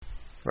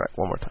Right,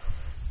 one more time.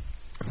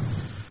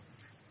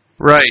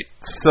 Right,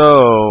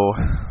 so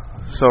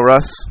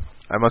Russ,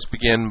 I must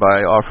begin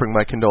by offering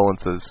my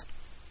condolences.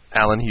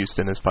 Allan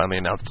Houston has finally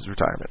announced his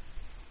retirement.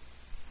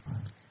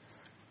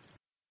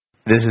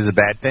 This is a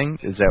bad thing?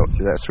 Is that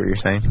what you're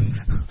saying?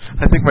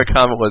 I think my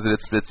comment was that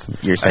it's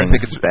you're saying I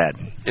think it's bad.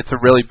 It's a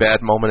really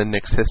bad moment in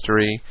Knicks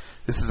history.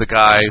 This is a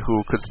guy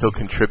who could still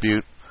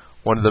contribute.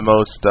 One of the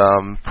most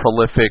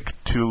prolific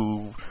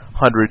 $200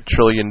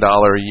 trillion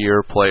a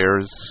year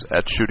players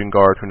at shooting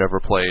guard who never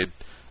played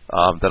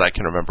that I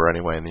can remember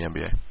anyway in the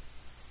NBA.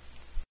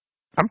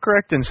 I'm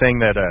correct in saying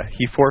that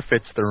he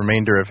forfeits the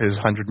remainder of his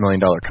 $100 million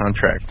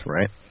contract,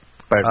 right?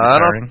 By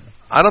retiring?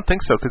 I don't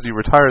think so, because he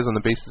retires on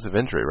the basis of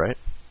injury, right?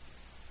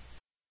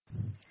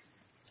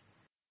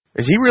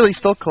 Is he really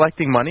still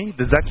collecting money?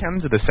 Does that count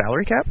into the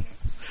salary cap?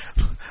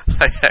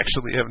 I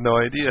actually have no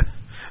idea.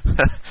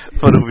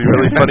 But it would be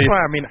really funny. That's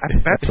why, I mean,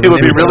 it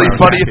would be really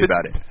funny if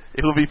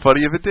it would be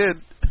funny if it did.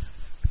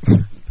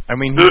 I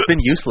mean, he's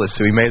been useless,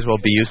 so he may as well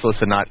be useless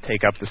and not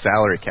take up the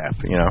salary cap,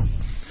 you know.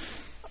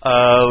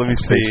 Let me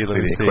see. Let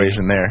me see the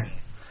equation there.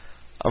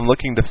 I'm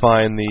looking to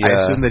find the.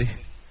 I assume that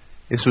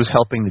this was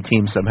helping the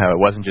team somehow. It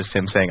wasn't just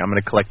him saying, "I'm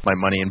going to collect my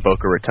money in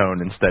Boca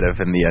Raton instead of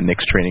in the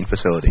Knicks training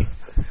facility."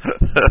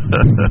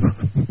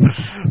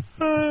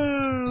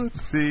 Let's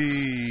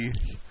see.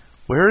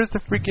 Where is the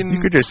freaking... You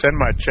could just send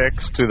my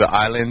checks to the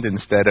island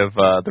instead of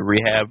the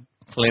rehab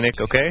clinic,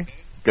 okay?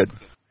 Good.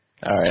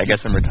 All right, I guess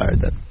I'm retired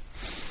then.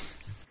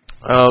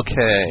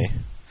 Okay.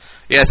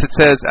 Yes, it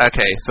says...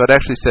 Okay, so it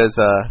actually says...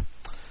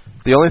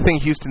 the only thing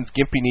Houston's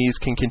gimpy knees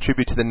can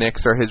contribute to the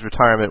Knicks are his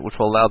retirement, which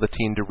will allow the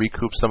team to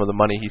recoup some of the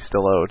money he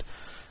still owed.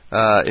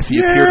 If he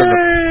appeared on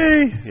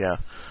the...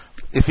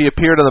 If he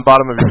appeared on the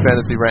bottom of your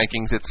fantasy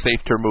rankings, it's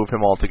safe to remove him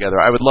altogether.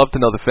 I would love to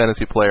know the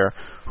fantasy player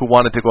who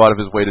wanted to go out of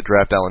his way to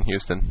draft Allan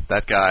Houston.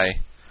 That guy.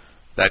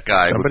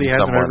 Somebody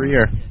has him every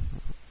year.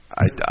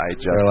 I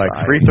just. They're like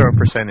free throw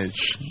percentage,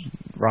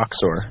 rock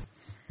sore.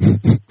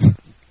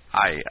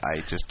 I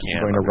just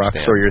can't. Going to rock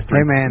sore your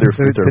Hey man,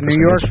 the New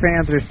York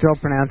fans are still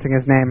pronouncing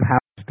his name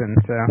Houston,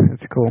 so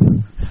it's cool.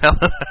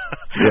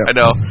 I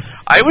know.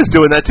 I was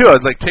doing that too. I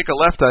was like, take a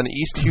left on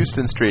East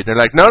Houston Street. They're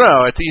like, no,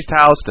 it's East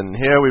Houston.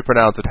 Here we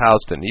pronounce it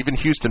Houston. Even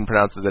Houston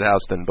pronounces it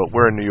Houston, but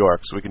we're in New York,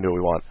 so we can do what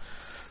we want.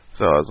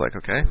 So I was like,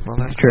 okay, well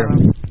that's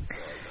true.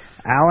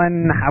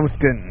 Allan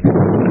Houston.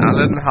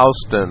 Allan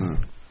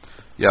Houston.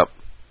 Yep.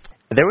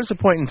 There was a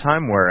point in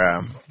time where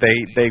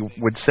they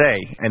would say,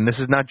 and this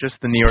is not just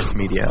the New York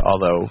media,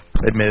 although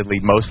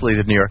admittedly mostly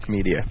the New York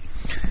media,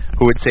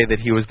 who would say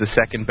that he was the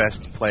second best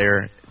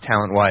player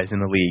talent-wise in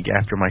the league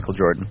after Michael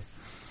Jordan.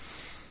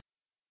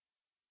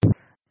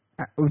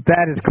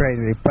 That is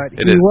crazy, but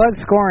he was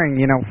scoring,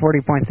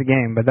 40 points a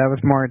game, but that was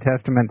more a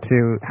testament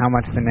to how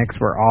much the Knicks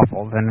were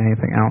awful than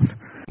anything else.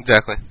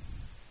 Exactly.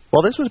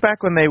 Well, this was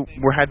back when they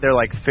had their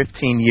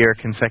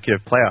 15-year consecutive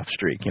playoff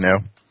streak,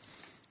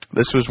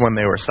 This was when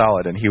they were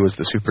solid, and he was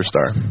the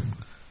superstar.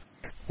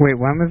 Wait,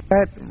 when was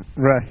that?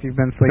 Russ, you've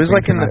been sleeping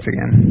too much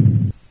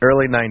again.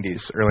 Early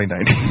 90s.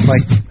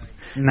 Like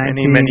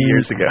many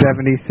years ago.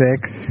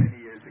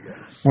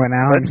 76, when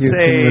Allan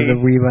Houston was a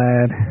wee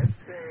lad.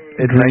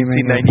 In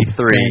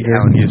 1993,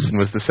 Allan Houston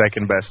was the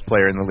second best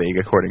player in the league,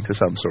 according to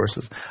some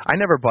sources. I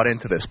never bought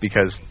into this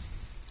because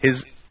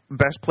his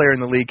best player in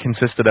the league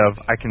consisted of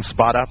I can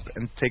spot up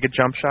and take a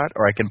jump shot,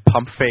 or I can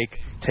pump fake,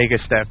 take a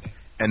step,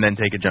 and then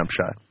take a jump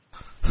shot.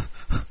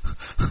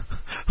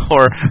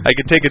 Or I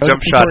can take a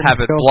jump shot, have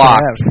it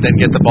blocked, then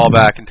get the ball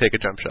back and take a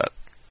jump shot.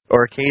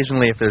 Or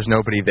occasionally, if there's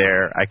nobody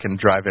there, I can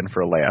drive in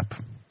for a layup.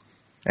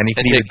 And he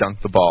can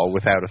dunk the ball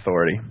without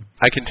authority.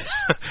 I can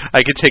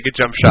take a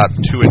jump shot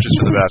 2 inches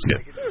to the basket.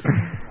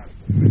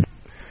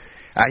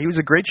 He was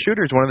a great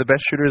shooter. He's one of the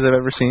best shooters I've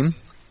ever seen.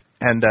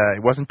 And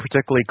it wasn't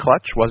particularly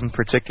clutch, wasn't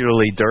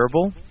particularly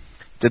durable,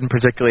 didn't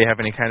particularly have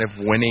any kind of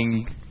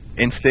winning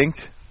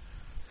instinct.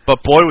 But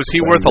boy, was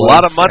he worth a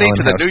lot of money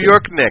to the New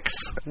York Knicks.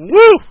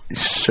 Woo! He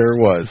sure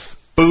was.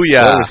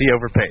 Booyah. Boy, was he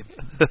overpaid.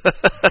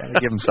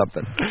 Gotta give him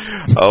something.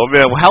 Oh,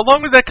 man. Well, how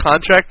long was that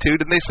contract, too?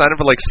 Didn't they sign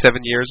him for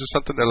 7 years or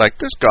something? They're like,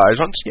 this guy's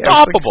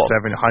unstoppable.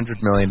 Yeah,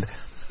 $700 million.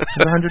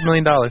 $700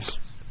 million.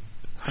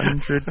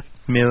 $100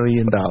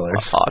 million.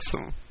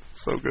 Awesome.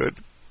 So good.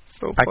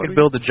 So funny. I could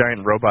build a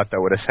giant robot that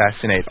would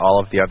assassinate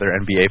all of the other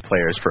NBA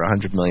players for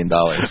 $100 million,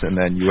 and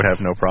then you would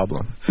have no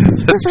problem.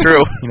 That's true.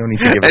 You don't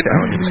need to give it to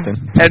Allan Houston.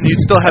 And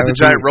you'd still have the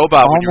giant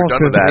robot when you're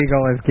done with that. Almost as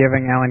legal as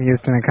giving Allan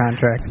Houston a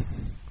contract.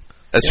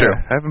 That's true.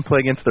 Have him play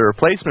against the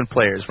replacement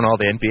players when all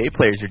the NBA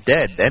players are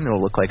dead. Then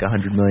it'll look like a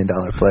 $100 million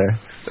player.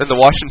 And the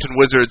Washington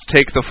Wizards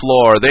take the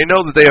floor. They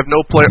know that they have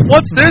no player.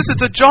 What's this?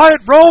 It's a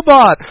giant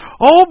robot.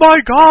 Oh, my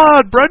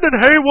God. Brendan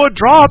Haywood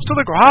drops to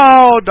the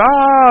ground.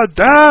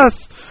 Death.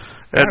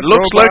 And it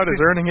looks like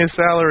is earning his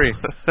salary.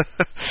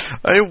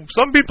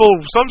 Some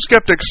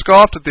skeptics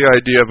scoffed at the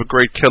idea of a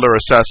great killer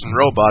assassin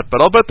robot,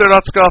 but I'll bet they're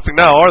not scoffing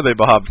now, are they,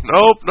 Bob?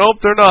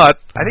 Nope, they're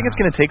not. I think it's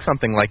going to take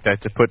something like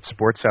that to put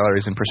sports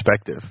salaries in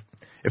perspective.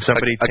 If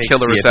somebody takes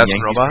killer the assassin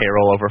Yankees robot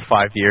payroll over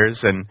 5 years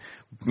and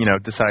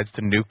decides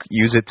to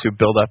use it to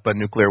build up a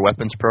nuclear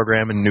weapons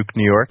program and nuke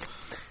New York,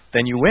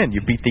 then you win.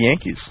 You beat the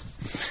Yankees.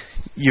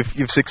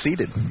 You've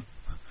succeeded.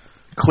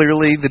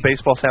 Clearly, the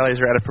baseball salaries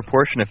are out of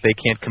proportion if they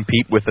can't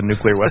compete with a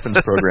nuclear weapons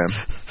program.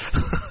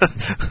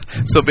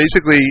 So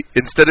basically,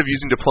 instead of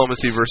using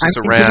diplomacy versus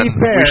Iran,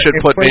 we should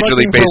put Major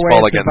League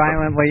Baseball against them.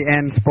 Violently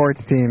end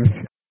sports teams.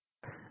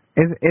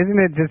 Isn't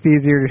it just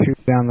easier to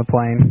shoot down the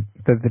plane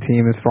that the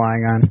team is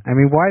flying on? I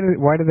mean, why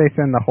do they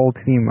send the whole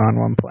team on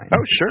one plane?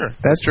 Oh, sure.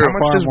 That's true. How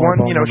much does one,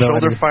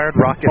 shoulder-fired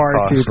rocket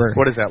cost? Cheaper.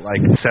 What is that, like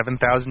 $7,000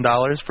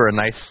 for a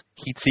nice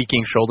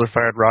heat-seeking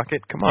shoulder-fired rocket?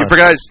 Come on.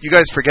 You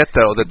guys forget,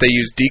 though, that they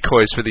use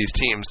decoys for these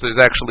teams.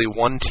 There's actually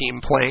one team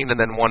plane and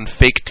then one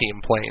fake team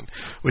plane,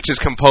 which is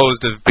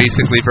composed of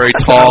basically very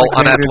tall,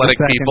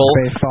 unathletic people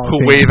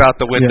who wave out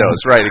the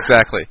windows. Yeah. Right,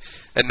 exactly.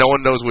 And no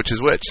one knows which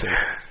is which.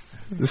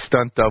 The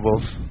stunt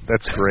doubles.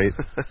 That's great.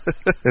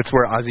 That's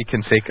where Ozzie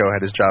Canseco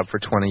had his job for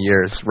 20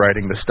 years,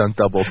 riding the stunt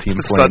double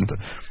team plane.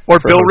 Or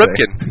Bill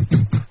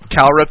Ripken.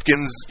 Cal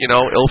Ripken's,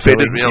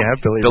 ill-fated,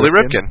 Billy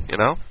Ripken,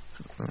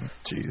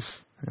 Jeez.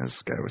 This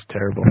guy was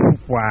terrible.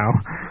 Wow.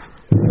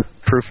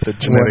 Proof that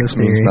genetics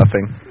means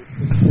nothing.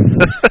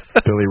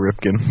 Billy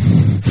Ripken.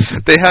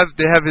 They have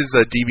his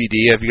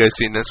DVD. Have you guys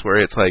seen this? Where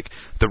it's like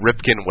the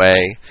Ripken way,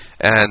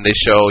 and they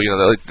show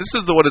this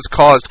is what has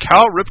caused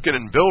Cal Ripken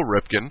and Bill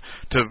Ripken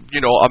to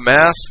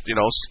amass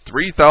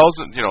 3,000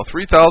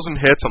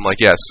 hits. I'm like,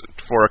 yes,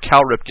 for a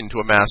Cal Ripken to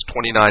amass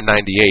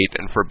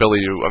 2998 and for Billy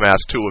to amass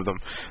 2 of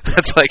them.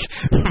 That's like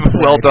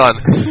well done.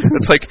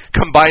 It's like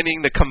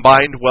combining the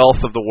combined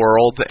wealth of the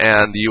world,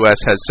 and the U.S.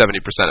 has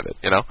 70% of it.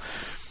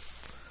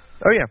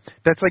 Oh, yeah.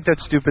 That's like that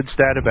stupid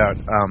stat about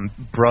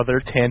brother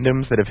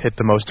tandems that have hit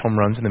the most home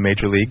runs in the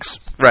major leagues.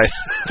 Right.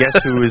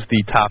 Guess who is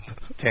the top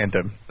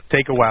tandem?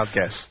 Take a wild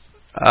guess.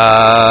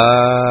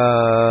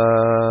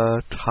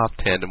 Top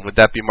tandem. Would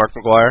that be Mark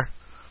McGwire?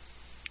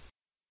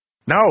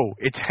 No,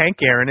 it's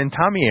Hank Aaron and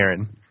Tommy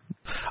Aaron.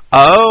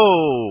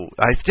 Oh,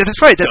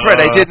 that's right. That's right.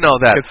 I did know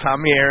that. Because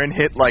Tommy Aaron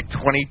hit like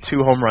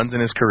 22 home runs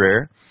in his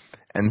career.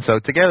 And so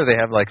together they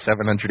have like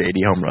 780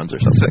 home runs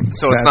or something.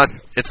 So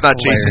it's not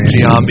Jason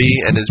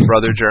Giambi and his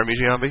brother Jeremy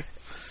Giambi?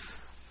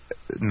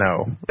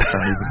 No, it's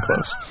not even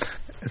close.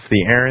 It's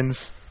the Aarons.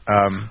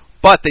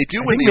 But they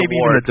do win the maybe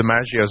award. Even the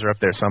DiMaggios are up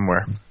there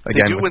somewhere.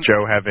 Again, with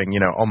Joe having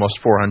almost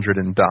 400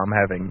 and Dom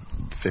having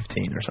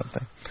 15 or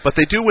something. But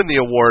they do win the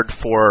award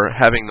for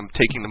having them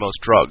taking the most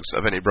drugs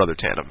of any brother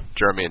tandem,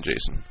 Jeremy and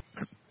Jason.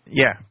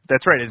 Yeah,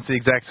 that's right. It's the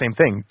exact same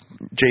thing.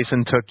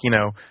 Jason took,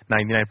 99%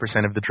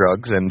 of the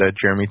drugs, and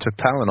Jeremy took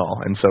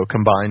Tylenol, and so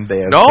combined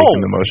they have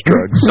taken the most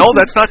drugs. No,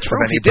 that's not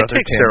true. He did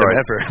take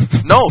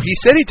steroids. No, he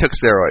said he took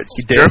steroids.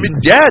 He did?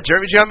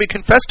 Jeremy Giambi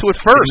confessed to it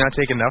first. Did he not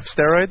take enough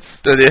steroids?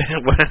 Did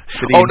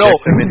he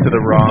inject them into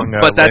the wrong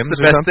But that's the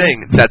best thing.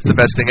 That's the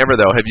best thing ever,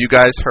 though. Have you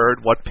guys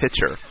heard what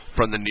pitcher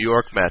from the New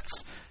York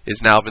Mets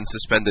is now been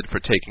suspended for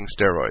taking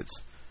steroids?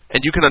 And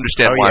you can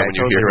understand why when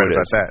you hear who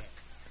it is. That.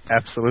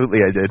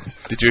 Absolutely, I did.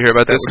 Did you hear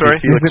about this story?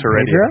 Felix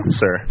Heredia,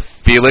 sir.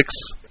 Felix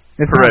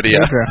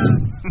Heredia.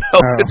 No,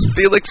 Oh. it's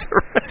Felix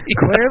Heredia.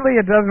 Clearly,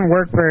 it doesn't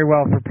work very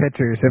well for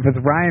pitchers. If it's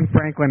Ryan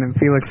Franklin and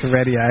Felix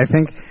Heredia, I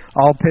think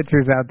all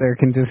pitchers out there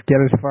can just get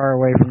as far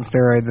away from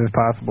steroids as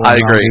possible. I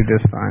agree. Do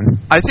just fine.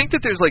 I think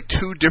that there's like 2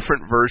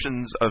 different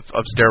versions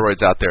of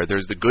steroids out there.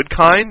 There's the good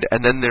kind,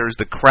 and then there's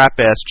the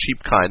crap-ass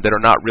cheap kind that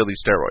are not really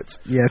steroids.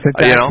 Yes,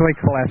 it's actually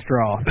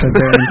cholesterol that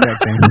they're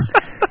injecting.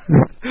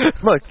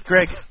 Look,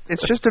 Greg,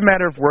 it's just a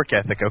matter of work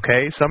ethic,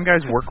 okay? Some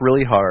guys work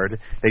really hard.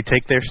 They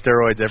take their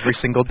steroids every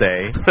single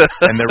day,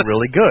 and they're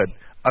really good.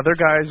 Other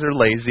guys are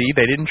lazy.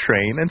 They didn't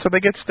train, and so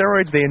they get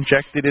steroids. They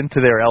inject it into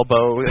their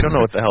elbow. They don't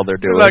know what the hell they're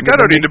doing. Like, I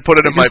don't need to put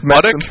it in my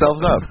buttock. Themselves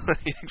up.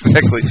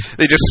 Exactly.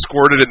 They just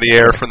squirt it in the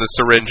air from the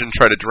syringe and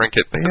try to drink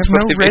it. They have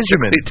no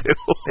regimen.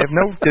 They have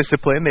no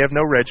discipline. They have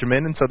no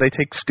regimen, and so they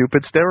take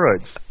stupid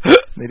steroids.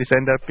 They just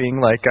end up being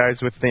like guys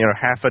with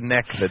half a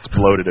neck that's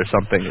bloated or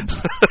something. It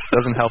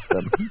doesn't help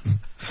them.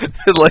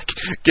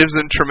 It gives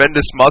them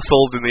tremendous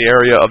muscles in the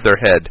area of their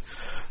head.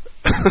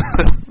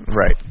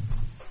 Right.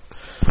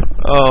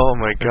 Oh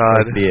my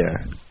God!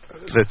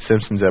 That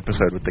Simpsons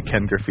episode with the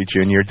Ken Griffey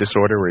Jr.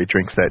 disorder, where he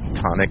drinks that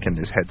tonic and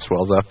his head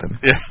swells up and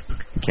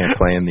he can't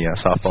play in the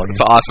softball game.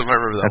 It's awesome. I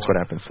remember that. That's what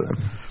happens to them.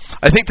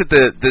 I think that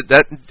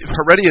that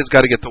Heredia's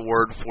got to get the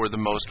word for the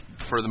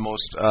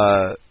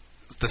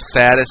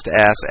saddest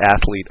ass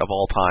athlete of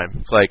all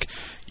time. It's like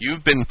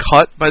you've been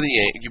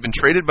you've been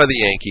traded by the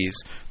Yankees.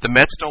 The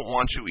Mets don't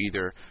want you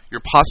either.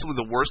 You're possibly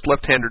the worst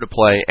left-hander to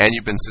play, and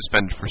you've been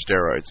suspended for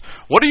steroids.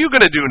 What are you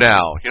going to do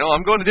now?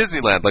 I'm going to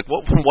Disneyland. Like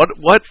what?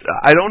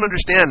 I don't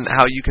understand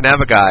how you can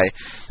have a guy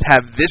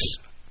have this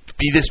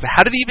be this.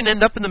 How did he even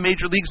end up in the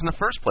major leagues in the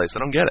first place? I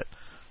don't get it.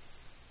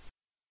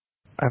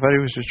 I thought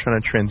he was just trying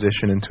to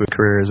transition into a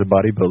career as a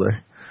bodybuilder.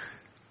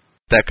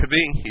 That could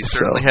be. He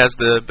certainly has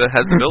the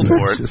build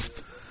for it.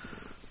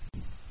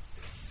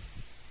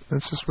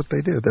 That's just what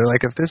they do. They're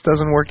like, if this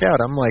doesn't work out,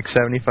 I'm like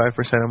 75%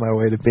 of my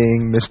way to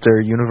being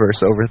Mr.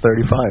 Universe over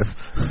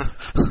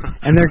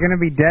 35. And they're going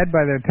to be dead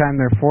by the time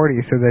they're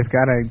 40, so they've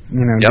got to,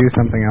 do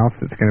something else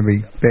that's going to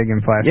be big and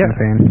flash in the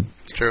pan.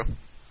 It's true.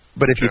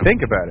 But if you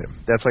think about it,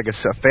 that's like a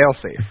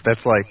fail-safe.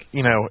 That's like,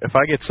 if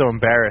I get so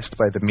embarrassed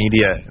by the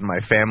media and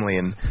my family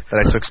and that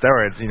I took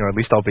steroids, at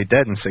least I'll be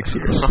dead in 6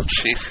 years. Oh,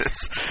 Jesus.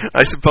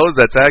 I suppose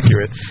that's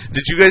accurate.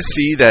 Did you guys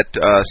see that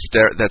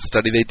that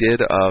study they did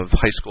of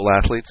high school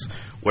athletes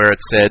where it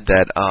said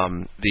that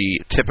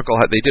they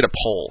did a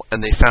poll, and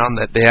they found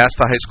that they asked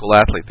the high school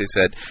athlete, they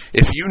said,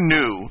 if you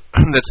knew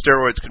that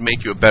steroids could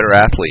make you a better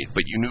athlete,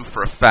 but you knew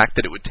for a fact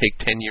that it would take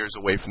 10 years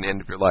away from the end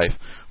of your life,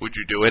 would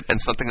you do it?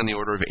 And something on the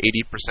order of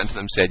 80% of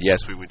them said,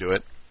 yes, we would do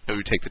it. It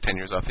would take the 10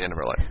 years off the end of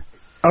our life.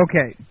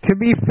 Okay, to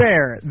be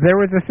fair, there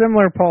was a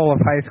similar poll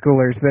of high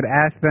schoolers that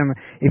asked them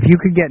if you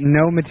could get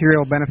no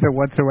material benefit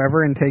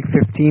whatsoever and take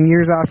 15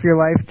 years off your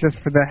life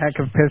just for the heck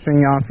of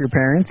pissing off your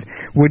parents,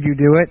 would you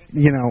do it?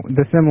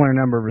 The similar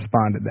number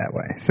responded that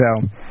way.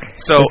 So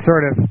it's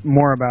sort of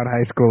more about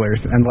high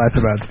schoolers and less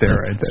about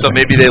steroids. So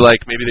maybe they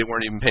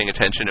weren't even paying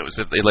attention. It was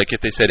if they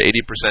said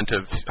 80%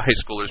 of high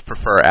schoolers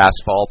prefer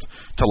asphalt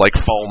to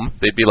foam,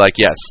 they'd be like,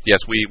 yes,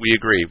 we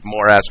agree,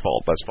 more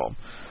asphalt, less foam.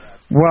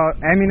 Well,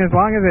 I mean, as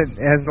long as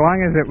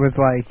it was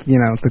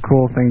the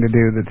cool thing to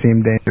do that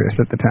seemed dangerous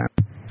at the time.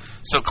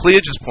 So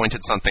Clea just pointed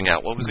something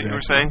out. What was it you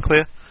were saying,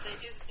 Clea?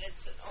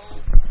 It's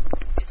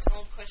an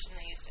old question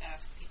they used to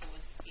ask people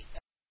with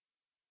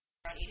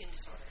eating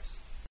disorders.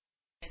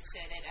 It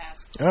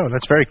asked. Oh,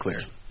 that's very clear.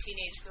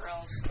 Teenage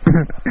girls.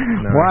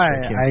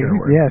 Why?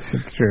 Yes,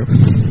 it's true.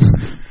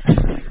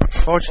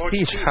 I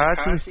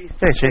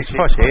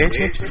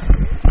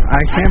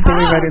can't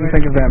believe I didn't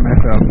think of that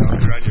myself.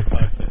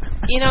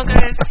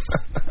 Guys,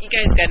 you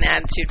guys got an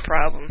attitude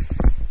problem.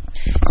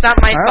 It's not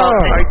my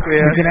fault.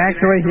 We can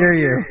actually hear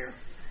you.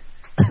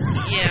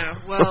 Yeah,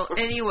 well,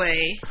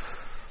 anyway,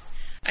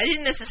 I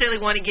didn't necessarily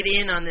want to get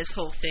in on this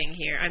whole thing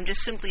here. I'm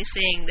just simply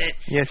saying that...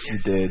 Yes, you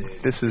did.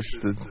 This is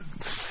the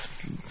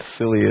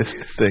silliest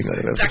thing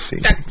I've ever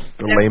seen.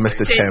 The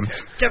lamest attempt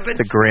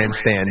to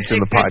grandstand in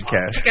the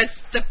podcast.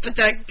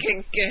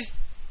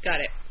 Got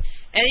it.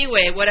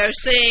 Anyway, what I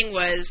was saying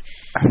was,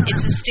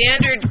 it's a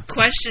standard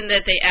question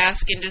that they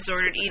ask in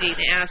disordered eating.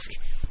 They ask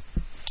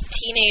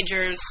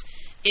teenagers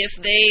if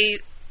they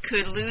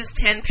could lose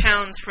 10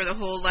 pounds for the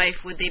whole life,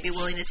 would they be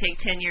willing to take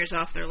 10 years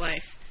off their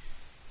life?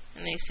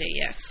 And they say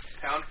yes.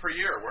 Pound per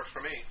year works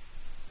for me.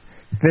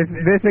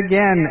 This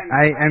again,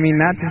 I mean,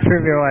 not to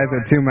trivialize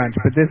it too much,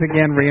 but this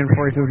again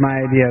reinforces my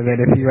idea that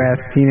if you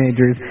ask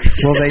teenagers,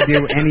 will they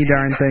do any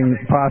darn thing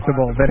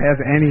possible that has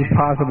any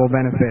possible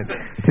benefit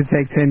to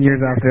take 10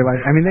 years off their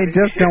life? I mean, they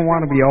just don't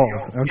want to be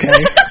old,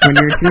 okay? When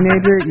you're a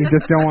teenager, you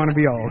just don't want to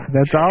be old.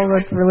 That's all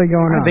that's really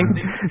going on.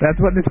 That's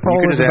what this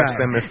poll is about.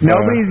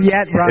 Nobody's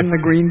yet run the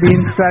green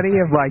bean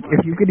study of,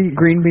 if you could eat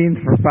green beans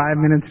for 5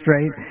 minutes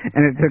straight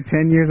and it took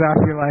 10 years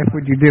off your life,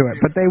 would you do it?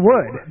 But they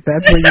would.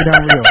 That's what you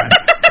don't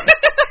realize.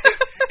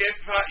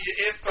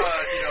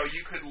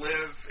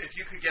 If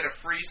you could get a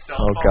free cell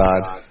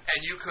phone and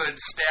you could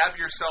stab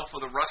yourself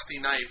with a rusty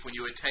knife when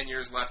you had 10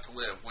 years left to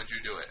live, would you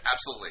do it?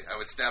 Absolutely. I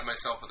would stab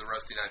myself with a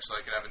rusty knife so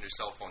I could have a new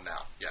cell phone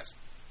now. Yes,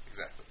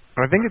 exactly.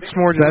 I think it's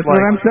more just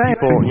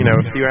people,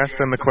 if you ask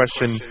them the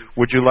question,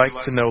 would you like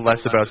to know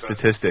less about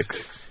statistics,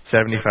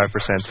 75%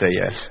 say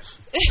yes.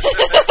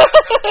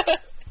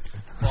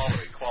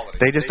 Quality.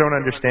 They just don't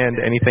understand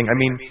anything. I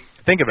mean,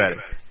 think about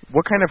it.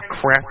 What kind of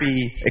crappy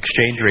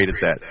exchange rate is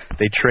that?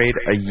 They trade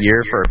a year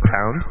for a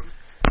pound?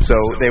 So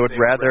they would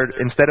rather,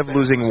 instead of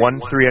losing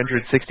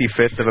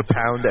 1/365th of a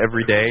pound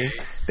every day,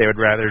 they would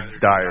rather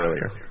die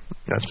earlier.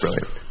 That's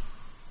brilliant.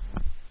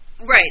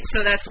 Right,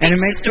 so that's... And it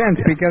makes sense,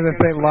 because if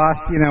they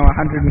lost,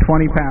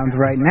 120 pounds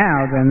right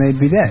now, then they'd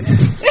be dead.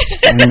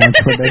 And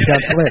that's what they've got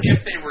to live.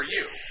 If they were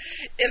you.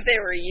 If they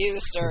were you,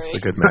 sorry.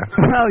 That's a good math.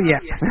 Well, yeah,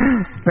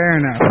 fair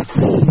enough.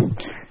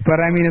 But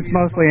I mean, it's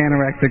mostly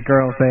anorexic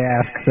girls they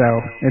ask, so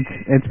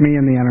it's me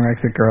and the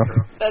anorexic girl.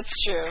 That's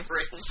true.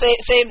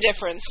 Same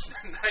difference.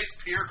 Nice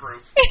peer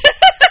group.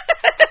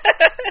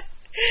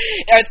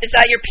 Is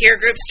that your peer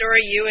group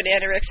story, you and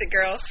anorexic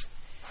girls?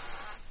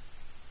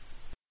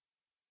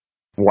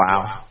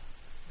 Wow.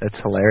 That's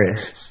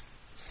hilarious.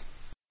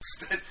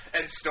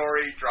 And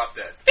Story drop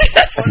dead.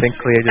 I think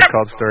Clea just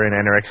called Story an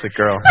anorexic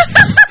girl.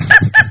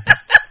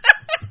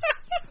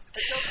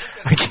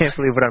 I can't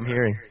believe what I'm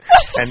hearing.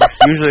 And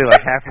usually,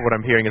 half of what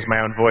I'm hearing is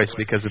my own voice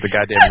because of the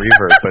goddamn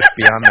reverb. But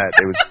beyond that,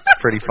 it was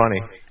pretty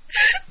funny.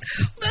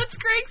 That's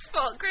Greg's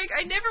fault. Greg,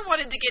 I never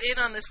wanted to get in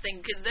on this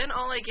thing because then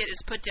all I get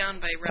is put down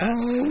by Russ.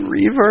 Oh,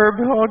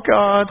 reverb. Oh,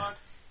 God.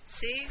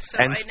 See?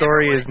 So and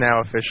Story is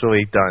now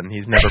officially done.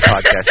 He's never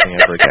podcasting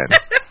ever again.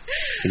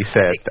 He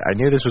said, I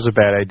knew this was a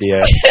bad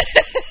idea.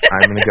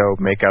 I'm going to go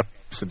make up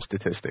some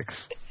statistics.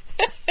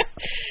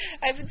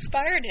 I've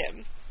inspired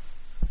him.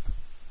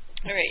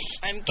 All right,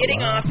 I'm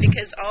getting off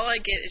because all I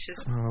get is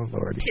just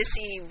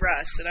pissy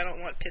Russ, and I don't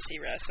want pissy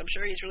Russ. I'm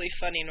sure he's really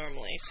funny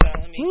normally, so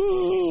let me...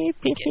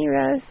 Pissy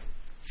Russ.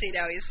 See,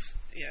 now he's...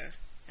 Yeah.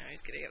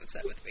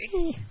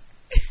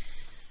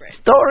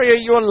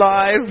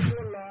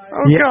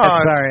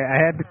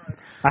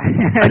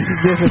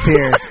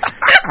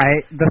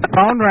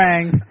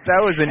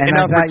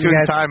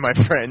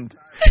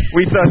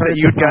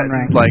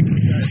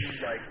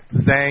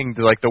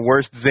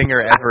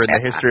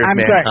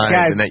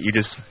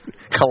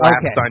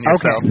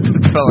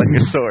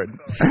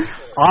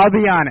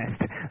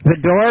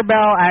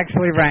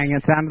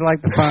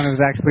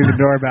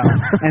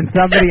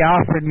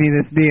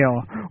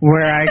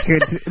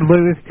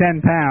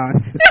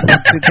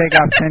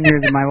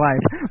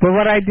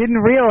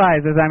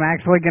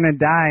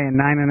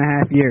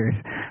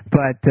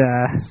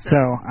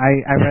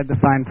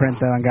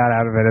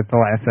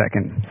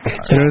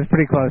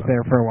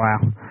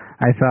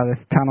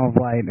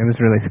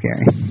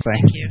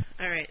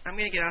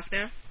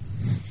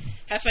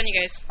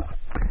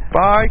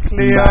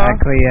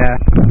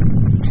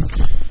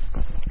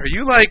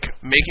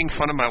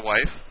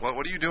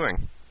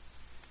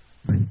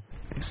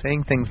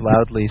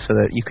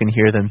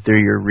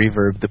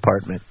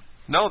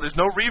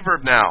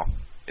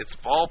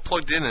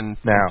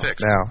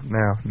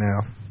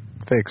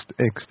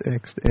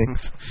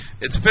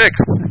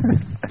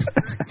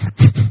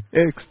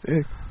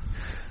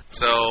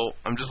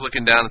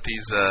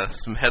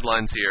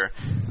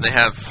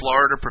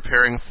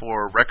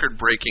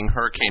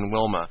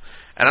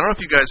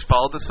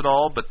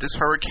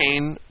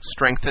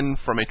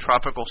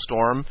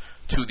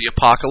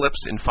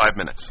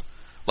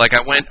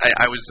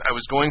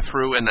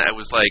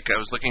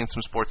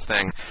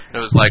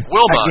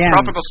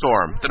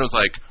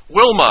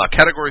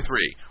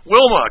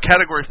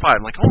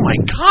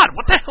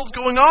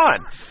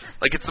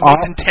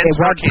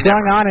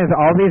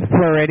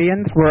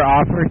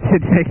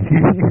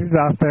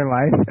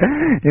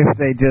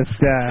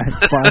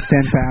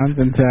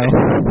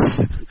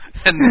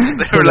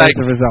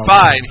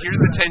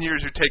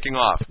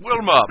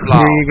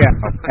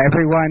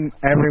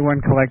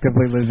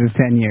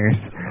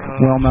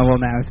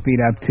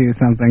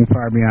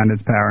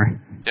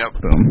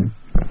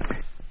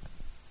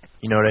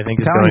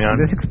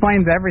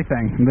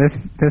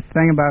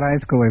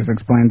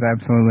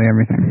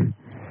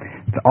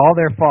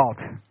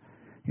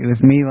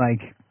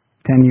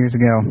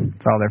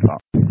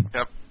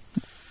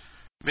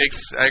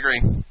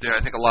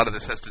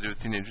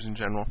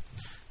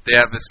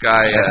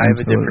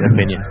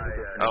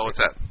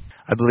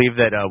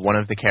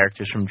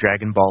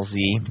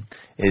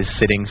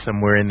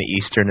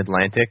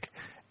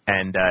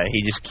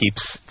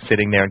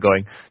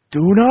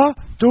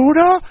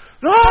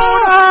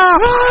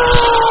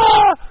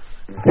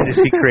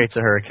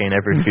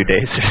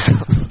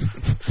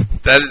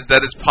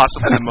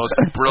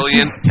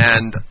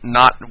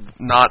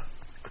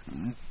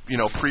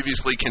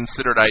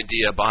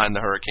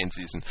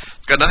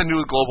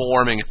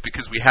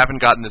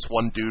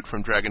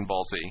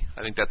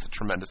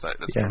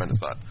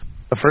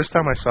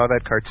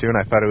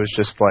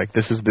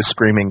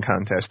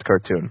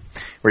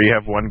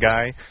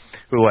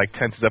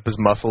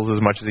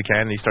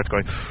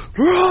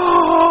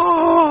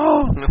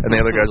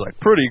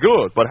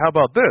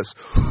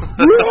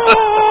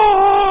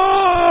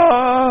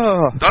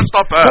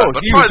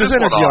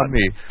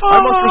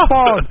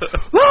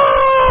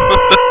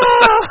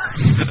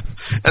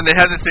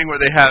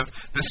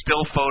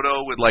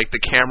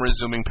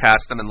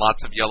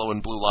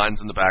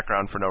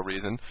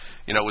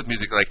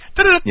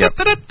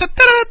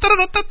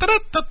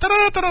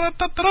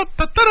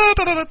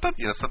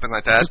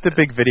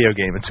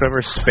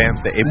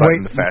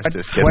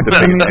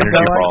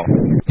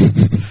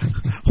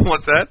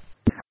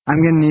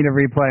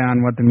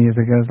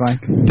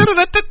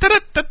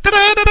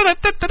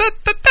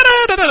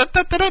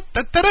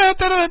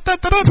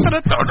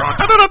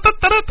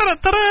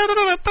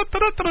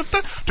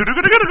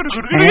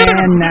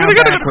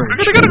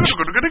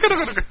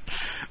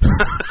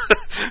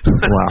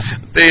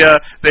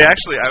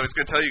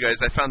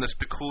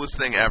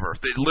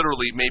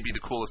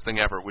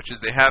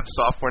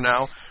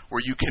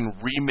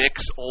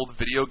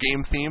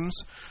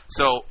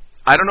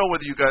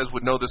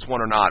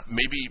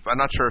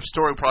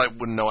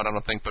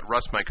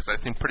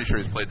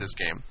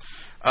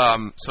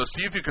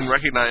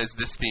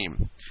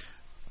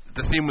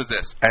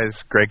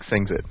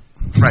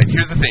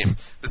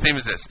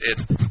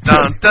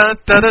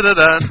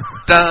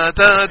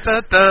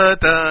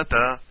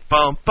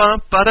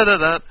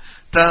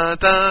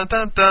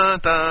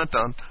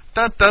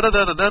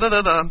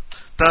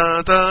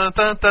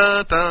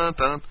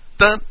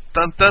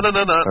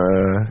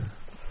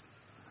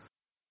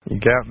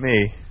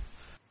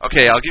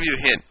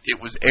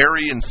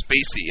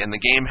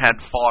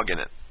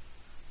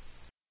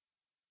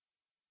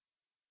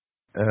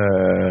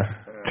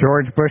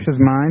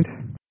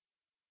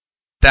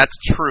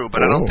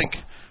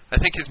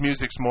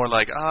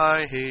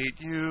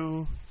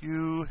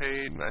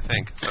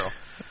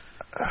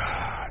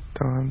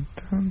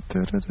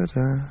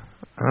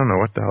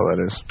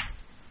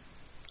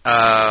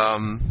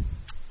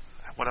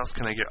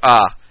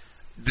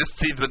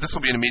 But this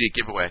will be an immediate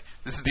giveaway.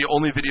 This is the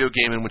only video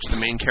game in which the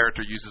main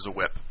character uses a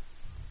whip.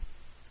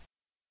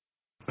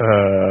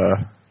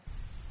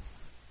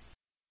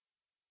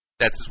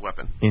 That's his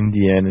weapon.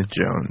 Indiana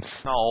Jones.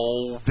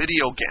 No,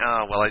 video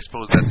game. Well, I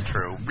suppose that's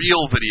true.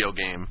 Real video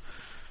game.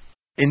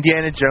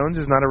 Indiana Jones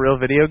is not a real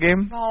video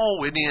game?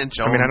 No, Indiana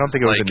Jones. I mean, I don't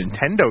think it was a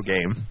Nintendo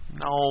game.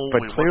 No,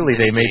 but clearly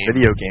they made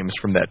video games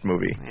from that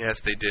movie. Yes,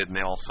 they did, and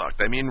they all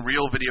sucked. I mean,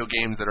 real video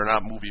games that are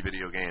not movie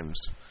video games.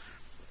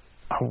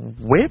 A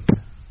whip?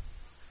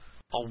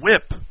 A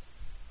whip.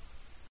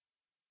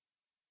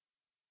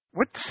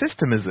 What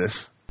system is this?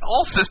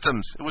 All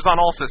systems. It was on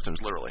all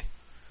systems, literally.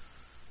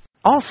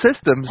 All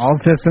systems? All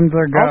systems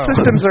are go. All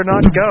systems are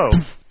not go.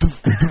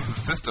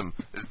 System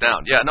is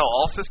down. Yeah, no,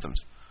 all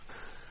systems.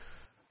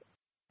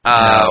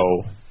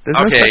 No. There's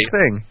no such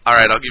thing. All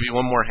right, I'll give you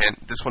one more hint.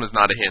 This one is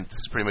not a hint.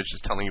 This is pretty much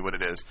just telling you what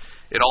it is.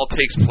 It all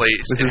takes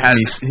place. This is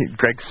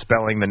Greg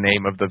spelling the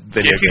name of the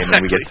video game,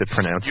 and we get to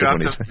pronounce it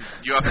when he's...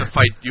 You have to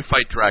fight. You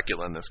fight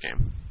Dracula in this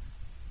game.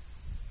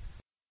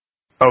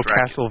 Oh,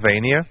 Dracula.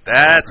 Castlevania?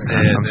 That's it.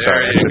 I'm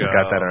sorry, I should have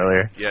got that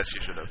earlier. Yes,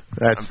 you should have.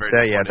 That's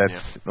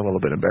a little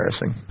bit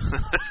embarrassing.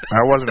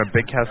 I wasn't a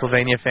big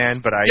Castlevania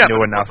fan, but I knew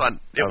enough.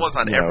 It was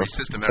on every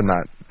system ever. To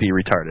not be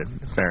retarded.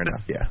 Fair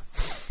enough. Yeah.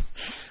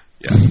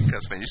 Yeah,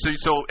 Castlevania.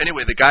 So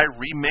anyway, the guy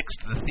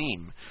remixed the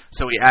theme.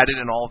 So he added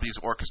in all these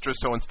orchestras.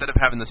 So instead of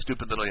having the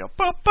stupid little, he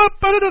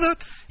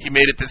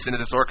made it into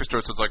this orchestra.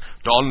 So it's like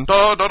dun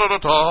da da da da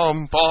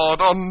dum ba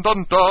dun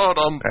dun da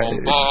dum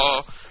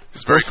ba.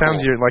 It's very cool.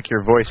 Sounds like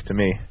your voice to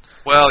me.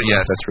 Well,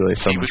 yes. That's really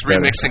so he much was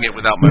remixing it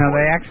without my voice. No,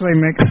 they actually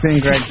mixed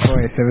in Greg's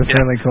voice. It was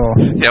really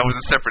cool. Yeah, it was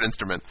a separate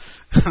instrument.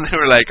 They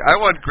were like, I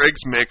want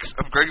Greg's mix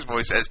of Greg's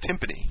voice as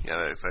timpani.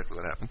 Yeah, that's exactly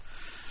what happened.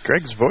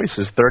 Greg's voice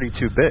is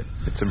 32-bit.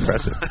 It's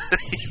impressive.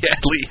 Yeah,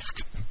 at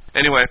least.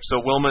 Anyway,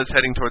 so Wilma is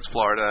heading towards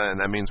Florida, and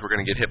that means we're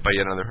going to get hit by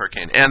yet another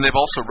hurricane. And they've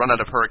also run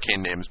out of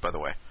hurricane names, by the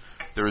way.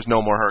 There is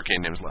no more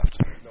hurricane names left.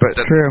 But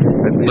that's true.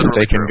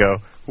 They can go,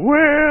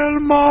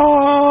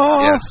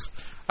 Wilma! Yes.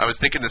 I was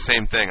thinking the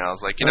same thing. I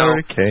was like,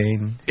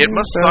 hurricane, it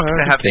must suck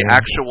to have the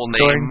actual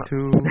name of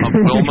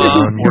Wilma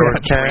or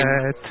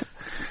Katrina.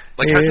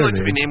 Like, I feel like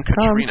to be named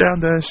Katrina. Down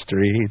the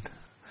street.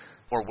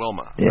 Or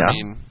Wilma. Yeah. I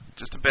mean,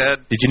 just a bad...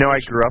 Did you know I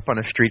grew up on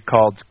a street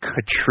called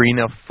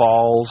Katrina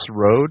Falls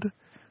Road?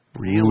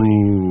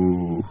 Really?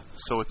 Ooh.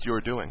 So it's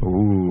your doing.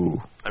 Ooh.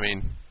 I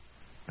mean...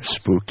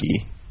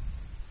 Spooky.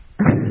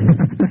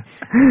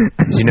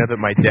 Did you know that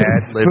my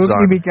dad lives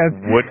on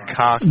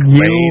Woodcock Lane?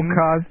 You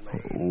caused the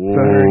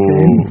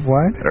hurricane?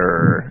 What?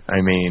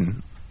 I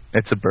mean,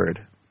 it's a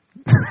bird.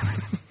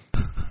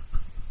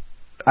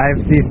 I've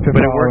ceased to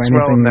follow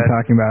anything you're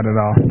talking about at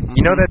all.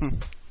 You know that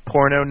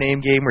porno name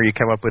game where you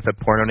come up with a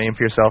porno name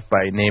for yourself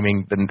by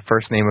naming the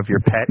first name of your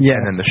pet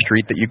and then the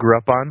street that you grew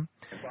up on?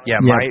 Yeah,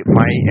 my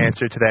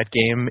answer to that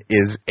game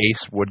is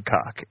Ace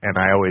Woodcock, and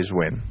I always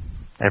win.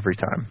 Every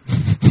time.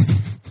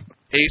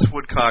 Ace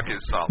Woodcock is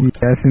solid.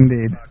 Yes,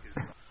 indeed.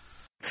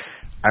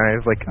 I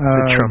have like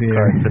the trump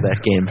card for that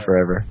game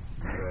forever.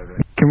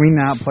 Can we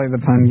not play the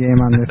pun game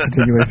on this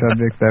particular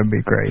subject? That would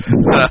be great.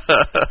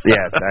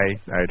 Yes,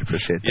 I'd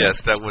appreciate that.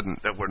 Yes, that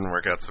wouldn't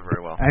work out so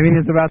very well. I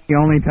mean, it's about the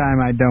only time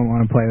I don't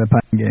want to play the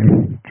pun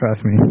game.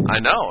 Trust me.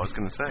 I know. I was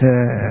going to say.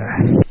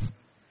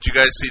 Did you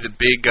guys see the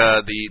big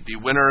the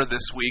winner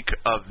this week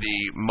of the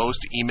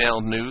most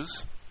emailed news?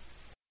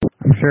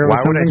 I'm sure it was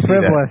something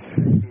frivolous.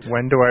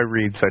 When do I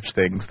read such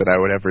things that I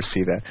would ever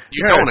see that?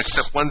 You don't,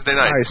 except Wednesday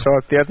nights. I saw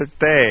it the other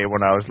day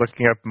when I was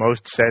looking up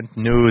most sent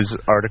news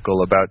article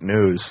about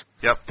news.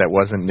 Yep. That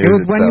wasn't news. It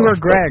was when you were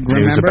itself, Greg.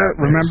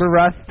 Remember,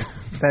 Russ?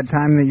 That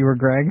time that you were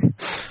Greg?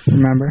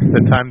 Remember?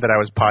 The time that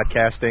I was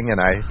podcasting and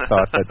I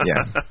thought that,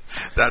 yeah.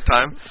 That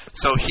time.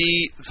 So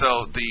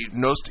the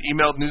most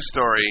emailed news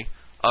story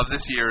of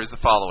this year is the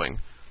following.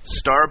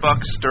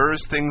 Starbucks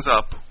stirs things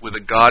up with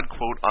a God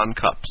quote on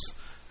cups.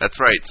 That's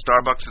right.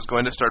 Starbucks is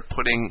going to start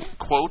putting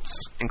quotes,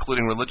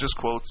 including religious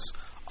quotes,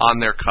 on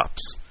their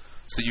cups.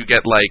 So you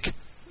get like,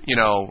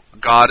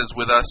 God is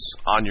with us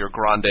on your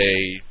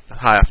grande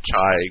half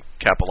chai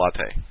capo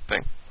latte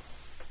thing.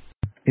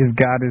 Is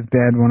God is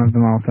dead one of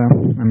them also?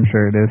 I'm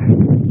sure it is.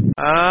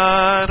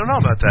 I don't know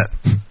about that.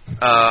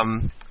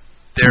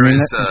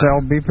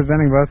 They'll be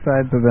presenting both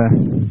sides of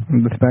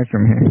the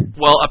spectrum here.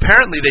 Well,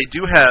 apparently they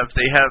have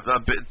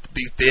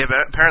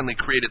apparently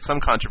created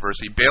some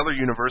controversy. Baylor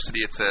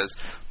University, it says,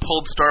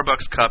 pulled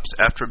Starbucks cups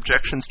after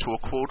objections to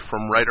a quote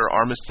from writer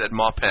Armistead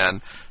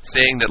Maupin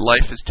saying that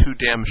life is too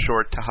damn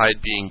short to hide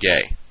being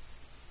gay.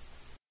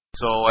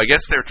 So I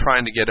guess they're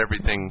trying to get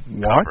everything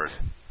covered.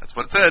 That's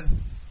what it said.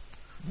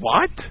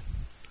 What?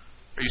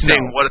 Are you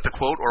saying what at the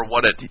quote or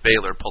what at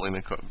Baylor pulling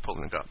the cup?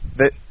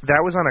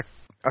 That was on a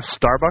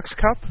Starbucks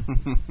cup?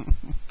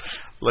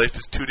 Life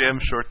is too damn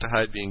short to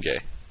hide being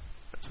gay.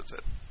 That's what it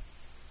said.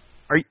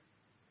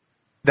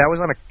 That was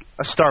on a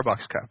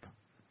Starbucks cup?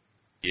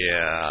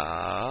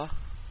 Yeah.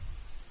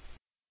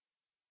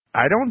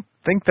 I don't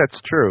think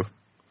that's true.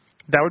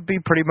 That would be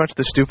pretty much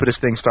the stupidest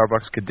thing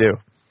Starbucks could do,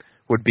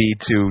 would be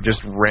to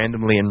just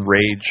randomly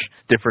enrage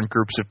different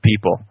groups of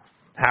people.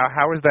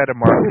 How is that a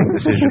marketing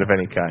decision of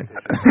any kind?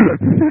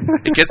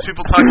 It gets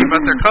people talking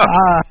about their cups.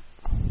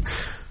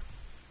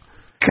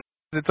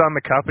 It's on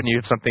the cup and you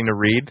have something to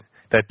read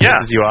that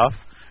pisses you off,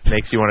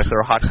 makes you want to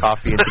throw hot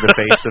coffee into the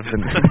face of the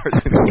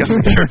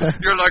person.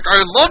 You're like,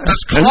 I love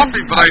this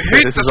coffee, but I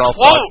hate this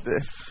quote.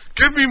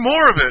 Give me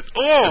more of it.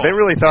 Oh, they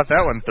really thought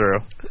that one through.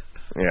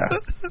 Yeah.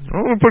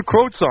 I'm going to put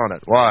quotes on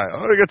it. Why?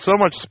 Oh, you got so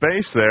much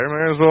space there.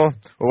 May as well.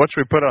 Well, what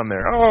should we put on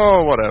there?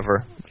 Oh,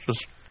 whatever.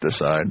 Just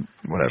decide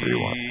whatever you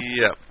want.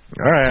 Yep.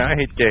 All right, I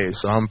hate gays,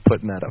 so I'm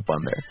putting that up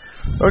on there.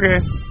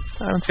 Okay.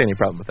 I don't see any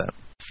problem with that.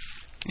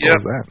 Yep. What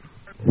was that?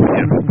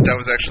 Yeah, that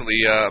was actually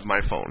my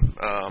phone.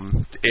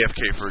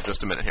 AFK for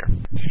just a minute here.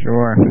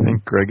 Sure. I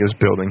think Greg is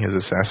building his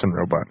assassin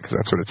robot, because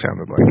that's what it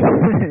sounded like.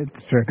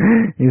 It's true.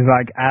 He's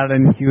like,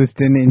 Allen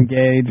Houston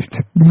engaged.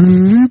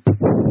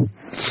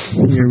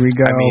 Here we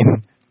go. I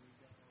mean,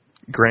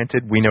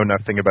 granted, we know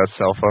nothing about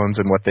cell phones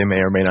and what they may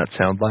or may not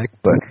sound like,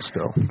 but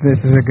still. This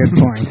is a good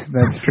point.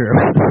 That's true.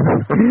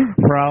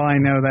 For all I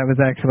know, that was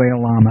actually a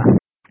llama.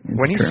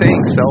 When he's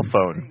saying cell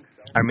phone,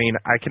 I mean,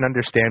 I can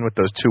understand what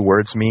those two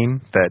words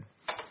mean, that,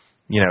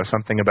 you know,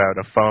 something about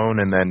a phone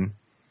and then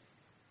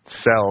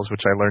cells,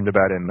 which I learned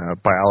about in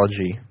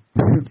biology.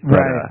 But,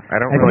 right. I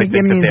don't really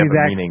think that they have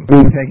a meaning.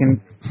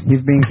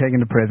 He's being taken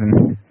to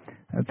prison.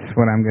 That's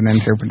what I'm going to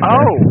interpret.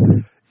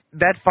 Oh!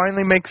 That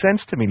finally makes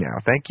sense to me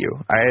now. Thank you.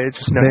 I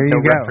just know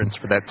no reference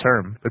for that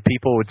term. But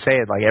people would say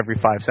it like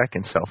every 5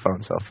 seconds, cell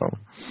phone, cell phone.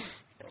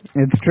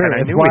 It's true. And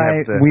I it's knew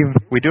why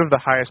we do have the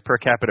highest per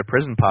capita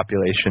prison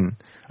population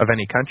of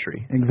any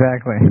country.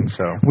 Exactly.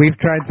 So we've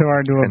tried so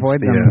hard to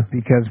avoid them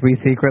because we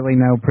secretly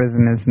know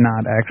prison is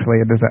not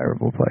actually a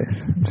desirable place.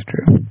 It's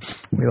true.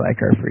 We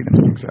like our freedom.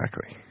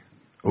 Exactly.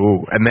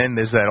 Ooh, and then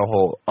there's that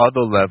whole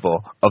other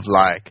level of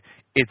like,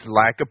 it's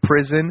like a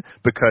prison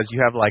because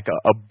you have like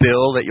a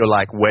bill that you're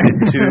like wedded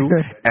to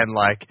and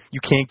like you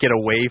can't get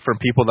away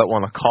from people that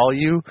want to call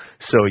you.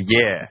 So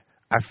yeah,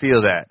 I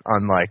feel that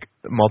on like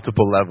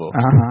multiple levels.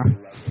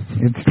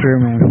 It's true,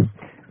 man.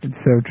 It's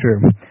so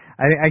true.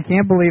 I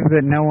can't believe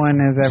that no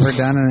one has ever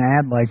done an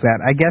ad like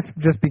that. I guess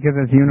just because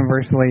it's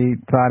universally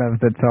thought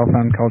of that cell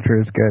phone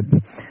culture is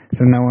good.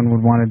 So no one would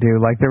want to do,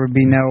 like there would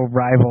be no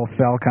rival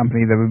cell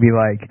company that would be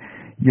like,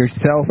 your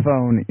cell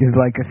phone is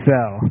like a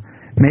cell.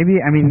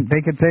 Maybe, I mean, they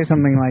could say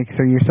something like,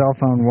 so your cell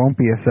phone won't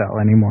be a cell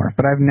anymore.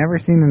 But I've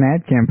never seen an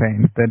ad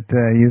campaign that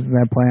uses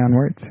that play on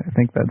words. I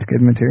think that's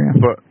good material.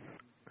 But,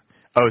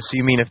 so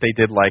you mean if they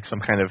did like some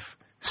kind of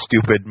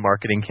stupid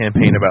marketing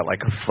campaign about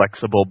like a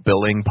flexible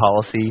billing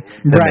policy?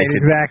 Right,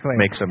 exactly.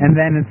 Make some, and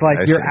then it's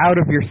like, you're out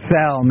of your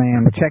cell,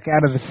 man. Check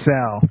out of the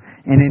cell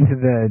and into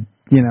the,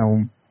 you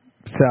know,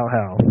 cell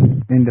hell.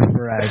 Into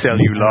Verizon.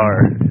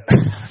 Cellular.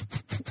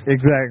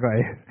 Exactly.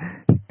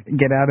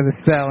 Get out of the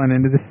cell and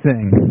into the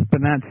sing. But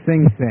not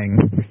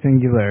sing-sing, for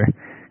singular,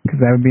 because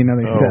that would be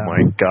another cell. Oh,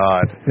 my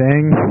God.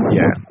 Sing?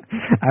 Yeah.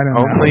 I don't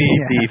know. Only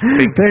the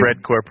Think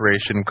Bread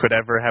Corporation could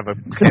ever have a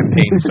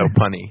campaign so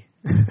punny.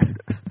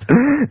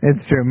 It's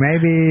true.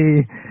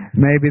 Maybe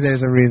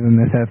there's a reason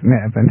this hasn't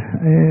happened.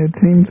 It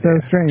seems so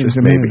strange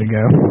a minute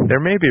ago. There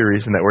may be a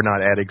reason that we're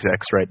not ad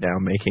execs right now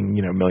making,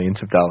 you know,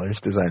 millions of dollars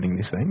designing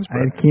these things.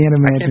 I can't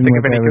imagine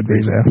what that would be,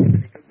 though.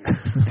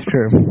 It's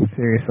true.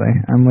 Seriously.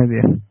 I'm with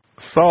you.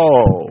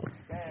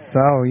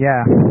 So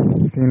yeah.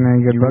 Seen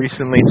any good books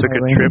recently took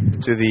a trip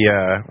to the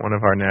one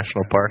of our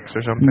national parks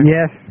or something?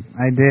 Yes,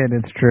 I did.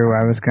 It's true.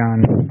 I was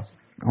gone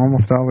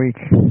almost all week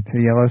to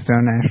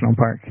Yellowstone National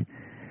Park.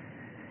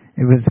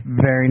 It was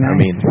very nice. I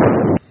mean,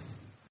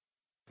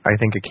 I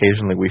think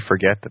occasionally we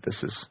forget that this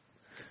is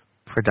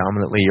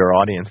predominantly your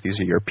audience. These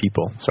are your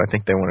people. So I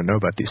think they want to know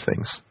about these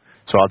things.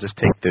 So I'll just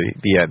take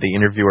the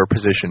interviewer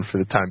position for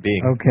the time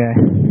being.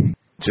 Okay.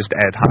 Just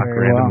ad hoc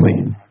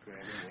randomly. Well.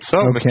 So,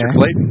 okay. Mr.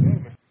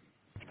 Clayton.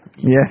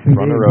 Yes,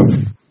 runner of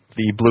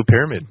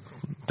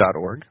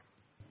thebluepyramid.org.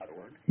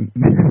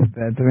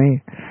 That's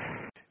me.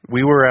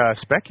 We were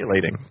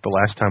speculating the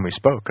last time we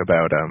spoke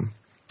about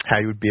how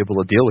you would be able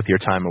to deal with your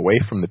time away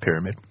from the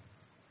pyramid.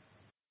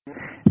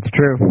 It's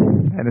true.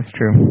 That is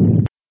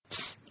true.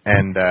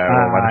 And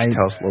why don't you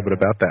tell us a little bit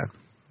about that?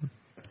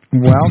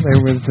 Well,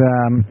 there was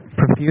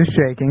profuse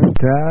shaking.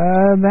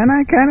 Then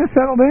I kind of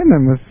settled in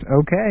and was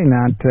okay,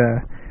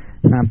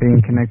 not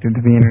being connected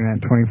to the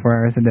internet 24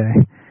 hours a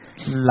day.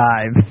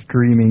 Live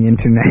streaming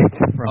internet.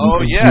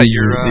 From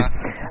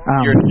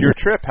your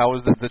trip. How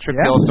was the trip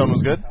to Yellowstone?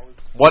 Was good.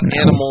 What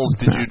animals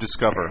did you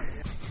discover?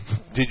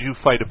 Did you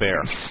fight a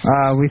bear?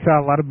 We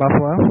saw a lot of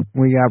buffalo.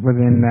 We got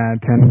within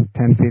 10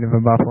 feet of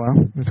a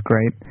buffalo. It was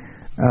great.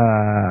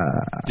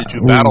 Did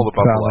you battle the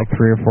buffalo? We saw like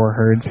 3 or 4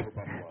 herds.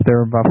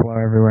 There were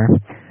buffalo everywhere.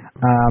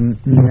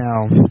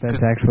 No,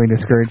 that's actually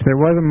discouraged. There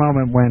was a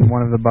moment when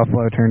one of the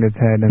buffalo turned its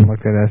head and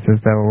looked at us as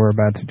though we're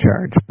about to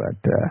charge, but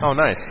oh,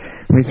 nice.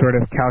 We sort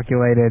of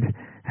calculated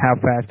how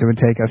fast it would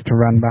take us to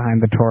run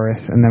behind the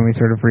Taurus, and then we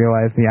sort of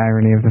realized the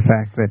irony of the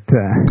fact that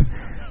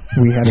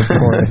we had a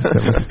forest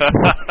that was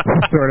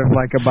sort of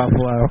like a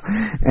buffalo.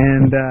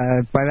 And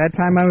by that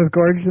time, I was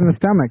gorged in the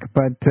stomach.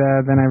 But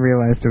then I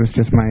realized it was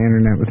just my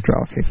internet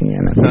withdrawal kicking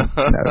in, and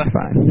that was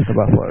fine. The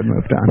buffalo had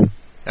moved on.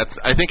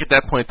 I think at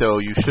that point, though,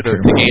 you should have,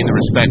 to gain the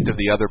respect of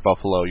the other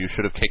buffalo, you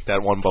should have kicked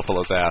that one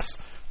buffalo's ass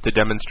to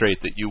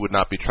demonstrate that you would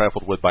not be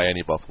trifled with by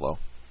any buffalo.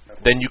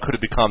 Then you could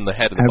have become the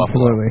head of the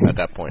buffalo at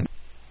that point.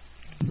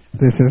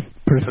 This is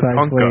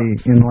precisely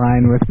in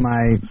line with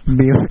my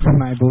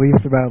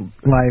beliefs about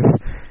life,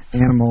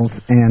 animals,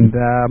 and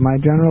my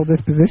general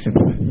disposition.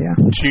 Yeah.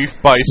 Chief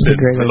Bison,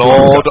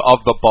 Lord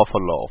of the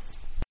Buffalo.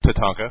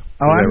 Tatanka.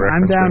 Oh,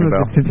 I'm down with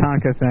the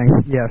Tatanka thing.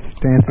 Yes,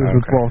 Dances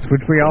with Wolves,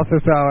 which we also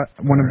saw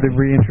one of the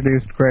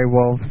reintroduced gray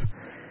wolves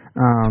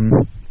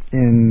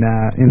in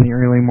the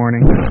early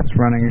morning, just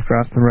running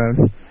across the road.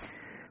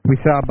 We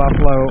saw a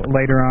buffalo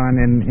later on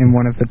in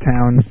one of the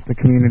towns, the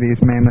communities,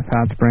 Mammoth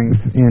Hot Springs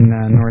in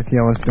North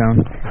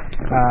Yellowstone.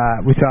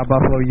 We saw a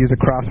buffalo use a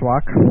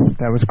crosswalk.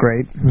 That was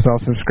great. It was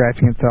also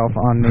scratching itself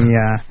on the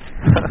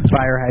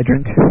fire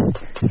hydrant.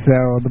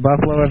 So the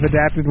buffalo have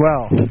adapted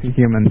well to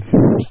humans,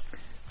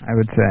 I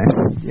would say.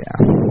 Yeah.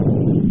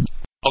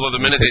 Although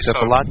the minute they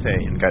saw a latte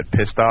and got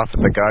pissed off at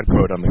the God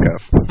quote on the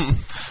cuff.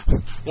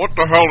 What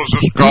the hell is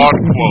this God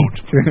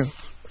quote?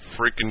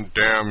 Freaking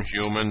damn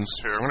humans.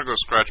 Here, I'm going to go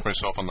scratch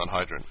myself on that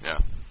hydrant.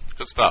 Yeah.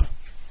 Good stuff.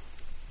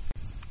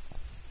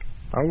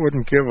 I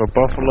wouldn't give a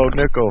buffalo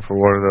nickel for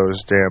one of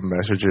those damn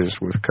messages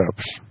with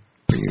cups.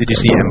 Did you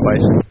see M.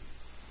 Bison?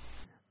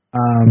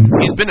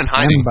 He's been in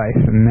hiding. M.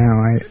 Bison, no.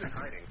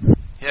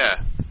 Yeah.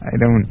 I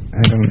don't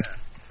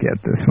get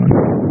this one.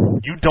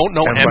 You don't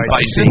know M.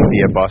 Bison?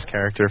 The boss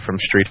character from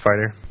Street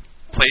Fighter.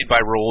 Played by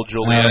Raul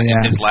Julia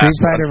in his last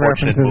Street Fighter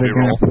unfortunate movie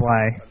role.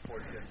 Fly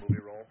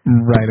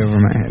right over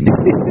my head.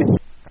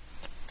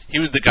 He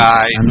was the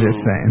guy just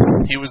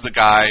saying. He was the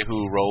guy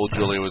who Raul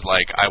Julia was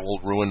like, I will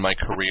ruin my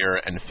career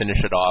and finish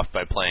it off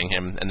by playing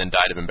him, and then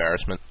died of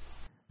embarrassment.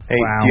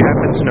 Hey, do you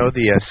happen to know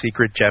the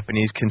secret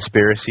Japanese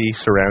conspiracy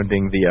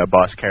surrounding the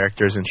boss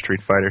characters in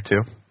Street Fighter 2?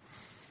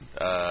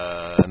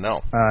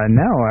 No.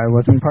 No, I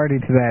wasn't party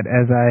to that,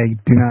 as I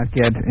do not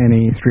get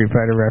any Street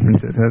Fighter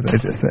references, as I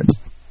just said.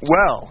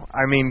 Well,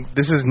 I mean,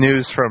 this is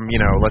news from,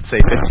 let's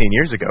say 15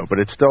 years ago, but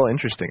it's still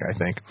interesting, I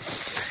think.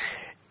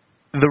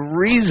 The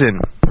reason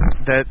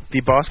that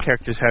the boss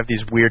characters have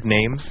these weird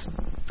names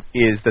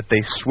is that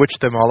they switched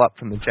them all up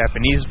from the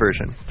Japanese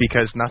version,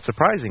 because, not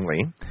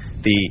surprisingly,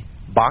 the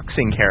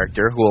boxing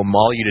character who will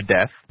maul you to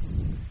death,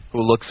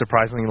 who looks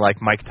surprisingly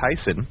like Mike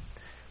Tyson,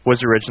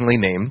 was originally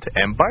named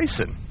M.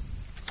 Bison.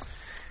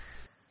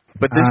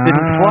 But this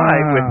didn't fly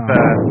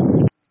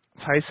with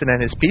Tyson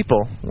and his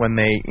people when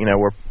they,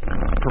 were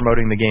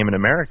promoting the game in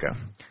America.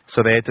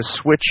 So they had to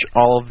switch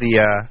all of the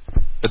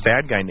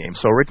bad guy names.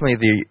 So originally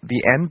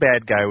the end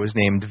bad guy was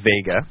named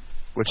Vega,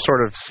 which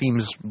sort of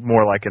seems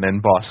more like an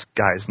end boss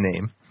guy's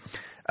name.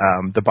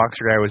 The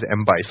boxer guy was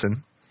M.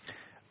 Bison.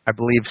 I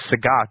believe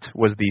Sagat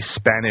was the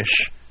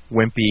Spanish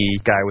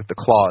wimpy guy with the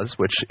claws,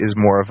 which is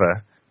more of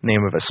a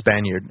name of a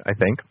Spaniard, I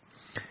think.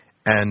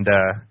 And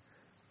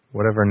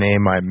whatever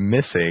name I'm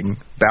missing,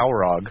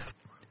 Balrog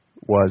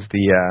was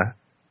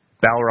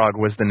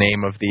the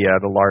name of the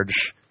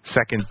large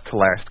second to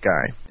last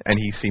guy, and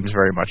he seems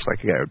very much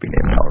like a guy who would be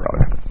named Balrog.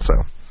 So,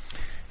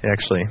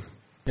 actually,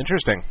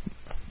 interesting.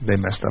 They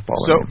messed up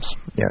all the names.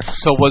 Yes.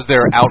 So was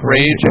there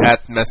outrage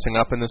at messing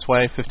up in this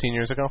way 15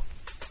 years ago?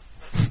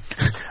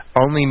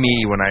 Only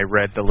me when I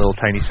read the little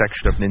tiny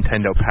section of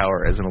Nintendo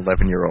Power as an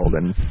 11-year-old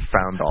and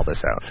found all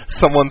this out.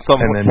 Someone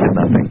and then did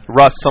nothing.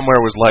 Russ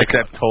somewhere was like,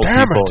 except told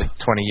people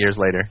 20 years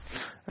later.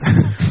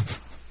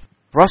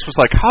 Russ was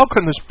like, how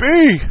can this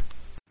be?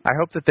 I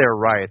hope that there are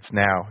riots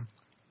now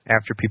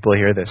after people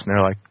hear this and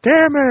they're like,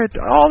 damn it,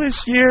 all these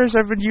years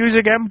I've been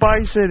using M.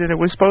 Bison and it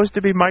was supposed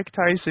to be Mike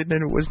Tyson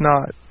and it was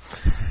not.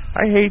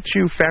 I hate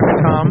you,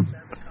 Famicom.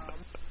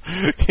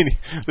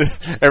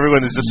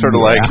 Everyone is just sort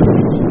of like,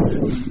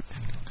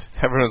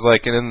 everyone's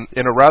like,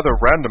 in a rather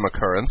random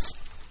occurrence,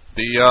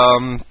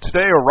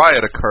 today a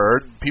riot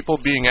occurred, people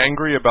being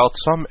angry about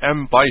some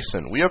M.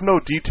 Bison. We have no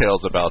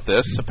details about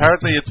this.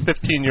 Apparently it's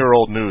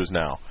 15-year-old news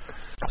now.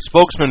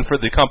 Spokesman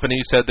for the company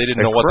said they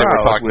didn't know what they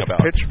were talking with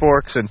about.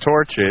 Pitchforks and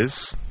torches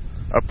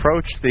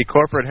approached the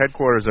corporate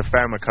headquarters of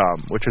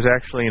Famicom, which was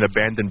actually an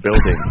abandoned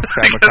building.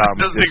 Famicom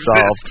was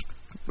dissolved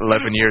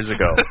 11 years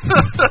ago.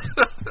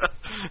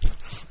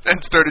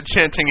 And started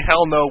chanting,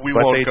 hell no, we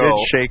won't go. But they did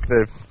shake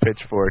the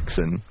pitchforks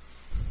and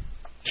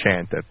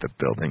chant at the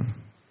building.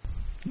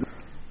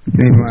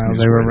 Meanwhile,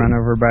 they were run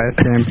over by a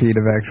stampede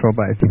of actual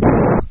bison.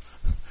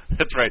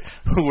 That's right.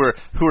 Who were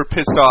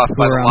pissed off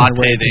by the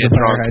latte they had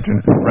drunk.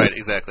 Right,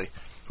 exactly.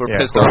 Who were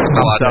pissed off by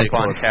the latte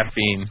on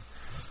caffeine.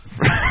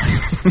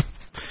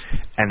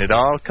 And it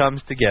all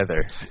comes together.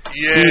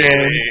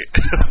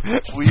 Yay!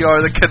 We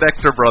are the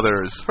Connector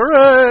Brothers.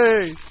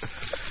 Hooray!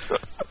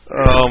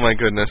 Oh my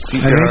goodness.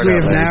 I think we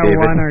have now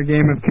won our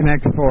game of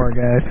Connect 4,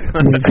 guys.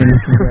 We can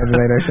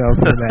congratulate ourselves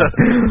for that.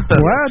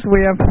 What?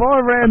 We have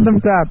 4 random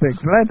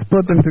topics. Let's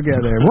put them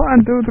together.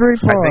 1, 2, 3,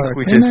 4. I think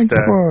we Connect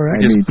 4.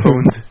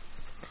 just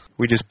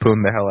We just pooned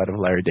the hell out of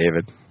Larry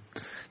David.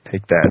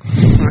 Take that.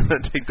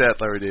 Take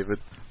that, Larry David.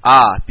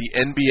 The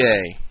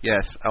NBA.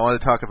 Yes, I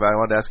wanted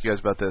to ask you guys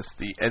about this.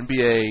 The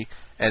NBA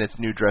and its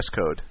new dress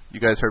code. You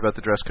guys heard about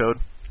the dress code?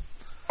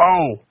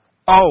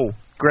 Oh,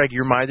 Greg,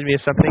 you reminded me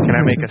of something. Can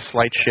I make a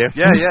slight shift?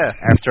 Yeah.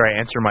 After I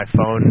answer my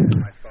phone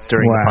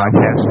during the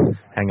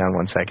podcast. Hang on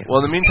 1 second. Well,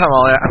 in the meantime,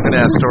 I'm going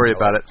to ask Story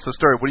about it. So,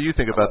 Story, what do you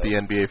think about the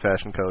NBA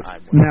fashion code?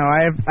 No,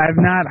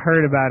 I've not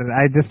heard about it.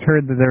 I just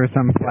heard that there was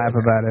some flap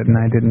about it, and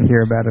I didn't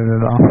hear about it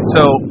at all.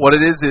 So, what it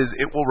is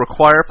it will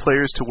require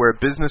players to wear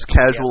business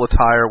casual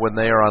attire when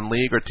they are on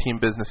league or team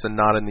business and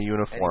not in the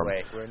uniform.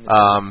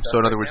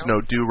 So, in other words,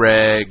 no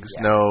do-rags,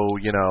 no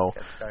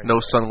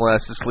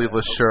sunglasses,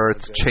 sleeveless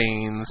shirts,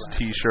 chains,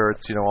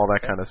 T-shirts, all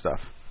that kind of stuff.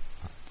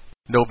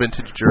 No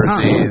vintage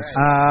jerseys,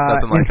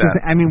 nothing like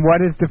that. I mean, what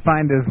is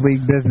defined as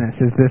league business?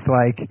 Is this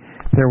like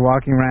they're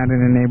walking around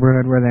in a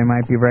neighborhood where they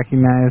might be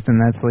recognized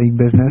and that's league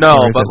business? No,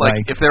 but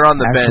like if they're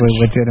on the bench,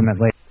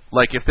 legitimately.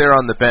 Like if they're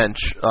on the bench,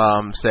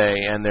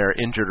 say, and they're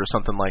injured or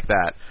something like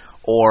that,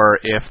 or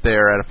if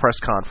they're at a press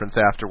conference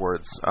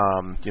afterwards,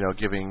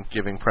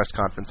 giving press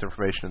conference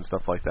information and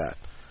stuff like that.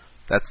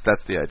 That's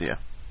the idea.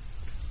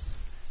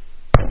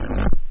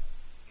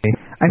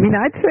 I mean,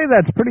 I'd say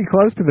that's pretty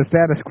close to the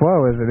status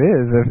quo as it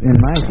is, in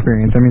my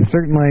experience. I mean,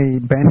 certainly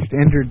benched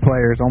injured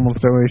players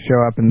almost always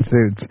show up in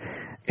suits.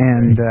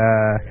 And,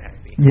 I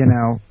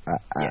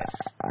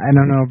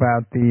don't know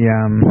about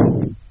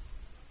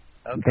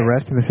the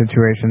rest of the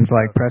situations,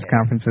 like press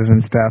conferences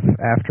and stuff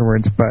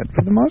afterwards, but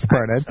for the most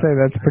part, I'd say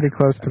that's pretty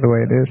close to the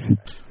way it is.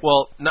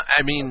 Well,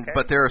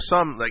 but there are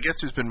some, I guess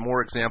there's been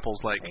more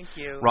examples like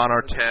Ron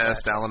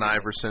Artest, Allen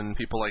Iverson,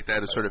 people like that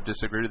who sort of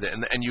disagree with it.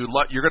 And you're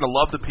going to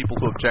love the people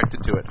who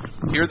objected to it.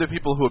 Here are the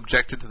people who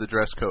objected to the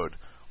dress code.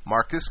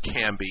 Marcus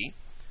Camby,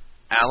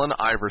 Allen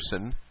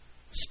Iverson,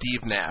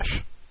 Steve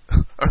Nash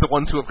are the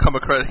ones who have come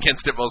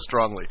against it most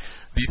strongly.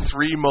 The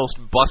three most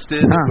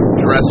busted,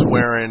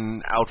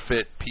 dress-wearing,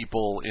 outfit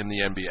people in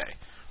the NBA.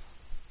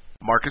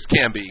 Marcus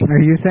Camby.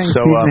 Are you saying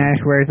Steve Nash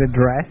wears a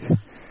dress?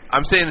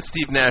 I'm saying that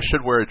Steve Nash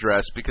should wear a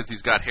dress because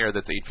he's got hair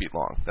that's 8 feet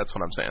long. That's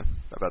what I'm saying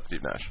about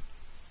Steve Nash.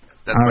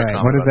 That's all right.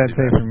 What does that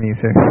say for me,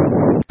 sir?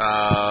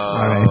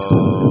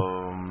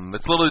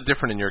 It's a little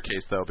different in your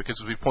case, though, because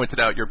as we pointed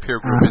out, your peer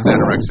group is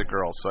anorexic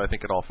girls, so I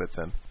think it all fits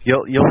in.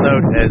 You'll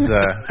note as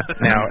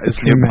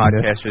new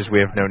podcasters, we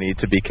have no need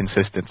to be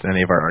consistent in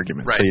any of our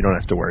arguments, so you don't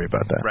have to worry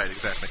about that. Right,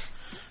 exactly.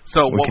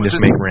 So we can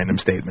just make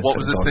random statements. What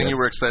was this thing you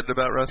were excited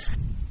about, Russ?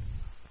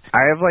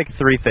 I have like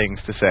 3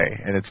 things to say,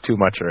 and it's too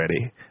much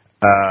already.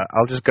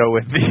 I'll just go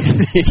with the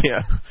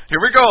Here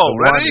we go.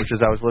 Ready? One, which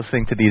is I was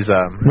listening to these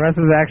Russ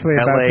is actually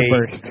about to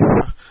burst.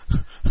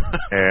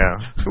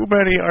 Too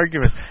many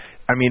arguments.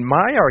 I mean,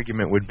 my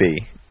argument would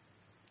be,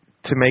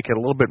 to make it a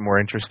little bit more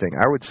interesting,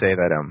 I would say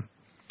that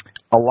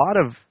a lot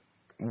of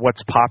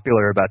what's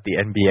popular about the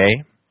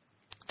NBA,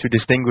 to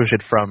distinguish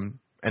it from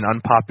an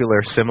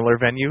unpopular similar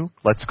venue,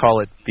 let's call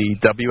it the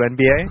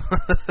WNBA,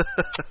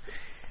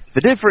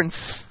 the difference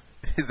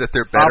is that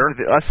they're better?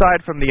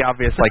 Aside from the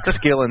obvious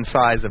skill and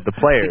size of the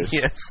players,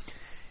 yes,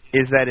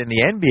 is that in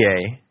the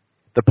NBA,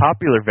 the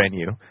popular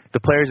venue, the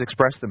players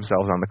express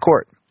themselves on the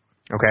court.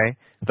 Okay?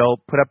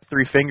 They'll put up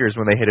 3 fingers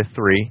when they hit a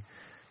 3.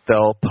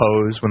 They'll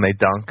pose when they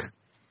dunk.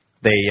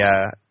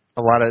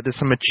 There's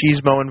some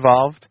machismo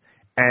involved,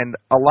 and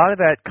a lot of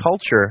that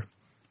culture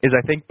is,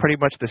 I think, pretty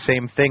much the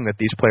same thing that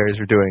these players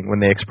are doing when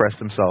they express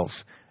themselves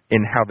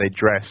in how they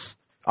dress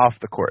off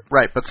the court.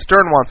 Right, but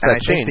Stern wants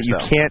that change.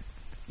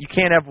 You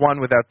can't have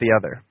one without the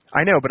other.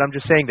 I know, but I'm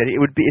just saying that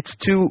it's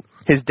to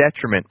his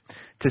detriment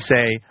to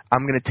say,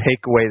 I'm going to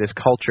take away this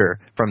culture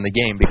from the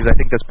game, because I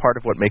think that's part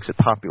of what makes it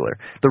popular.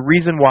 The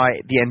reason why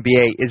the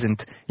NBA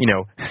isn't,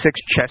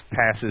 6 chest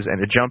passes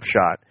and a jump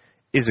shot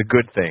is a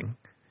good thing.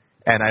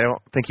 And I don't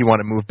think you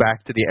want to move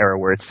back to the era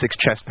where it's 6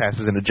 chest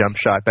passes and a jump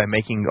shot by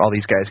making all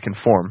these guys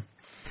conform.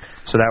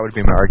 So that would be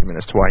my argument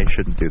as to why he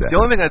shouldn't do that.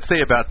 The only thing I'd say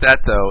about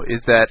that, though,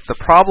 is that the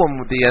problem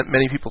with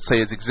many people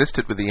say has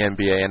existed with the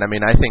NBA, and I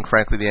mean, I think,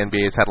 frankly, the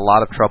NBA has had a lot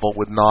of trouble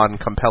with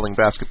non-compelling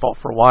basketball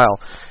for a while,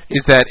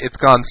 is that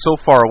it's gone so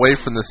far away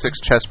from the 6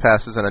 chest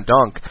passes and a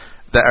dunk,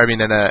 and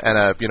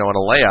a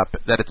layup,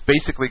 that it's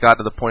basically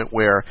got to the point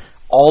where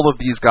all of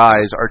these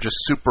guys are just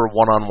super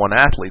one-on-one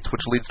athletes, which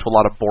leads to a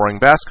lot of boring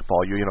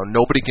basketball.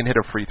 Nobody can hit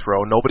a free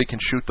throw, nobody can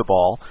shoot the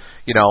ball,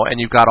 and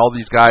you've got all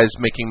these guys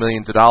making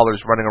millions of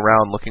dollars running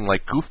around looking like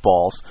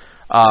goofballs.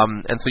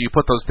 And so you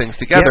put those things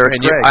together,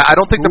 and Greg, I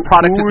don't think the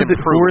product is improved.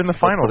 Who were in the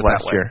finals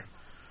last year?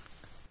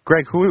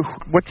 Greg,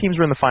 what teams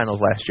were in the finals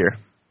last year?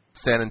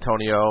 San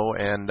Antonio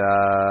and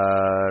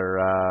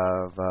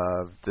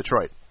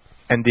Detroit.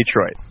 And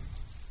Detroit.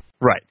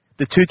 Right.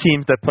 The 2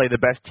 teams that play the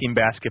best team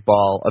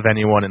basketball of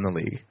anyone in the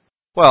league.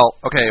 Well,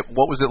 okay,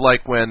 what was it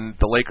like when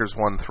the Lakers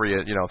won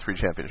 3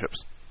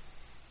 championships?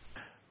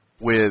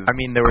 with I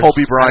mean, there was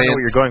Kobe Bryant. I know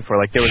what you're going for.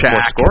 Like there was more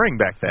Shaq. scoring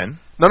back then.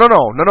 No.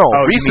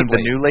 Oh, Recently, you mean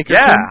the new Lakers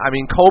yeah. team? I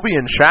mean, Kobe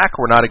and Shaq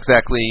were not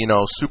exactly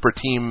super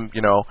team.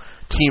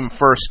 Team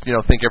first.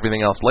 Think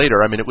everything else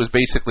later. I mean, it was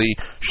basically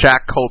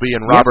Shaq, Kobe,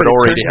 and Robert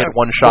Horry to hit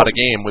one shot a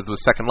game with the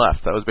second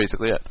left. That was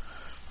basically it.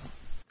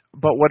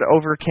 But what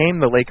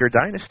overcame the Laker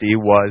dynasty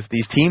was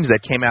these teams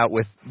that came out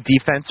with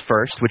defense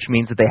first, which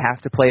means that they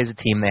have to play as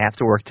a team, they have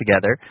to work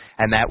together,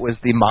 and that was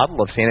the model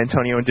of San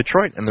Antonio and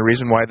Detroit. And the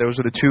reason why those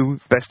are the two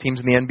best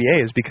teams in the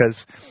NBA is because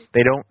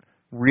they don't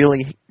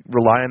really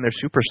rely on their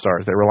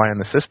superstars, they rely on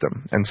the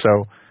system. And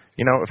so,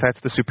 if that's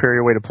the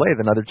superior way to play,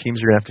 then other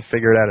teams are going to have to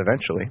figure it out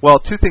eventually.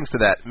 Well, two things to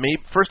that.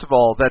 First of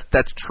all,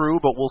 that's true,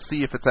 but we'll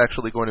see if it's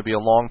actually going to be a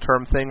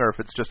long-term thing or if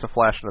it's just a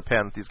flash in the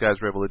pan that these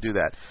guys were able to do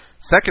that.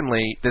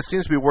 Secondly, this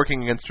seems to be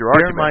working against your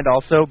argument. Bear in mind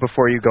also,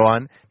 before you go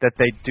on, that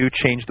they do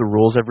change the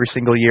rules every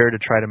single year to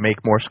try to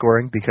make more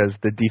scoring because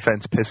the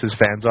defense pisses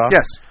fans off.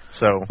 Yes.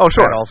 So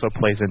sure. that also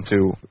plays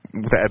into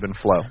the ebb and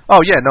flow.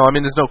 Oh, yeah, no, I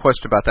mean, there's no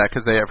question about that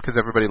because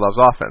everybody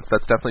loves offense.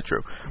 That's definitely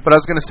true. But I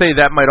was going to say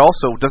that might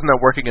also, doesn't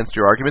that work against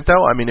your argument,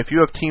 though? I mean, if you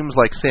have teams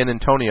like San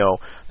Antonio,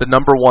 the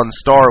number one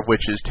star of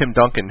which is Tim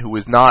Duncan, who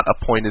is not a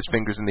point his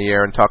fingers in the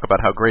air and talk about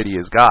how great he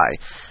is guy,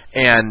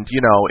 and,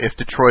 if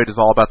Detroit is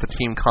all about the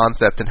team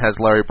concept and has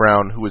Larry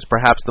Brown, who is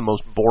perhaps the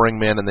most boring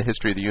man in the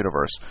history of the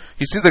universe.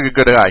 He seems like a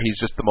good guy. He's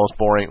just the most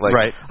boring.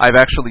 Right. I've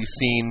actually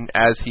seen,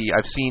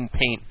 I've seen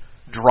paint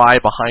dry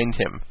behind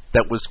him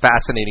that was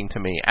fascinating to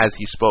me as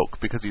he spoke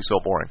because he's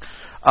so boring.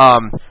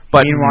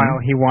 But meanwhile,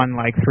 he won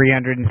like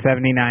 379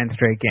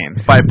 straight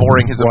games by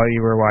boring his while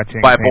you were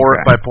watching. By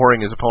boring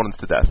his opponents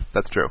to death.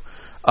 That's true.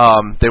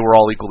 They were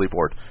all equally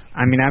bored.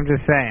 I mean, I'm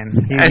just saying.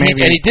 And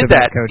he did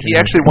that. He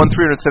actually won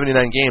 379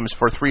 games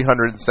for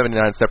 379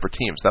 separate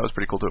teams. That was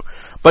pretty cool too.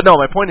 But no,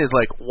 my point is,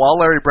 while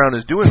Larry Brown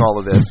is doing all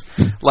of this,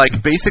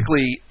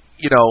 basically,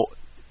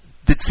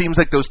 it seems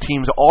like those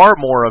teams are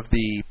more of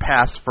the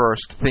pass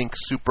first, think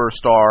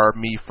superstar,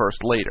 me first,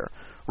 later,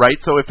 right?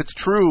 So if it's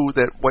true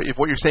that if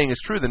what you're saying is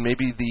true, then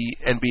maybe the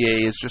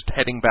NBA is just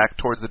heading back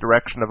towards the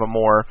direction of a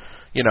more,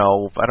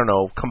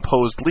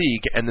 composed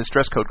league, and this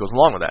dress code goes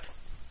along with that.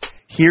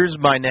 Here's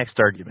my next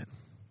argument.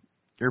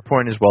 Your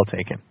point is well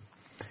taken.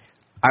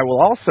 I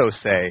will also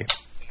say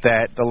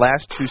that the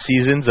last two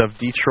seasons of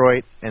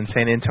Detroit and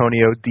San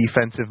Antonio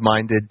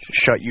defensive-minded,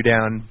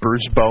 shut-you-down,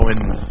 Bruce Bowen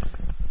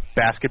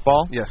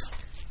basketball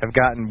have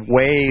gotten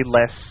way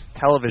less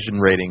television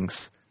ratings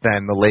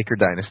than the Laker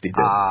dynasty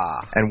did,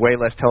 and way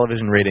less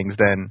television ratings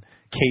than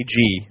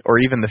KG or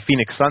even the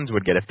Phoenix Suns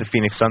would get if the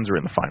Phoenix Suns were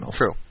in the finals.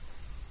 True.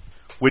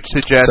 Which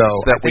suggests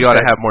that we ought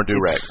to have more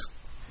do-rags.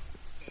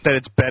 That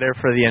it's better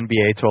for the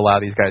NBA to allow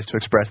these guys to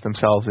express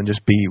themselves and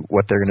just be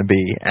what they're going to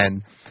be.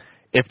 And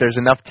if there's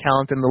enough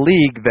talent in the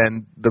league,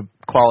 then the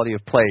quality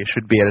of play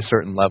should be at a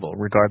certain level,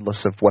 regardless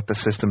of what the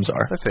systems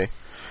are. I see.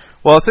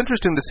 Well, it's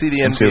interesting to see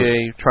the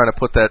NBA trying to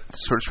put that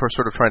sort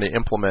of trying to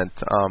implement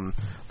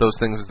those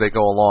things as they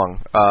go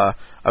along.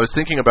 I was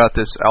thinking about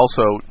this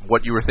also.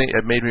 What you were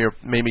it made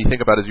me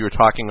think about as you were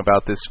talking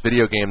about this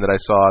video game that I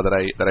saw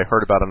that I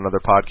heard about on another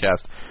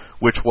podcast,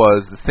 which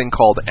was this thing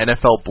called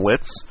NFL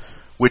Blitz,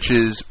 which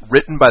is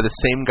written by the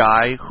same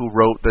guy who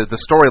wrote the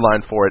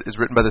storyline for it is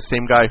written by the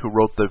same guy who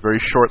wrote the very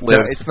short-lived.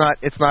 No,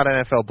 it's not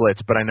NFL Blitz,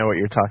 but I know what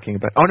you're talking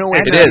about. Oh no,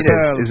 wait, it is.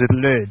 Is it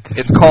Blitz?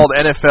 It's called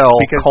NFL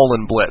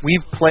Blitz.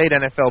 We've played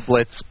NFL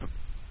Blitz.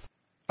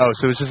 Oh,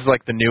 so it's just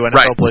like the new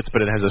NFL Blitz, but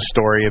it has a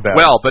story about.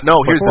 Well, but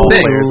no, here's the thing: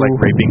 players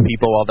raping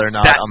people while they're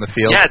not on the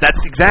field. Yeah, that's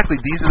exactly.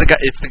 These are the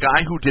guy. It's the guy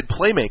who did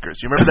Playmakers.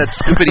 You remember that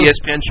stupid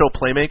ESPN show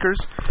Playmakers?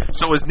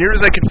 So as near as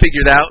I can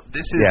figure it out,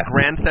 this is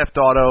Grand Theft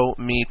Auto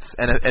meets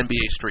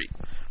NBA Street.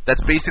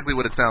 That's basically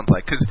what it sounds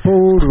like, because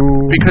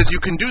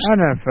you can do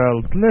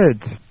NFL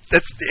Blitz.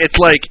 It's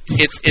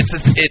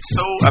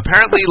so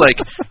apparently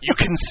you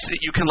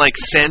can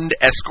send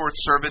escort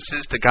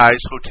services to guys'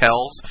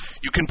 hotels.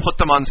 You can put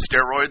them on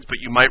steroids, but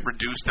you might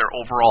reduce their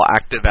overall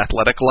active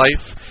athletic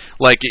life.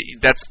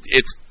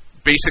 It's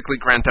basically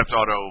Grand Theft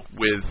Auto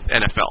with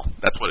NFL.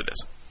 That's what it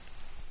is.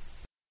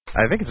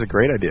 I think it's a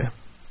great idea.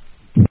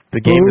 The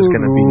game is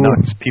going to be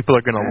nuts. People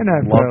are going to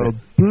love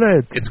it.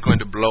 Blitz. It's going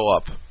to blow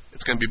up.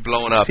 It's going to be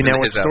blowing up. See, now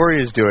what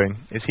Story is doing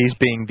is he's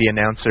being the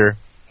announcer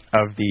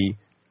of the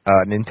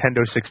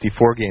Nintendo 64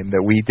 game that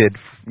we did.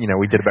 We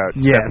did about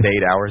 7 to 8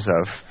 hours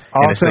of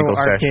in a single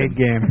arcade session.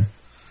 Game.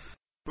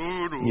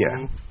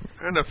 Yeah.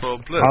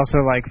 NFL Blitz.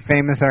 Also,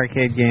 famous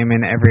arcade game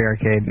in every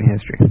arcade in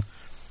history.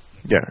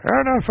 Yeah.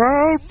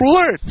 NFL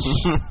Blitz.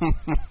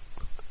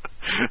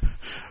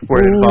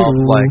 Where it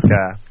involved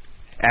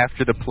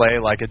after the play,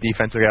 a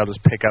defensive guy will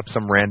just pick up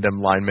some random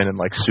lineman and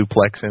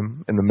suplex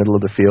him in the middle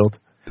of the field.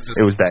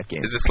 It was that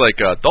game. Is this like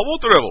a double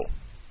dribble?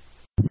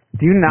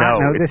 Do you not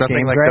know this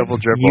game, like Greg?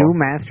 Double Dribble. You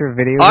master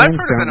video games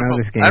don't know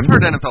this game. I've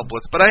heard NFL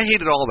Blitz, but I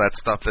hated all that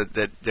stuff,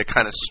 that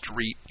kind of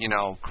street,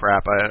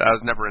 crap. I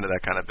was never into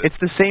that kind of business.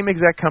 It's the same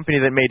exact company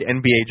that made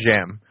NBA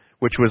Jam,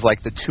 which was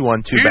the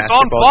 2-on-2 He's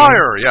basketball on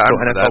fire! Game. Yeah, so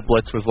NFL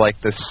Blitz was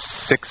the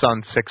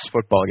 6-on-6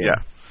 football game.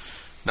 Yeah.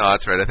 No,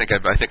 that's right. I think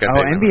I Oh, vaguely NBA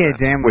remember that.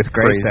 Jam was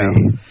great, Crazy.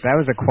 though. That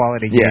was a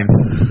quality Yeah.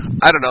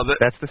 game. I don't know.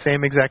 That's the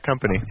same exact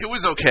company. It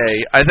was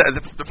okay.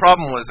 The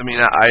problem was, I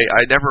mean,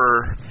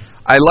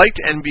 I liked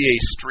NBA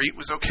Street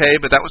was okay,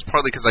 but that was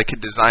partly because I could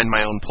design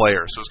my own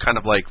player, so it was kind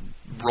of like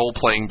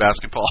role-playing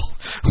basketball.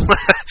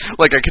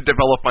 Like I could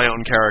develop my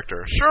own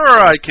character.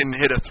 Sure, I can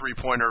hit a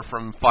three-pointer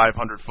from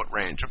 500-foot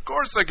range. Of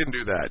course I can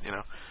do that, you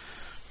know.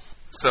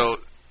 So,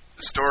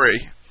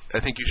 story, I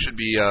think you should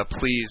be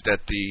pleased at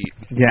the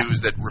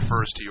news that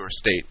refers to your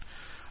state.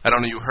 I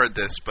don't know if you heard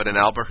this, but in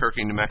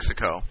Albuquerque, New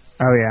Mexico.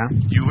 Oh, yeah?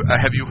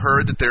 Have you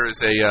heard that there is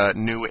a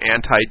new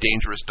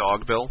anti-dangerous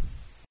dog bill?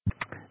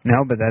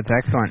 No, but that's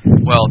excellent.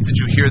 Well, did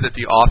you hear that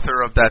the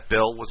author of that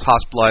bill was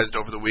hospitalized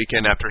over the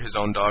weekend after his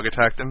own dog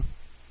attacked him?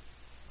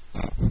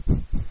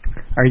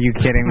 Are you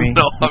kidding me?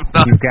 No, I'm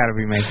not. You've got to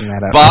be making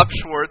that up. Bob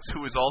Schwartz,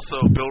 who is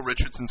also Bill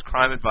Richardson's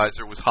crime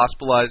advisor, was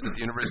hospitalized at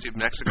the University of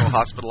Mexico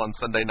Hospital on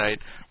Sunday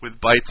night with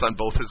bites on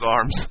both his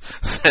arms,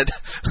 said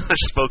a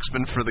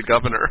spokesman for the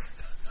governor.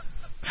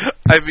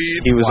 I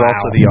mean, He was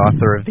also the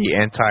author of the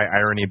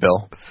anti-irony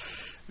bill.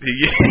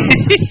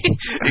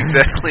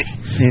 Exactly.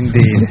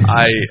 Indeed.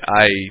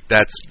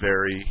 That's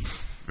very,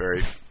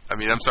 very. I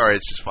mean, I'm sorry.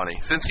 It's just funny.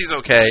 Since he's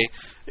okay,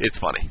 it's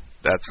funny.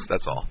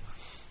 That's all.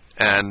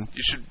 And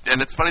you should.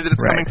 And it's funny that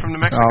it's coming from New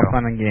Mexico. All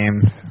fun and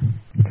games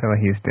until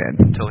he's dead.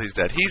 Until he's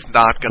dead. He's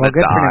not going to Well,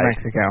 good for New die.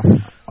 Mexico.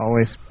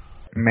 Always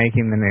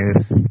making the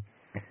news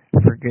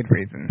for good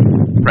reason.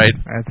 Right.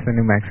 That's the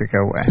New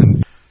Mexico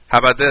way. How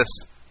about this?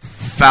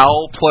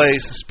 Foul play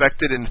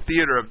suspected in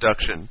theater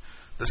abduction.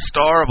 The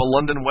star of a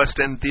London West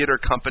End theater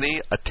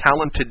company, a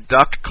talented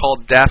duck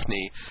called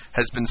Daphne,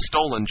 has been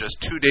stolen just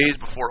 2 days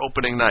before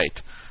opening night.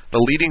 The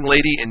leading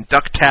lady in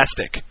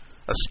Ducktastic,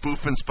 a spoof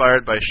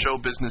inspired by show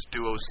business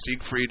duos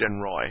Siegfried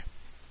and Roy.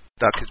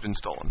 Duck has been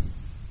stolen.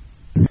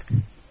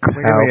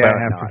 Clearly, I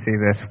have to see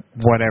this,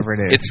 whatever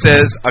it is. It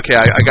says, okay,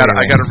 I got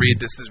to read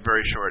this. This is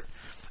very short.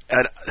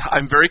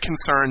 I'm very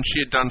concerned.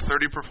 She had done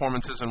 30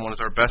 performances and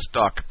was our best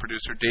duck,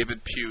 producer David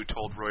Pugh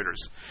told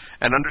Reuters.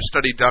 An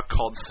understudy duck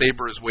called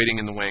Saber is waiting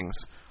in the wings.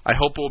 I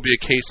hope it will be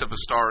a case of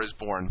a star is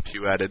born,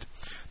 Pugh added.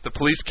 The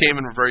police came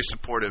and were very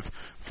supportive.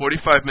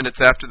 45 minutes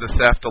after the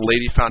theft, a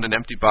lady found an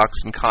empty box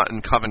in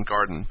Covent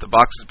Garden. The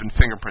box has been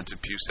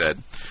fingerprinted, Pugh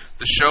said.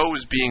 The show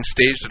is being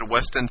staged at a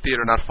West End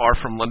theater not far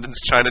from London's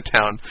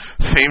Chinatown,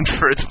 famed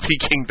for its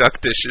Peking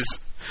duck dishes.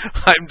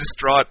 I'm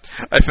distraught.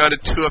 I found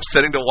it too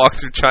upsetting to walk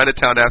through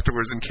Chinatown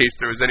afterwards in case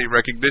there was any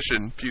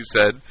recognition, Pugh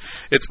said.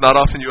 It's not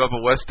often you have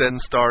a West End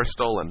star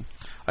stolen.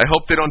 I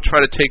hope they don't try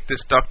to take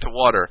this duck to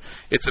water.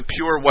 It's a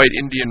pure white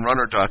Indian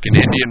runner duck, and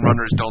Indian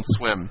runners don't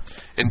swim.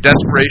 In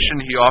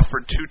desperation, he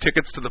offered 2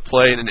 tickets to the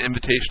play and an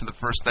invitation to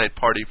the first night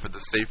party for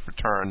the safe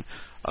return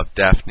of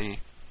Daphne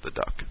the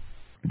duck.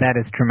 That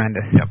is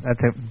tremendous. Yep.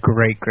 That's a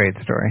great, great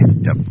story.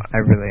 Yep. I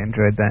really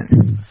enjoyed that.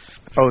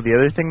 Oh, the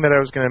other thing that I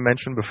was going to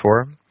mention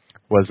before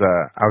was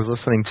I was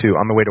listening to,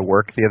 on the way to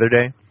work the other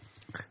day,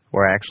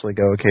 where I actually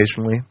go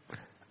occasionally,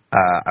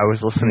 I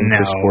was listening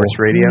to sports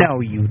radio. No,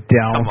 you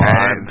don't.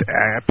 And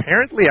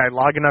apparently I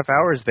log enough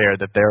hours there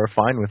that they were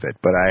fine with it,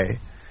 but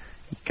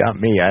got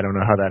me. I don't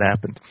know how that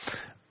happened.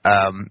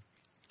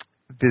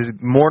 This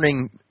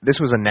morning, this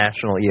was a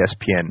national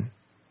ESPN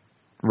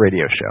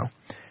radio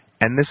show,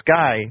 and this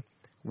guy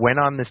went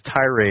on this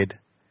tirade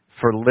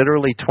for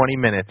literally 20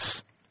 minutes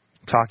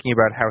talking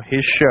about how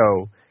his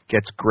show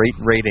gets great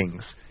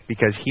ratings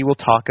because he will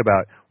talk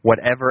about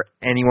whatever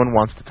anyone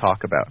wants to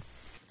talk about.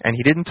 And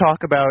he didn't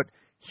talk about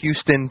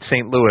Houston,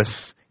 St. Louis,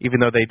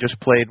 even though they just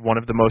played one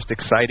of the most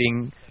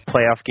exciting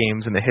playoff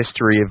games in the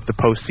history of the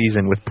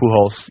postseason with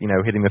Pujols,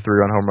 hitting the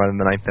 3-run home run in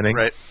the 9th inning.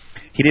 Right.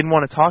 He didn't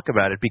want to talk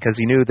about it because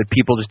he knew that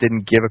people just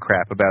didn't give a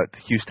crap about the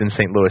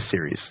Houston-St. Louis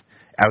series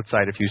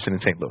outside of Houston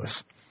and St. Louis.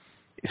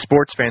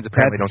 Sports fans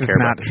apparently don't care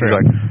about it. He's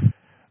like,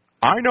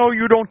 I know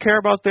you don't care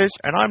about this,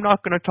 and I'm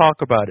not going to talk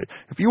about it.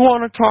 If you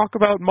want to talk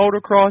about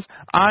motocross,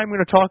 I'm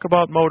going to talk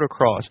about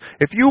motocross.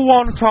 If you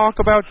want to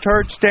talk about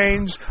turd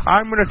stains,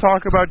 I'm going to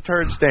talk about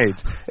turd stains.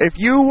 If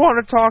you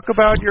want to talk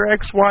about your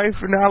ex-wife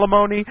and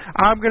alimony,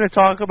 I'm going to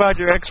talk about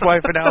your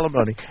ex-wife and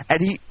alimony. And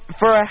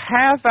for a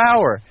half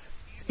hour,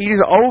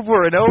 he's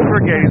over and over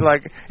again. He's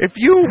like, if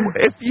you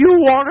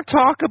want to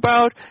talk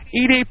about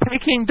eating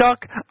Peking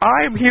duck,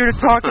 I am here to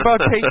talk about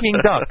Peking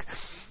duck.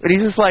 And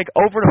he's just like,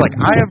 over and over, like,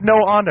 I have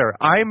no honor.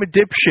 I'm a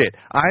dipshit.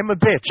 I'm a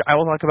bitch. I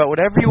will talk about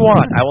whatever you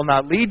want. I will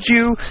not lead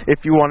you.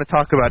 If you want to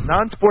talk about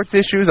non-sports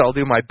issues, I'll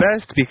do my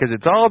best because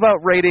it's all about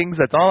ratings.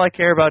 That's all I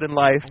care about in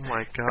life. Oh,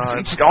 my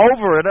God. It's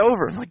over and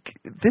over. I'm like,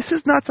 this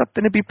is not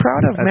something to be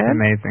proud of, That's man.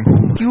 amazing.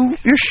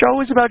 Your show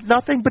is about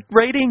nothing but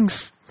ratings.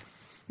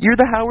 You're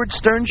the Howard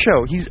Stern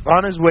show. He's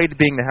on his way to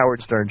being the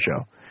Howard Stern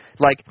show.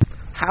 Like,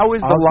 how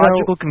is the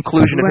logical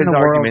conclusion of his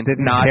argument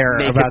not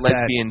naked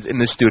lesbians in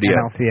the studio?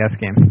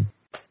 NLCS game.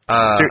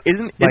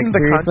 Isn't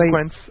the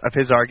consequence of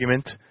his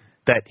argument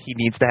that he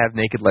needs to have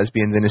naked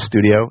lesbians in his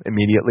studio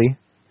immediately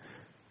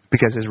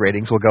because his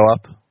ratings will go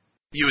up?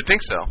 You would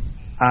think so.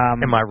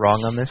 Am I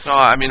wrong on this? No,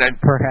 I mean,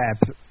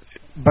 perhaps.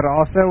 but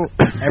also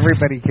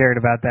everybody cared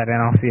about that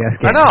NLCS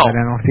game. I know. That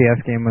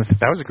NLCS game was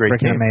a great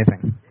freaking game.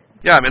 amazing.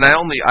 Yeah, I mean, I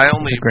happened to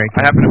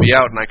be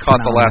out and I caught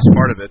the last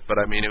part of it, but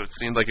I mean, it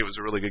seemed like it was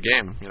a really good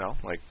game. You know,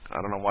 like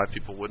I don't know why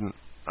people wouldn't.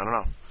 I don't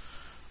know.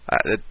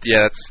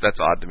 That's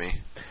odd to me.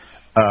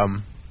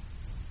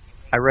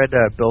 I read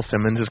Bill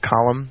Simmons'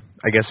 column.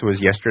 I guess it was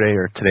yesterday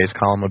or today's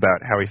column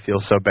about how he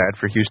feels so bad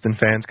for Houston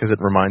fans because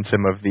it reminds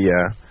him of the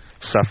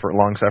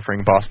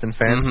long-suffering Boston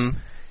fans. Mm-hmm.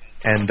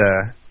 And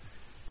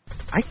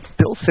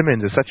Bill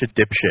Simmons is such a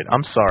dipshit.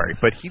 I'm sorry,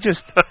 but he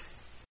just.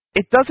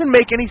 It doesn't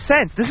make any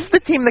sense. This is the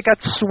team that got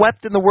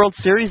swept in the World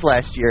Series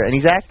last year, and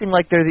he's acting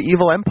like they're the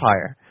evil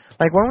empire.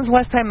 Like, when was the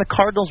last time the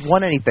Cardinals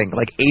won anything?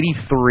 Like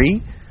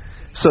 83?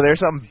 So there's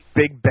some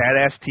big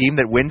badass team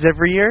that wins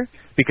every year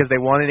because they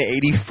won in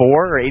 84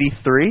 or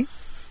 83?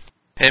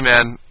 Hey,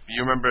 man,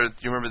 you remember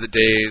the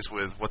days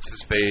with what's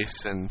his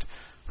face and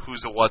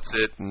who's a what's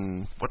it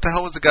and what the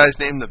hell was the guy's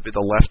name? The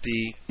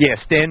lefty. Yeah,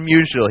 Stan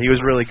Musial. He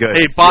was really good.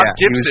 Hey, Bob yeah,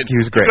 Gibson. He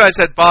was great. You guys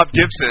had Bob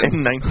Gibson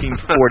in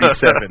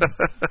 1947.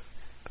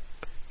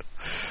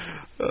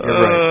 You're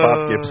right,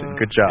 Bob Gibson.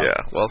 Good job. Yeah,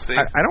 well, see.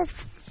 I don't.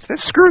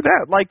 Screw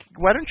that. Like,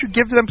 why don't you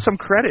give them some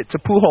credit to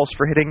Pujols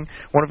for hitting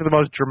one of the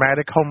most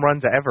dramatic home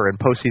runs ever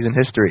in postseason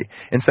history,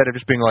 instead of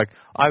just being like,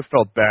 I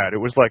felt bad. It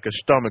was like a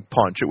stomach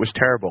punch. It was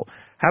terrible.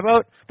 How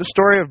about the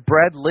story of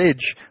Brad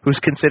Lidge,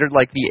 who's considered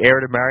like the heir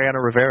to Mariano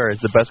Rivera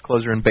as the best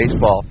closer in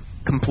baseball,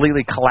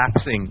 completely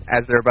collapsing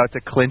as they're about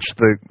to clinch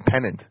the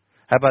pennant?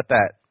 How about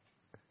that?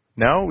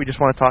 No? We just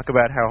want to talk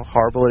about how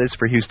horrible it is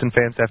for Houston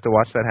fans to have to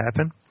watch that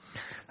happen?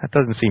 That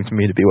doesn't seem to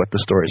me to be what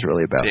the story's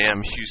really about.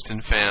 Damn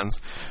Houston fans.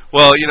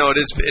 Well, you know, it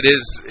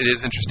is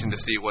interesting to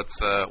see what's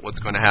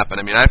going to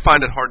happen. I mean, I find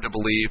it hard to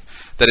believe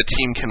that a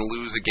team can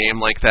lose a game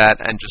like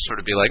that and just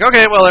sort of be like,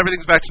 okay, well,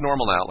 everything's back to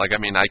normal now. Like,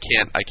 I mean, I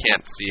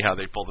can't see how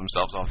they pull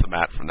themselves off the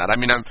mat from that. I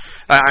mean,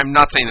 I'm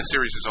not saying the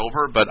series is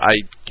over, but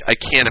I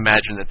can't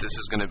imagine that this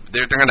is going to.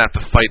 They're going to have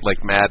to fight like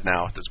mad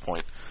now at this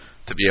point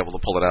to be able to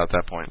pull it out at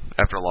that point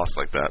after a loss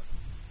like that.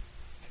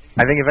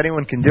 I think if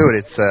anyone can do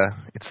it,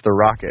 it's the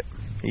Rocket.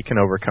 He can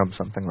overcome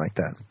something like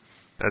that.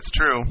 That's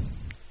true.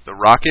 The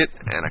Rocket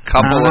and a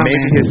couple of...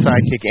 Maybe his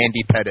sidekick,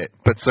 Andy Pettitte,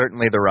 but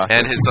certainly the Rocket.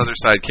 And his other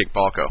sidekick,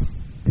 Balco.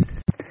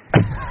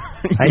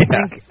 I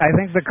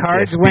think the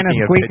Cards win a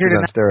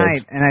squeaker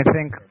tonight, and I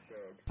think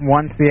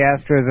once the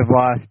Astros have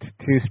lost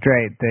 2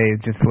 straight, they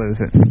just lose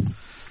it.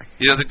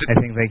 I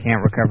think they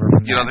can't recover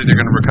from that. You don't think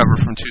they're going to recover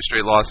from 2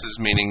 straight losses,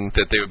 meaning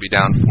that they would be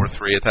down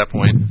 4-3 at that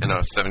point in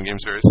a 7-game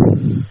series?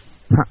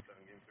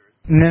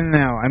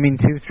 No. I mean,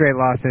 2 straight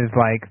losses,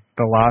 like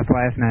the loss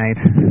last night,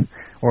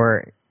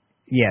 or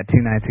 2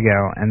 nights ago,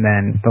 and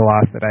then the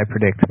loss that I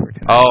predict for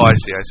tonight. Oh, I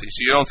see. So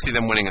you don't see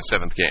them winning a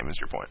 7th game, is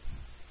your point?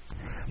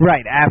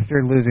 Right, after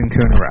losing 2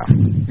 in a row.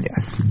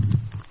 Yes.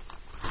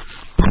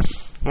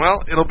 Well,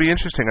 it'll be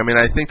interesting. I mean,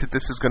 I think that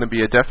this is going to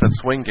be a definite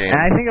swing game.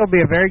 And I think it'll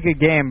be a very good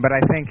game, but I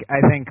think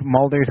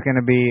Mulder's going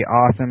to be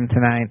awesome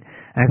tonight,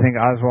 and I think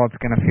Oswald's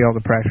going to feel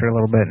the pressure a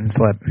little bit and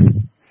slip.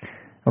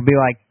 It'll be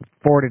like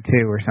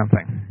 4-2 or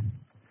something.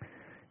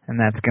 And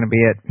that's going to be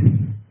it.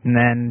 And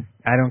then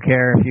I don't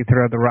care if you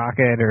throw the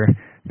Rocket or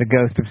the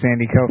ghost of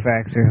Sandy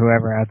Koufax or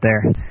whoever out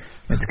there.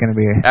 It's going to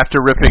be after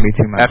ripping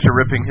too much. After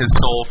ripping his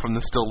soul from the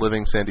still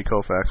living Sandy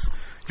Koufax.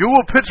 You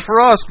will pitch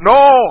for us.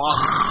 No.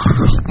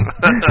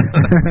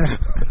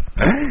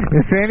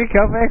 Is Sandy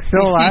Koufax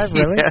still alive?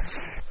 Really? Yes.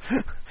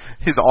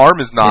 His arm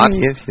is not.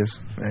 Yes,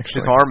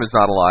 his arm is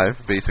not alive.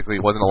 Basically,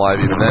 he wasn't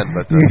alive even then.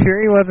 But you sure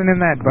he wasn't in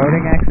that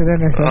boating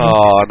accident or something?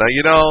 Oh,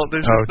 no,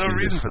 there's just no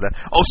reason for that.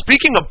 Oh,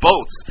 speaking of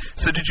boats,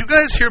 so did you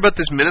guys hear about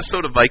this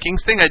Minnesota Vikings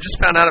thing? I just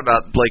found out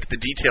about like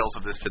the details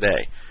of this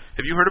today.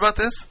 Have you heard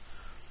about this?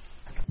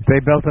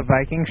 They built a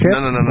Viking ship?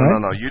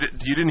 No. You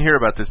didn't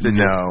hear about this, did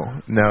you? No.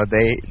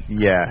 This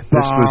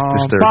was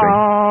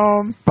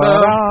disturbing.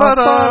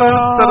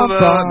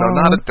 No,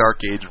 not a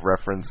Dark Age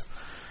reference.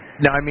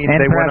 No, I mean,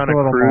 they went on a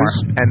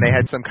cruise, and they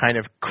had some kind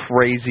of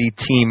crazy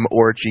team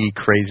orgy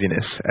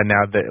craziness, and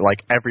now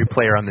every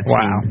player on the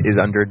team is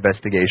under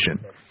investigation.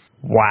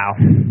 Wow.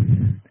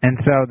 And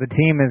so the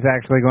team is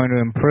actually going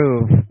to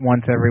improve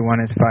once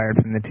everyone is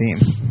fired from the team.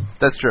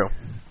 That's true.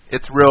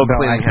 It's real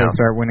cleaning house. They'll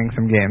start winning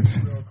some games.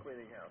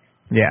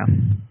 Yeah.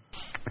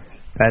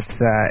 That's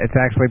it's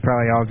actually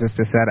probably all just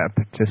a setup,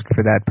 just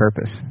for that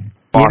purpose.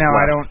 You know,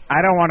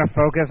 I don't want to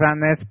focus on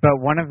this, but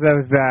one of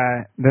those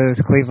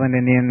Cleveland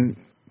Indian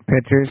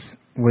pitchers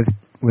was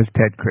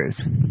Ted Cruz.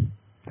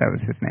 That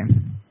was his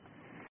name.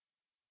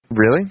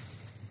 Really?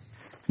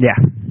 Yeah,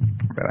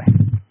 really.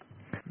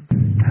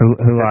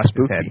 Who lost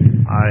his head?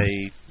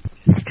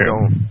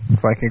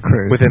 It's like a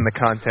Cruz. Within the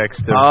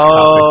context of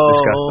topics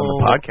discussed on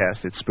the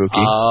podcast, it's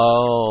spooky.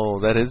 Oh,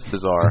 that is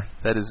bizarre.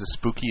 That is as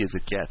spooky as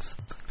it gets.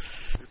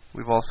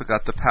 We've also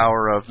got the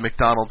power of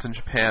McDonald's in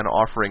Japan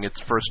offering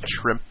its first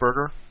shrimp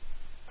burger.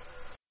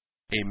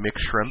 A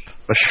McShrimp.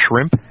 A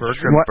shrimp burger?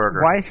 Shrimp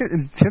burger. Why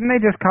shouldn't they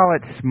just call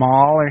it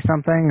small or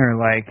something, or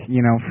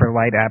for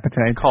light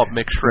appetite? Call it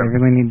McShrimp. They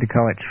really need to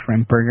call it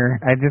shrimp burger.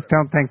 I just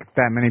don't think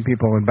that many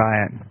people would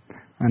buy it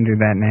under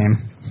that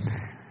name.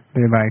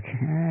 they're like,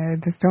 I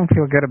just don't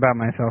feel good about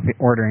myself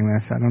ordering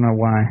this. I don't know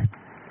why.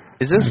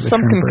 Is this The some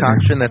shrimp burger.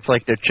 concoction that's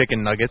like their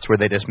chicken nuggets where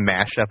they just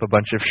mash up a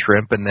bunch of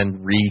shrimp and then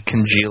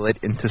recongeal it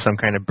into some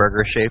kind of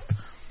burger shape?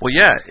 Well,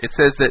 yeah, it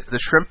says that the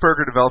shrimp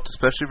burger developed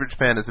especially for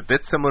Japan is a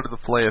bit similar to the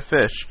fillet of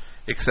fish,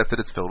 except that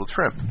it's filled with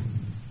shrimp.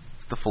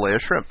 It's the fillet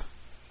of shrimp.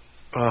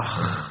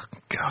 Ugh,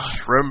 God.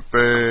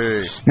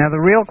 Shrimpy. Now, the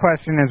real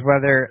question is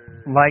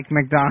whether, like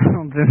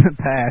McDonald's in the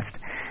past,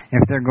 if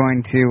they're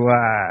going to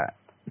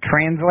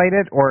translate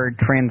it or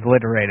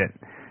transliterate it.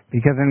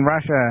 Because in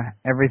Russia,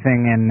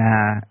 everything in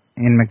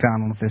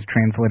McDonald's is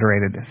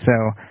transliterated. So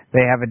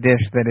they have a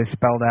dish that is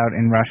spelled out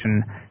in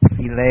Russian,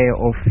 filet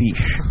au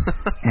fish.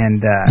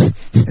 And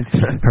it's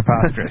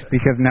preposterous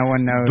because no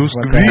one knows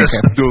what the heck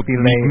a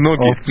filet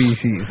au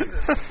fish is.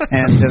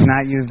 And does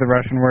not use the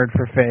Russian word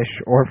for fish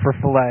or for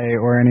filet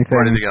or anything,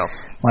 else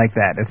like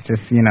that. It's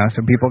just, so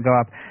people go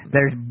up,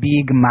 there's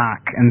Big Mac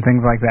and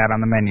things like that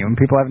on the menu, and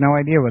people have no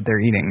idea what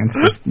they're eating. It's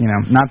just,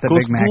 not that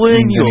Big Mac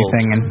means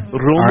anything in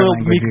our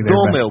language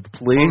either.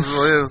 Please.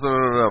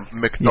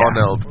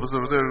 McDonald. Was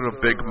there a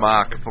Big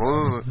Mac?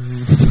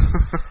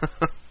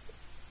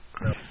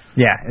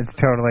 Yeah, it's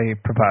totally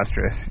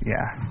preposterous.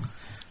 Yeah.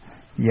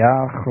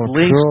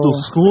 Place to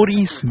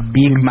stories.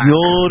 Big Mac.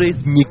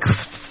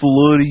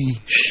 McFlurry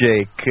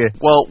shake.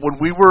 Well, when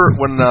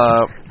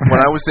I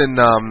was in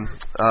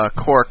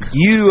Cork,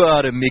 You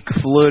are a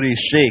McFlurry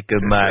shake,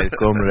 my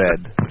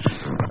comrade.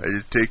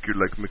 I take you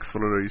like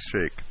McFlurry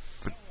shake.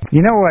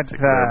 You know what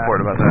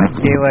report about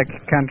that.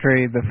 Gaelic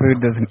country the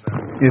food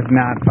is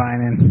not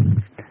fine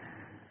in?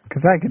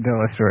 Because I could tell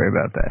a story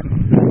about that.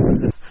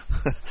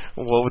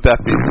 What would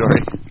that be,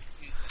 sorry?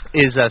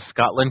 Is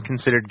Scotland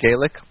considered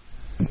Gaelic?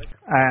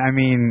 I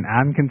mean,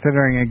 I'm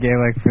considering a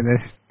Gaelic for the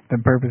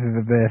purposes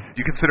of this.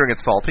 You considering it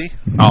salty?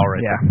 All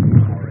right. Yeah.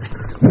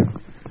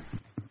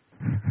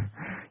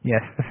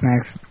 Yes, the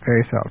snack's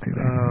very salty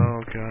there.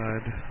 Oh,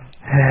 God.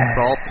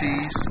 Salty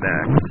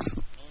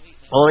snacks.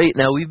 All right,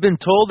 now we've been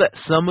told that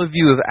some of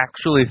you have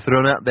actually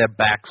thrown out their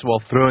backs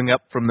while throwing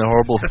up from the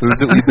horrible food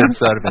that we've been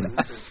serving.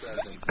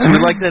 We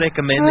would like to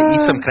recommend that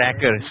you eat some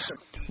crackers,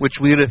 which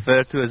we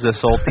refer to as the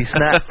salty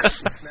snacks.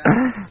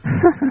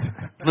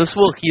 This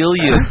will heal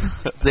you.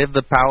 They have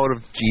the power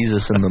of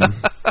Jesus in them,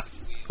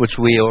 which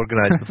we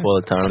organized before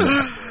the tournament.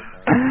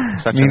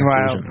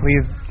 Meanwhile,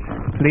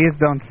 please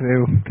don't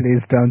sue.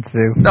 Please don't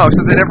sue. No, so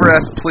they never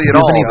asked plea at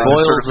all. Any They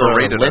boils just sort of or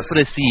berated us.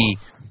 leprosy,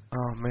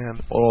 Oh, man.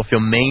 or if you're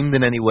maimed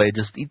in any way,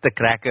 just eat the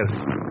crackers.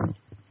 Come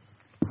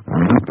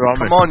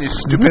on, you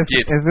stupid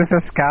git. Is this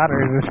a Scott or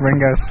is this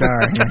Ringo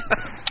Starr?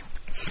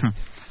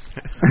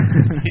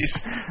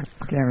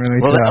 Can't really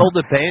Well, it tell. all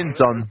depends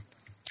on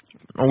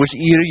which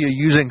ear you're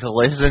using to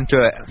listen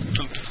to it.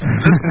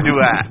 Listen to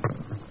that.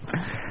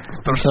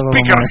 It's a little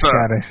more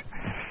Scottish.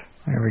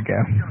 There we go.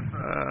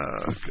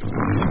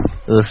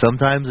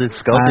 Sometimes it's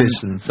Scottish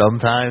and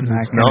sometimes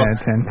it's not.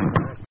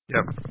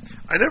 Yep.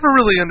 I never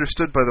really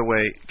understood, by the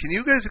way. Can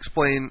you guys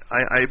explain?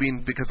 I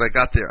mean, because I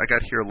got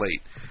here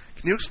late.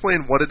 Can you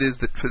explain what it is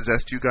that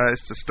possessed you guys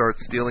to start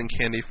stealing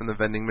candy from the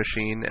vending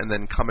machine and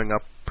then coming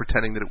up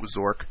pretending that it was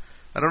Zork?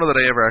 I don't know that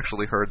I ever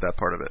actually heard that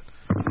part of it.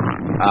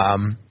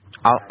 I'm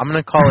going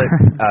to call it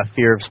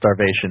fear of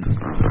starvation.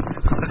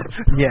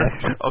 Yes.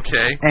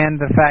 Okay. And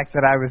the fact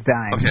that I was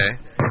dying. Okay.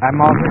 I'm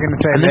also going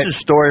to say And that this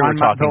is a story on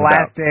we're talking the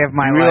last about. day of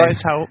my You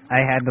realize life, I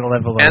had to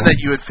live a little. And that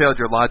you had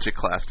failed your logic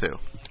class, too.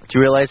 Do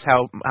you realize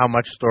how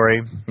much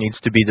Story needs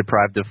to be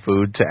deprived of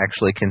food to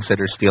actually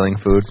consider stealing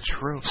food?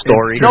 True.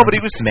 Story. No, but he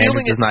was Man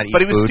stealing who it. does not eat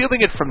But he was food.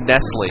 stealing it from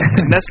Nestle.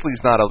 And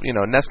Nestle's not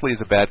Nestle is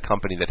a bad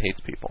company that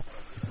hates people.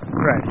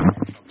 Right.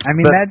 I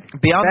mean, But that's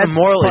beyond that's the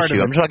moral part issue,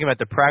 of I'm talking about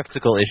the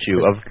practical issue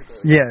of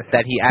yes,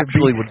 that he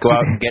actually would go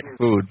out and get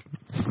food.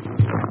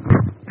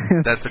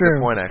 That's a true.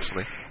 good point,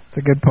 actually. It's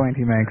a good point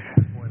he makes.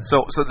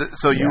 So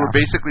you Yeah. were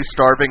basically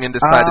starving and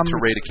decided to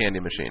raid a candy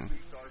machine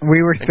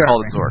We were and call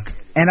it starving. Zork.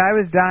 And I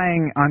was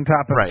dying on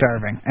top of Right.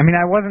 starving. I mean,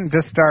 I wasn't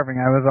just starving.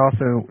 I was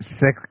also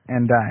sick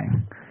and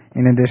dying,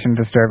 in addition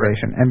to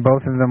starvation. And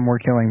both of them were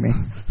killing me.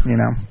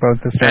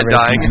 Both the And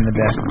starvation dying. and the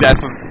death.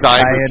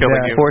 Dying I was had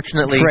killing you.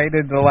 Fortunately,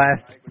 traded the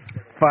last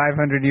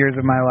 500 years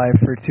of my life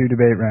for 2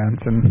 debate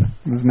rounds and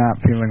was not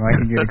feeling like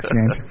a good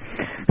exchange.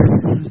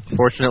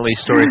 Fortunately,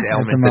 Story's At the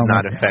ailment did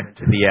not moment.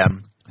 affect the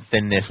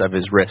thinness of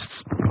his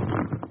wrists.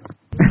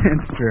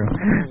 It's true.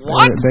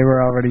 What? They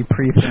were already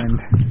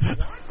pre-thinned.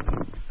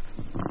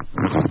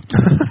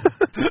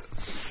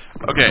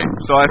 Okay,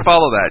 so I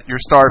follow that.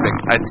 You're starving.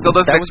 It still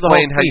doesn't That was the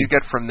explain whole how you thing.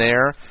 get from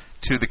there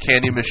to the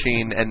candy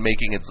machine and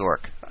making it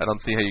Zork. I don't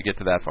see how you get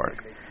to that part.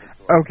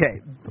 Okay,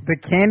 the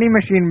candy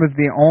machine was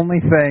the only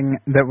thing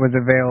that was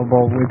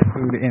available with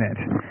food in it.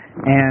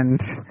 And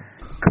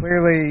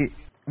clearly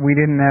we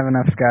didn't have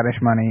enough Scottish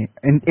money.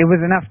 And it was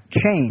enough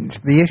change.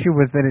 The issue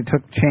was that it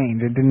took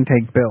change. It didn't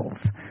take bills.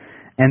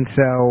 And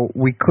so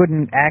we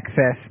couldn't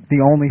access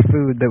the only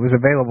food that was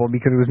available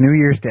because it was New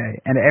Year's Day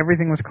and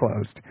everything was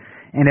closed.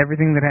 And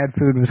everything that had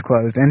food was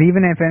closed. And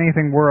even if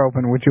anything were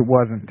open, which it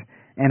wasn't,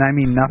 and I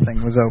mean nothing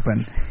was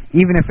open,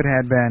 even if it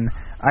had been,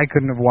 I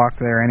couldn't have walked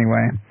there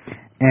anyway.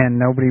 and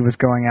nobody was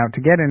going out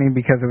to get any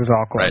because it was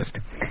all closed.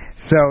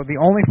 So the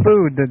only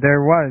food that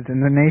there was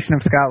in the nation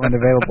of Scotland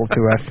available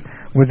to us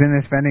was in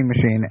this vending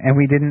machine, and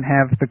we didn't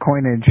have the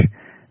coinage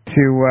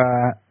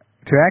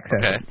to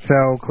access it.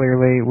 So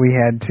clearly we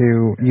had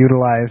to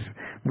utilize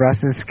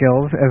Russ's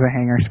skills as a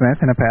hangersmith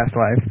in a past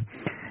life,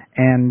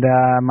 and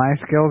my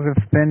skills of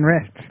thin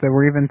wrists that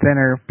were even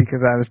thinner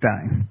because I was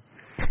dying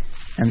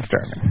and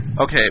starving.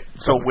 Okay,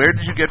 so where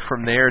did you get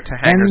from there to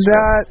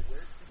hangersmith?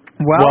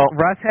 Well,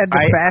 Russ had to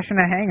fashion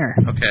a hanger.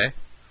 Okay.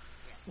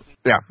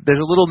 Yeah, there's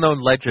a little-known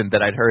legend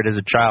that I'd heard as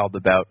a child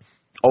about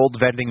old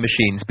vending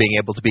machines being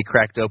able to be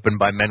cracked open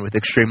by men with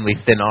extremely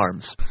thin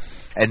arms.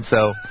 And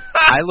so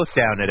I looked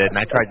down at it, and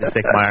I tried to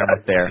stick my arm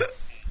up there.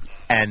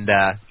 And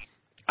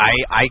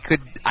I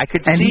could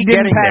see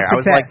getting there. I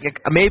was like,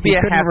 maybe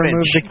a half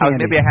inch. I was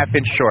maybe a half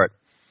inch short.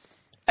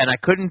 And I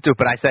couldn't do it,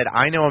 but I said,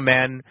 I know a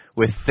man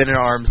with thinner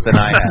arms than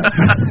I have.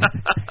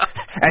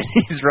 And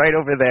he's right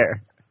over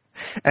there.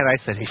 And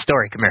I said, hey,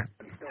 Story, come here.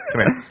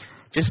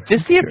 Just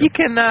see if you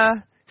can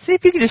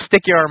just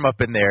stick your arm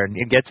up in there and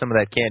get some of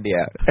that candy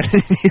out.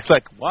 And he's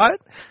like, what?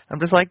 I'm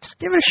just like, just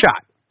give it a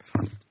shot.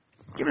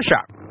 Give it a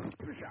shot.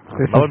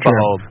 Lo and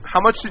behold,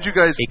 how much did you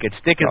guys... He could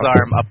stick his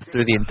arm up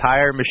through the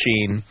entire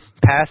machine,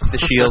 past the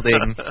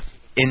shielding,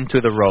 into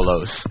the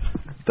Rolos.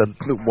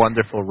 The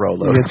wonderful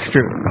Rolos. It's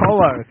true.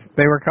 Polos.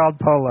 They were called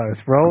Polos.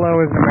 Rolo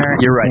is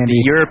American You're right. candy.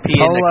 The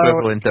European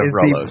equivalent of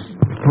Rolos.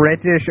 The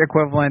British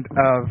equivalent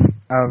of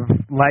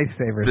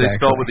Lifesavers. Do they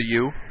spell with a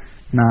U?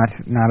 Not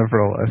of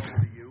Rolos.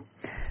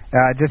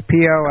 Just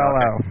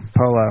P-O-L-O.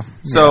 Polo.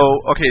 So,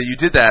 okay, you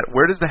did that.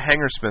 Where does the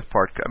hangersmith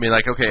part I mean,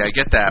 like, okay, I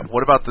get that.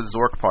 What about the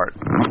Zork part?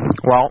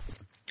 Well,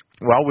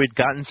 we'd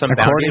gotten some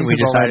bounty and we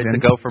decided to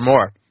go for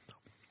more.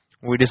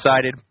 We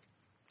decided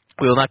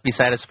we will not be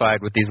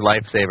satisfied with these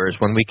Lifesavers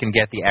when we can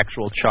get the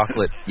actual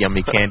chocolate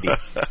yummy candy,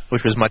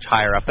 which was much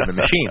higher up in the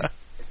machine.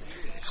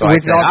 So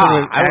which I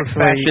said, I would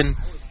fashion...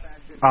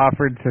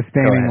 offered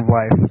sustaining of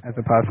life as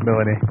a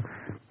possibility.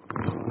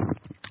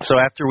 So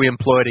after we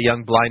employed a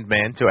young blind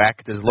man to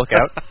act as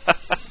lookout,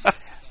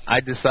 I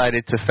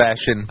decided to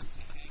fashion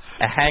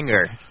a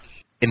hanger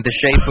in the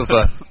shape of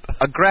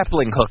a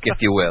grappling hook,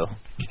 if you will.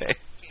 Okay.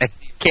 A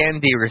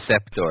candy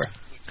receptor,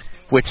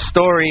 which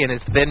Story in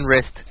his thin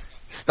wrist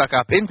stuck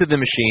up into the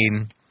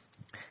machine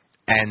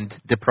and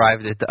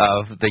deprived it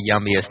of the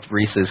yummiest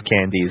Reese's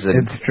candies.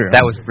 And it's true.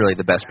 That was really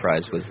the best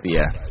prize, was the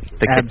Kit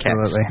Kats.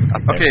 Absolutely.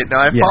 Okay,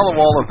 now I follow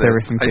all of this.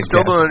 I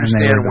still don't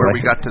understand where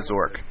we got to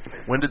Zork.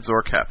 When did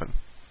Zork happen?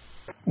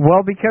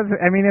 Well, because,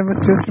 I mean, it was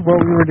just what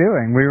we were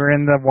doing. We were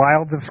in the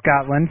wilds of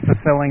Scotland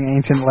fulfilling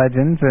ancient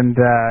legends and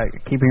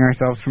keeping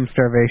ourselves from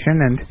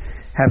starvation and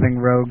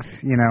having rogues,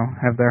 you know,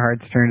 have their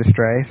hearts turned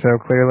astray. So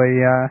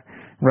clearly,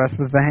 Russ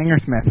was the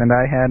hangersmith, and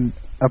I had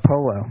a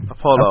polo.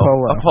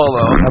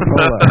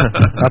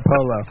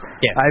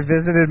 Yes. I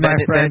visited my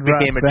friend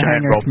Russ, became a the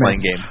giant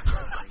role-playing game.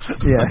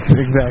 Yes,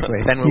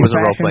 exactly. Then it was a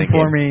role-playing game.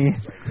 for me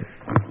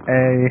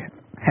a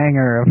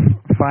hanger of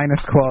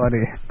finest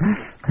quality.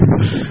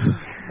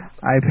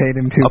 I paid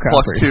him 2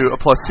 coppers. A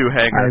plus two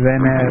hanger. I then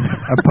had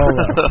a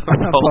polo.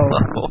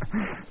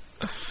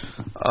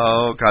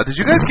 Oh God! Did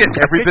you guys get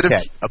every bit of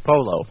a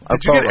polo?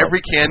 Did you get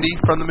every candy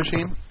from the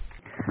machine?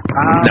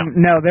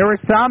 No, there were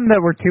some that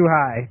were too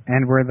high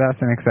and were thus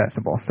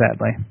inaccessible,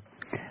 sadly.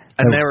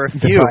 And there were a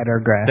few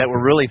that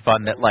were really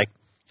fun that, like,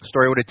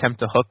 Story would attempt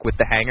to hook with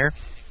the hanger,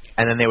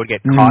 and then they would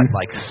get caught,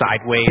 like,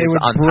 sideways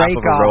on top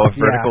of a row of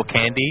vertical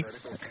candy.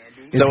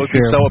 So it was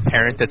so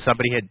apparent that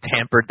somebody had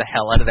tampered the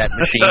hell out of that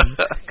machine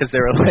because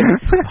there were, like,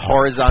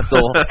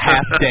 horizontal,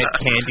 half-dead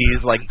candies,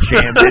 like,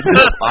 jammed into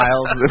the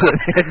piles that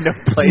had no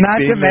place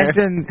Not to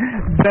mention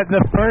that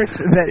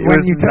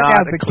when you took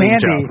out the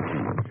candy,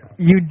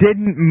 you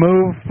didn't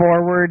move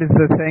forward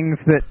the things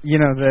that, you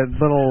know, the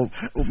little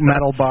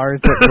metal bars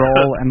that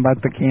roll and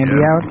let the candy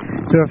out.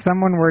 So if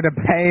someone were to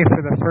pay for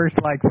the first,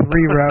 like, 3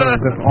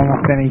 rows of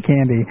almost any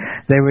candy,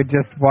 they would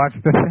just watch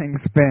the thing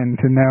spin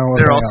to know.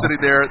 They're all sitting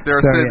there.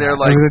 Sitting there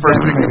like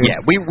first week.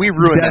 We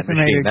ruined that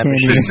machine. That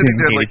machine they're sitting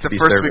there like the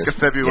first week of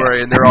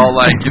February, and they're all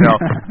like, you know,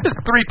 it's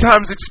 3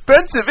 times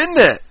expensive,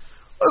 isn't it?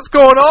 What's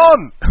going on?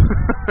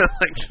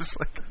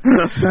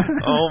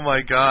 Oh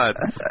my God!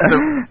 So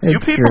you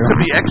people could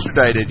be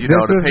extradited, you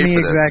know, to pay for this. This was me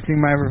exacting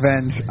my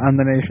revenge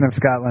on the nation of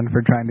Scotland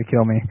for trying to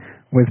kill me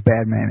with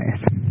bad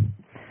mayonnaise.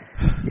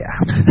 Yeah.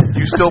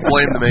 You still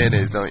blame the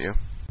mayonnaise, don't you?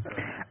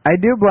 I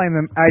do blame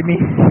them. I mean,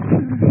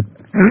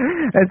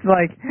 it's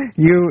like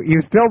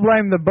you still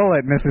blame the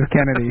bullet, Mrs.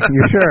 Kennedy.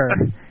 You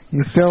sure?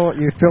 You still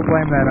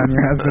blame that on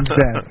your husband's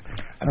death.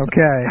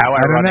 Okay. I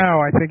don't know.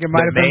 I think it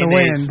might have been the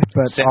wind,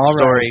 but all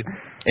right.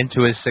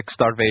 Into his sick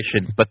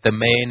starvation, but the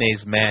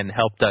mayonnaise man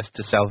helped us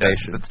to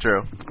salvation. That's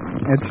true.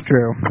 It's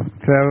true.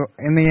 So,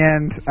 in the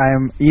end, I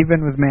am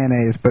even with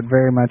mayonnaise, but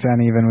very much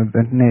uneven with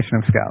the nation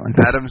of Scotland.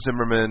 Adam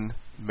Zimmerman,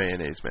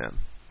 mayonnaise man.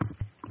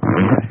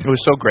 It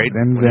was so great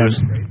when he was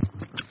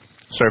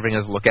serving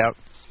as lookout.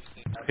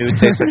 He would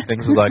say such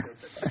things as like,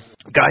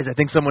 guys, I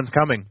think someone's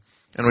coming.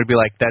 And we'd be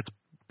like, that's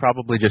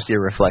probably just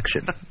your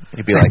reflection.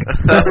 You'd be like,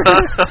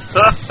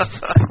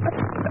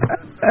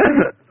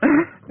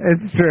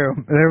 it's true.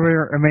 There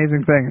were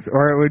amazing things.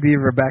 Or it would be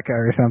Rebecca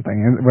or something.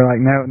 And we're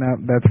like, no,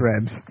 that's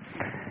Rebs.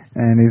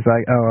 And he's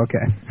like, oh,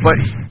 okay. But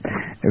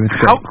it was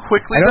how great.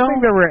 quickly, I don't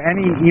think there were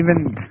any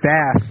even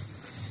staff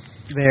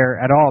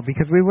there at all,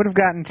 because we would have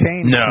gotten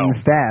changed from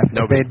the staff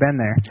if they'd been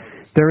there.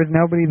 There was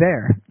nobody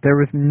there. There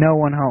was no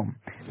one home.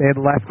 They had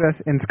left us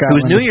in Scotland.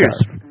 It was New Year's.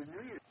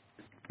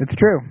 It's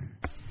true.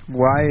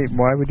 Why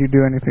would you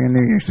do anything on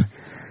New Year's?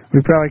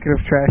 We probably could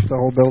have trashed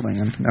the whole building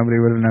and nobody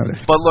would have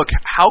noticed. But look,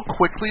 how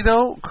quickly,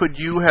 though, could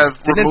you have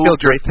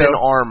removed your thin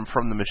arm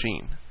from the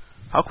machine?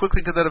 How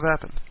quickly could that have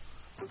happened?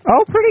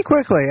 Oh, pretty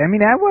quickly. I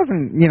mean, I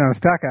wasn't,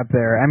 stuck up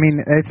there. I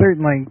mean, it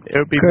certainly it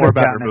would be more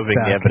about removing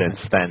the evidence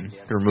than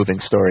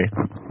removing story.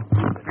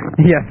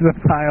 Yes, the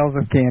piles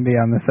of candy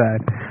on the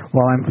side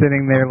while I'm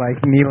sitting there, like,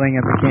 kneeling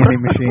at the candy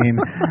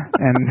machine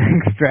and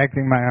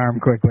extracting my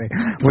arm quickly,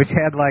 which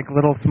had, like,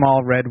 little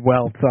small red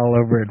welts all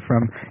over it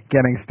from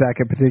getting stuck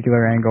at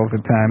particular angles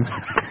at times.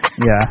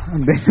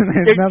 Yeah,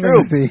 there's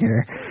nothing to see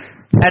here.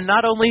 And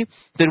not only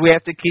did we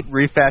have to keep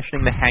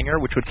refashioning the hanger,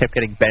 which would kept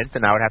getting bent,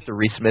 and I would have to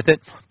resmith it,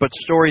 but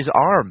Story's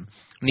arm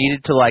needed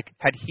to,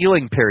 had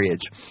healing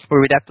periods where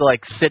we'd have to,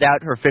 sit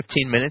out for 15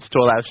 minutes to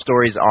allow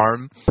Story's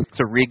arm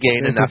to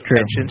regain enough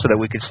tension so that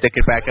we could stick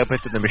it back up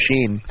into the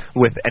machine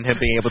and him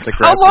being able to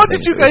grab. How long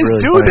did you guys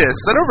do this?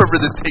 I don't remember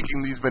this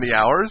taking these many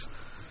hours.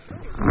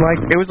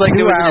 It was an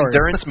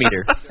endurance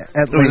meter.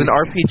 It was an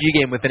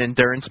RPG game with an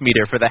endurance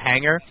meter for the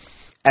hanger,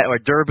 or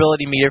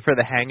durability meter for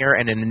the hanger,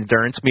 and an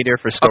endurance meter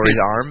for Story's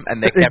arm,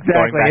 and they kept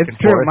going back and forth.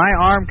 It's true. My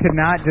arm could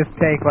not just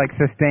take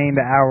sustained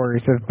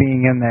hours of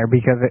being in there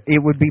because it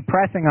would be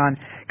pressing on.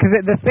 Because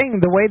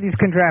the way these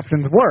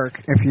contraptions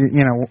work, if you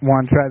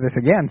want to try this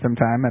again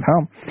sometime at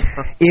home,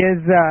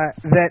 is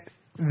that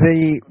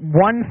the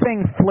one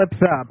thing flips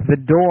up, the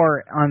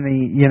door on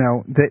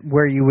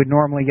where you would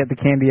normally get the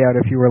candy out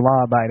if you were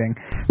law-abiding,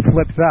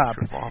 flips up,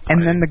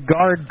 and then the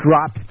guard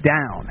drops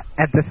down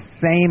at the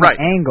same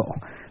angle.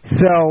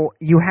 So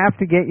you have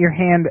to get your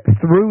hand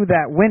through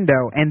that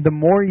window, and the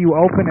more you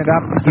open it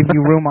up to give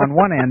you room on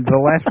one end, the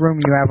less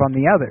room you have on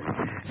the other.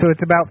 So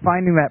it's about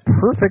finding that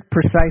perfect,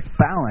 precise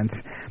balance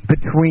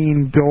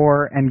between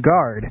door and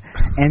guard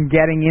and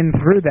getting in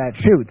through that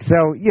chute.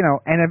 So,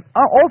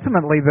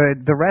 ultimately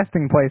the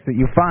resting place that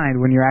you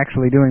find when you're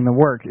actually doing the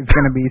work is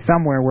going to be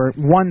somewhere where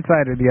one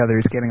side or the other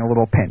is getting a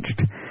little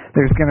pinched.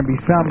 There's going to be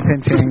some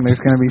pinching.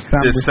 There's going to be some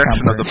This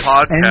section of the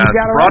podcast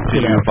brought to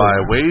you by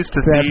Ways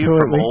to Thieve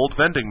from Old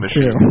Vending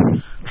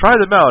Machines. Try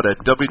them out at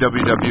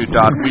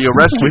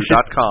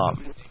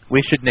www.wearrestyou.com. We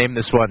should name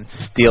this one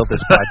Steal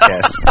This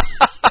Podcast.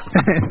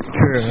 It's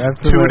true.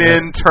 Absolutely. Tune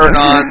in, turn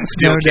on,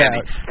 steal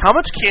candy. Doubt. How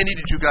much candy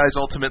did you guys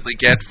ultimately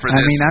get for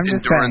this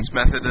endurance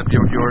method of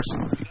yours?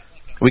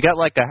 We got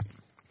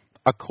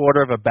a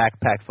quarter of a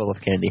backpack full of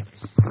candy.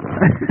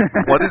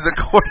 What is a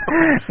quarter?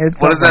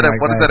 What does that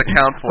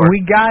account for?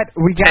 We got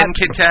 10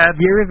 Kit Kats,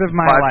 years of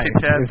my 5 life Kit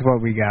Kats, is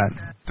what we got.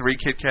 3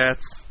 Kit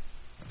Kats,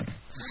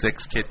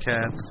 6 Kit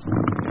Kats.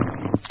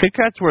 Kit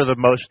Kats were the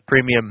most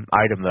premium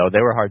item, though.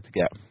 They were hard to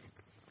get.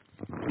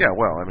 Yeah,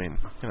 well, I mean,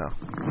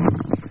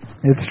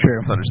 it's true.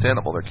 It's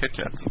understandable. They're Kit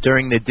Kats.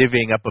 During the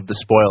divvying up of the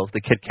spoils,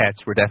 the Kit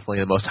Kats were definitely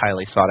the most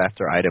highly sought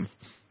after item.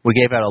 We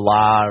gave out a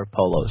lot of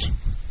polos.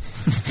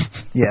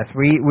 Yes,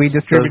 we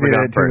distributed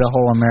it to the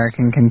whole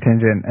American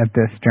contingent at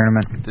this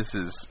tournament. This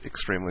is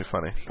extremely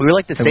funny. We were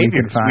like the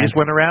saviors. We just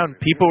went around.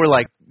 People were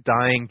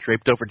dying,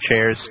 draped over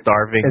chairs,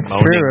 starving,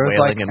 moaning,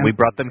 wailing, and we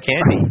brought them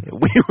candy.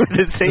 We were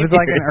the saviors. It was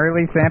like an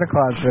early Santa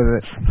Claus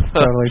visit.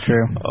 Totally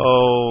true.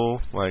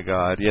 Oh my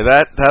God! Yeah,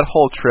 that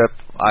whole trip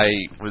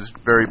was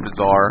very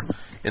bizarre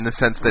in the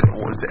sense that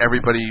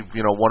everybody,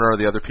 one or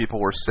the other people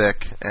were sick,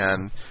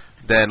 and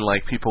then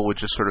people would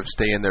just sort of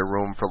stay in their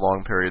room for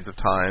long periods of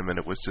time, and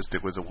it was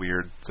a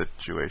weird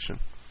situation.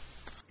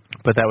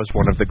 But that was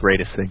one of the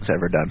greatest things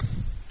ever done,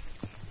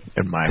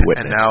 in my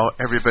witness. And now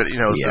everybody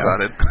knows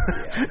about it,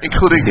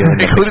 including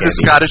the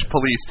Scottish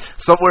police.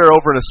 Somewhere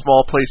over in a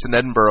small place in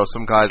Edinburgh,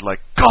 some guy's like,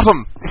 got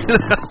him!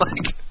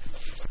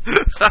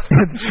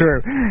 It's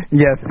true.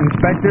 Yes,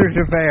 Inspector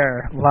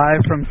Javert, live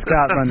from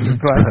Scotland.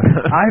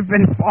 I've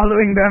been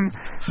following them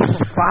for 5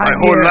 years. My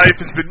whole life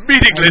has been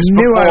meaningless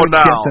before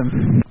now.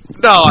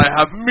 Now I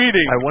have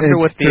meaning. I wonder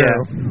what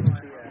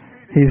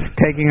he's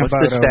taking a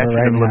boat over right now. What's the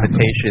statute of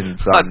limitations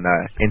on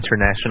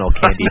international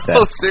candy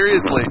theft? Oh,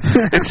 seriously.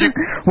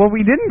 Well,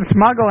 we didn't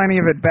smuggle any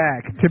of it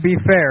back, to be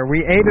fair.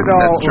 We ate it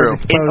all. That's true.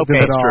 Disposed of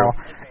it all.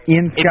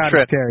 In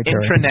Scottish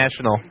territory.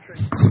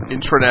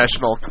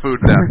 International food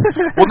theft.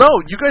 Well, no,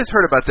 you guys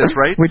heard about this,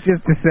 right? Which is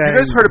to say, you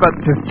guys have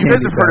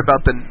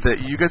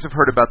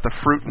heard about the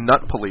fruit and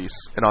nut police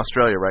in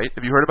Australia, right?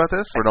 Have you heard about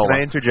this? Or no? Can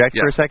I interject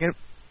for a second?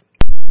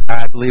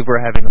 I believe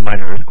we're having a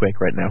minor earthquake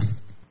right now.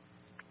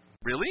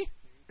 Really?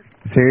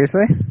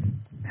 Seriously?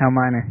 How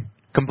minor?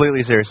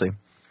 Completely seriously.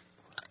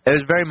 It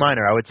was very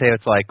minor. I would say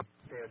it's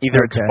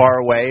either it's far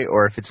away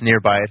or if it's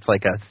nearby, it's a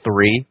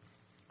 3.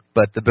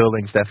 But the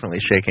building's definitely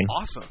shaking.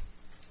 Awesome.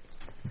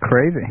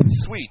 Crazy.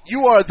 Sweet.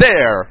 You are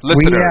there,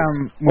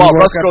 listeners. We Well, woke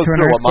Russ up goes to an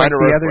through a earthquake minor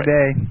the other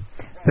earthquake. day.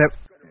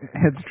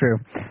 It's true.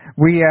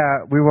 We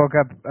woke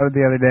up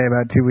the other day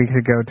about 2 weeks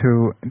ago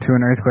to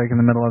an earthquake in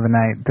the middle of the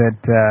night that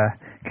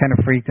kind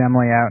of freaked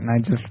Emily out, and I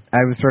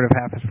was sort of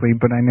half asleep,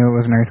 but I knew it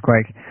was an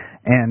earthquake,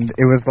 and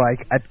it was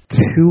like a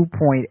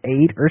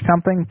 2.8 or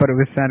something, but it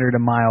was centered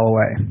a mile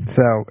away,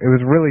 so it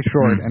was really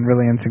short and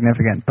really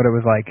insignificant, but it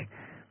was like,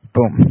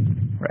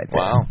 boom, right there.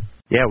 Wow.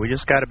 Yeah, we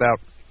just got about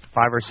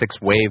 5 or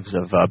 6 waves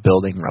of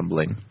building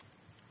rumbling.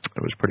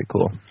 It was pretty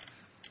cool.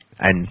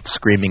 And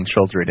screaming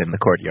children in the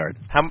courtyard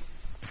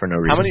for no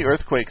reason. How many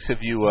earthquakes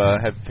have you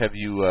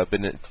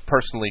been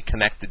personally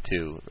connected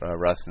to,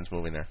 Russ, since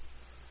moving there?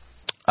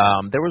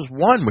 There was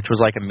one which was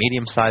like a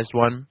medium-sized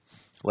one.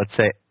 Let's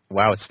say,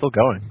 wow, it's still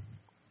going.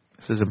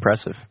 This is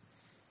impressive.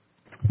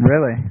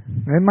 Really?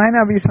 It might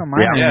not be so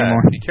minor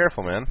anymore. Be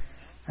careful, man.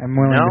 I'm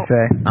willing to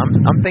say.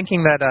 I'm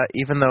thinking that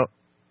even though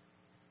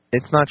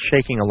it's not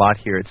shaking a lot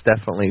here, it's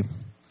definitely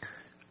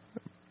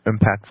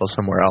impactful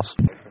somewhere else.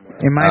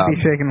 It might be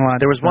shaking a lot.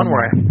 There was one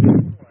where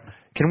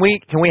can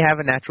we have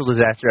a natural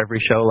disaster every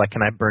show? Like,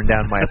 can I burn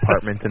down my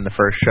apartment in the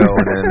first show,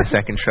 and then in the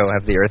second show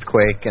have the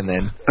earthquake, and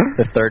then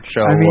the third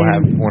show we'll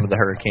have one of the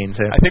hurricanes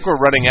hit? I think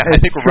we're running out. I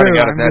think we're running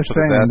out of natural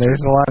disasters.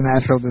 There's a lot of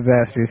natural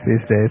disasters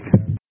these days.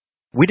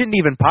 We didn't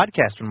even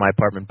podcast when my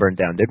apartment burned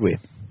down, did we?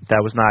 That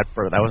was not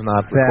recorded.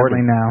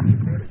 Sadly,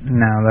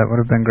 no, that would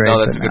have been great.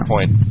 No, that's a good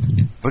point.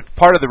 But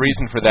part of the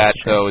reason for that,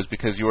 though, is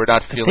because you were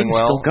not feeling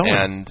well,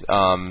 and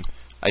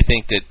I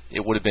think that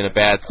it would have been a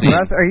bad scene.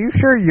 Russ, are you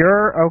sure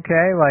you're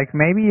okay? Like,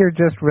 maybe you're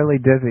just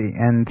really dizzy.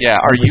 And yeah,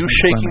 are you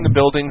shaking the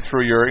building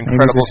through your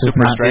incredible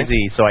super strength?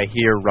 Dizzy, so I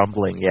hear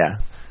rumbling, yeah.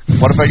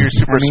 What about your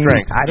super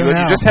strength? I don't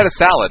know. You just had a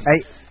salad.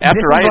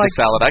 After I ate a like,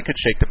 salad, I could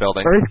shake the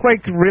building.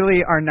 Earthquakes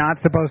really are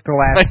not supposed to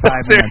last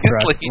 5 minutes,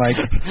 Russ. Like,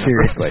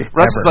 seriously.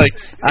 Russ is like,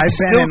 I've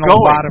been in going,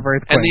 a lot of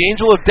earthquakes. and the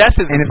angel of death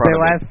is in front of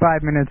me. And if they last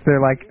 5 minutes,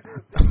 they're like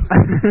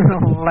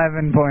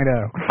 11.0.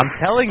 I'm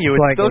telling you,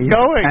 it's like still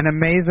going. An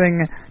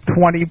amazing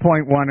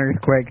 20.1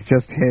 earthquake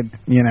just hit,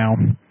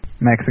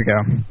 Mexico.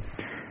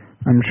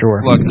 I'm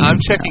sure. Look, I'm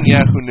checking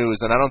Yahoo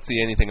News, and I don't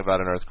see anything about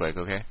an earthquake,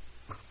 okay?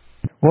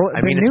 Well,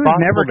 I mean, the it's news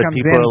possible never that comes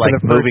people in are like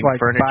for the moving first,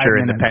 furniture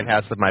in the 5 minutes.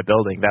 penthouse of my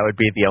building. That would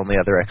be the only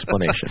other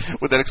explanation.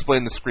 Would that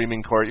explain the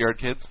screaming courtyard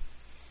kids?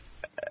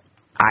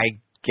 I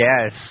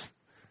guess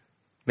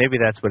maybe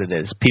that's what it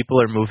is.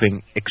 People are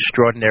moving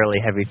extraordinarily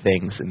heavy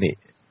things in the.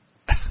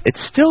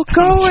 It's still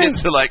going.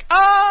 Kids are like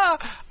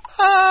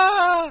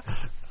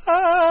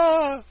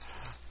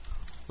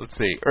Let's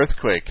see,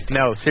 earthquake.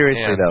 No,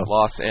 seriously though.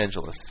 Los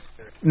Angeles.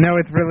 No,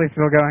 it's really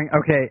still going.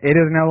 Okay, it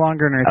is no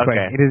longer an earthquake.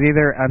 Okay. It is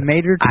either a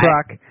major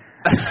truck,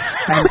 an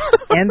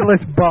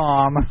endless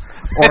bomb,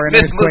 or an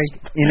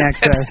earthquake in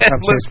excess of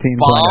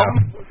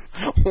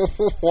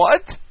 15.0.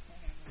 What?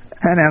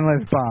 An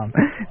endless bomb.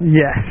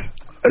 Yes.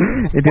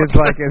 It is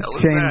like a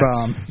chain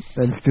bomb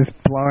that's just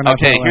blowing up.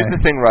 Okay, here's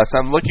the thing, Russ.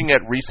 I'm looking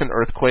at recent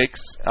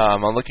earthquakes.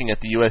 I'm looking at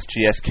the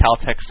USGS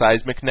Caltech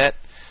Seismic Net,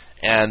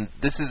 and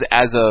this is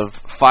as of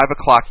 5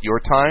 o'clock your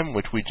time,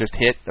 which we just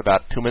hit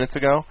about 2 minutes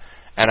ago,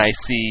 and I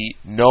see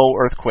no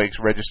earthquakes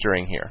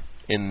registering here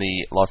in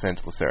the Los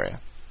Angeles area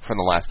from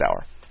the last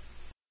hour.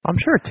 I'm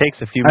sure it takes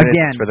a few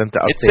minutes for them to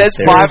update. It says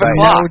their 5 There's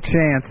o'clock. no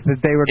chance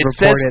that they would It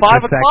report says it 5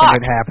 the o'clock. second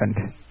it happened.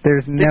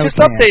 There's no They just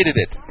chance. updated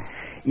it.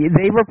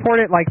 They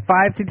report it like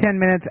 5 to 10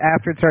 minutes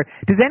after it started.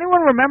 Does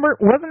anyone remember?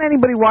 Wasn't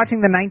anybody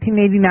watching the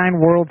 1989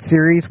 World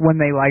Series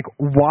when they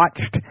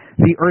watched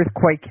the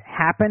earthquake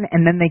happen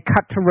and then they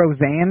cut to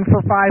Roseanne for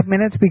 5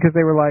 minutes because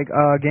they were like,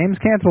 game's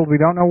canceled, we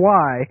don't know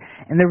why.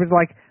 And there was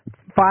 5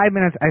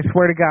 minutes, I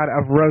swear to God,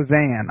 of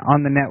Roseanne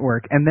on the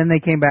network. And then they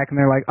came back and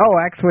they're like, oh,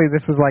 actually,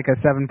 this was like a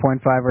 7.5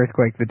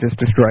 earthquake that just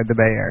destroyed the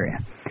Bay Area.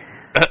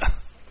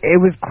 It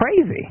was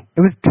crazy.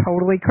 It was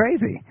totally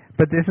crazy.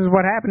 But this is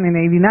what happened in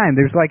 '89.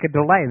 There's a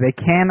delay. They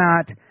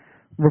cannot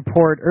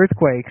report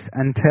earthquakes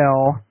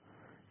until,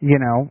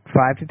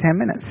 5 to 10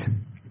 minutes.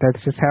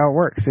 That's just how it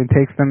works. It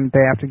takes them,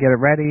 they have to get it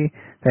ready,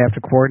 they have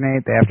to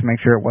coordinate, they have to make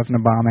sure it wasn't a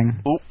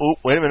bombing.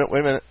 Wait a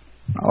minute.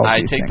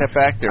 I take that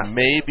back. There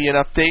may be an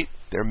update.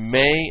 There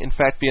may, in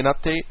fact, be an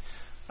update.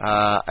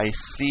 I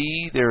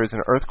see there is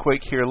an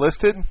earthquake here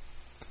listed.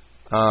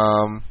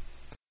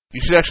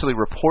 You should actually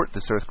report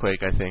this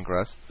earthquake, I think,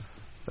 Russ.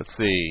 Let's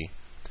see.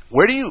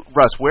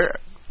 Russ,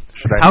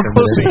 how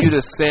close are you to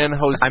San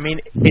Jose? I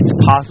mean, it's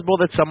possible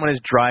that someone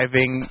is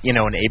driving,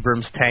 an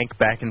Abrams tank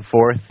back and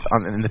forth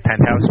in the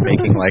penthouse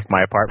making,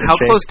 my apartment How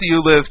shake. close do you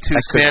live to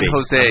San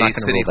Jose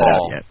City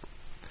Hall?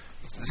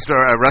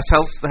 Russ,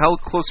 how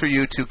close are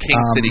you to King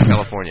City,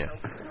 California?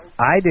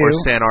 I do. Or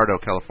San Ardo,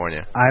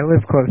 California? I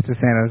live close to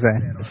San Jose.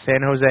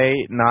 San Jose,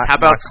 not. How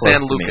about not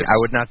San Lucas? I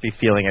would not be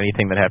feeling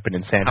anything that happened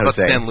in San Jose. How about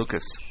San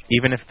Lucas?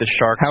 Even if the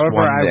Sharks won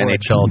the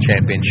NHL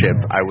championship,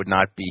 I would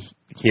not be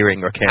hearing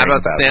or caring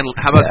about it.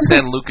 How about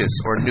San Lucas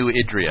or New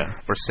Idria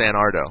or San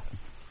Ardo?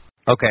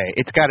 Okay,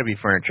 it's got to be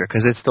furniture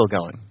because it's still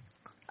going.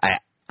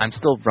 I'm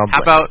still rumbling.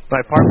 How about my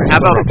apartment? How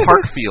about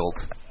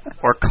Parkfield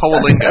or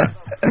Coalinga?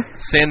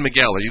 San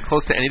Miguel. Are you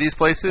close to any of these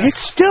places?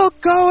 It's still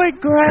going,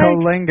 Greg.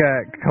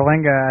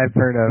 Kalinga I've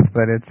heard of,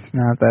 but it's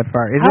not that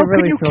far. Is How it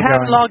really can you still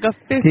catalog going?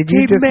 a Did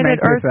you just 15-minute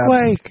make this up?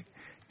 earthquake?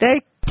 They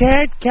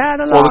can't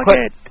catalog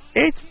it.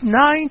 It's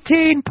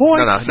 19.7.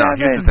 No.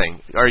 Here's the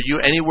thing. Are you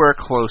anywhere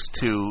close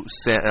to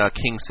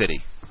King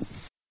City?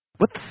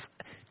 What?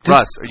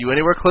 Russ, are you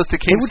anywhere close to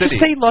King City? City?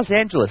 Just say Los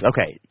Angeles.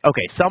 Okay.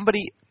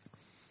 Somebody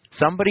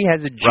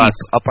has a Jeep Russ,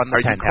 up on the are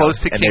you penthouse, close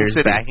to and King they're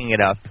City? backing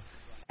it up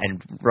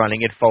and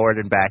running it forward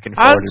and back and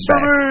forward and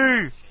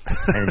back,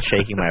 and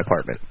shaking my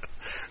apartment.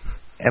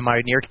 Am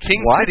I near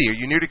King City? Are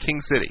you near to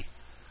King City?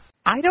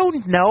 I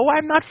don't know.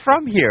 I'm not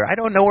from here. I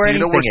don't know where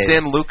anything is. Do you know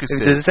where San Lucas is?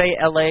 Does it say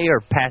L.A. or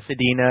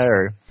Pasadena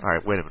or? All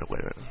right, wait a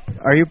minute.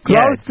 Are you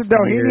close to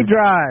Doheny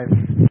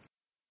Drive?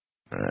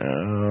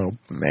 Oh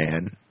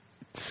man,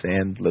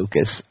 San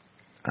Lucas.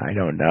 I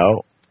don't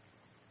know.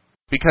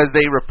 Because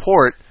they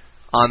report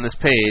on this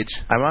page.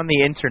 I'm on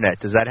the internet.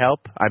 Does that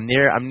help? I'm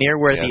near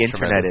where the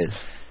internet is.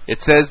 It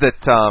says that.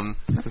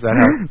 Does that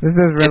help? This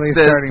is really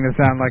starting to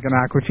sound like an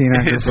Aqua Teen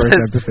Hunters first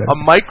episode. A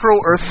micro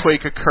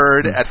earthquake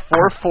occurred at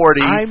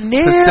 4:40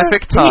 the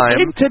Pacific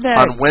time internet.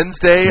 on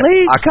Wednesday,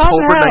 Please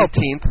October come help.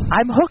 19th.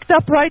 I'm hooked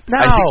up right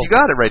now. I think you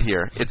got it right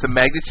here. It's a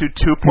magnitude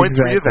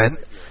 2.3 event.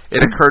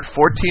 It occurred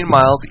 14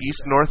 miles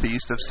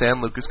east-northeast of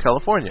San Lucas,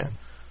 California.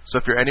 So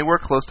if you're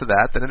anywhere close to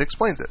that, then it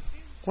explains it.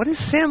 What is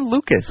San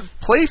Lucas?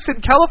 Place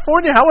in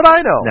California. How would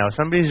I know? No,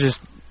 somebody's just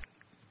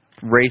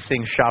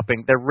racing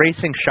shopping. They're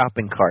racing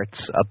shopping carts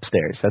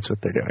upstairs. That's what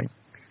they're doing.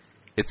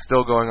 It's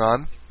still going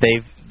on?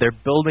 They're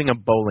building a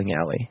bowling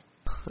alley.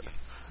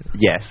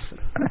 Yes.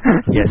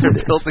 Yes,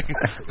 they're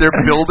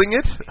building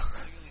it?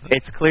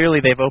 It's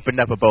clearly they've opened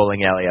up a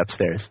bowling alley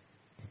upstairs.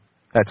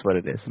 That's what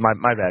it is.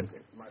 My bad.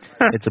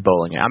 It's a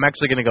bowling alley. I'm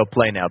actually going to go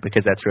play now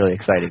because that's really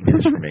exciting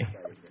news for me.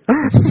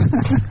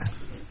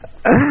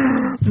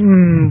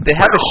 They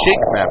have a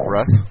shake map,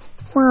 Russ.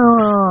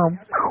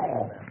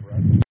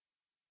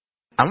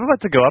 I'm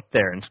about to go up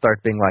there and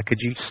start being like, could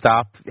you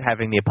stop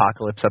having the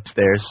apocalypse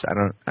upstairs? I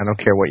don't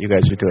care what you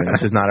you doing.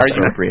 This is not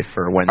appropriate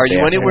for Wednesday. Are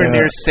you anywhere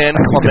near San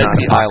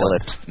Clemente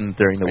Island?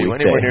 During the weekday? Are you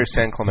anywhere near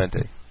San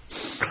Clemente?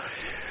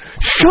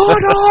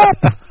 Shut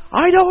up!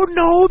 I don't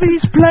know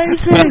these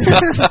places.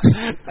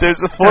 There's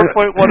a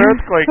 4.1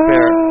 earthquake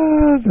there.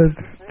 That's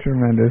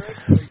tremendous.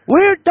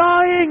 We're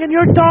dying, and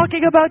you're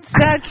talking about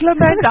San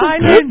Clemente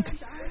Island.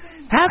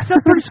 Have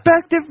some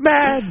perspective,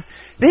 man.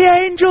 The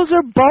angels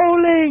are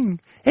bowling.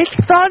 It's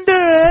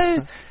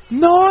thunder,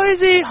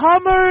 noisy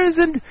hummers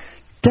and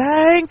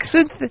tanks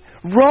and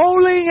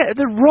rolling.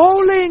 They're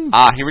rolling.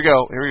 Here we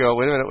go.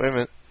 Wait a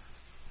minute.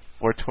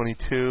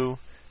 422.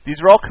 These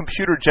are all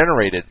computer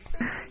generated.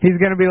 He's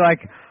going to be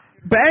like,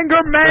 Bangor,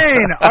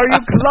 Maine! Are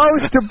you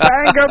close to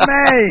Bangor,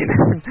 Maine?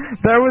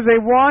 There was a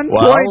 1.1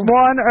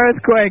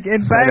 earthquake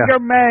in Bangor,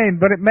 Maine,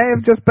 but it may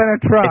have just been a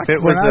truck.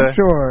 We're not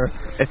sure.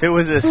 If it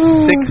was a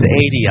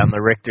 680 on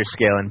the Richter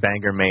scale in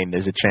Bangor, Maine,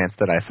 there's a chance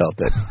that I felt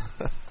it.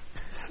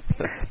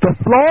 The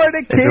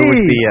Florida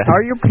Keys.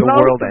 Are you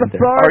close to the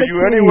Florida Keys? Are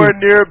you anywhere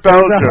near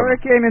Belgium? There's a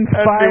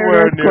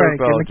hurricane-inspired earthquake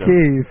in the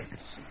Keys.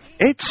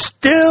 It's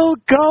still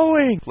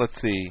going. Let's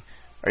see.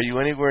 Are you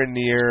anywhere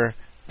near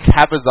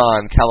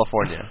Cabazon,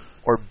 California?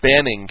 Or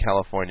Banning,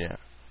 California?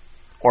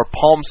 Or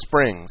Palm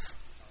Springs?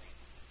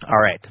 All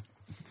right.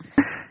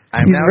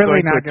 I'm He's now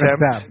really going not to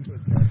attempt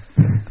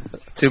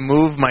to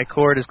move my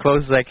cord as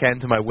close as I can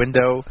to my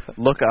window,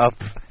 look up,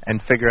 and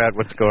figure out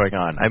what's going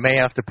on. I may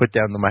have to put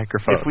down the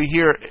microphone. If we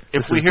hear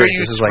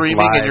you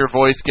screaming and your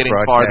voice getting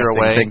farther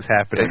away, things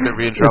happening. Is it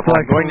in trouble?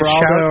 I'm going to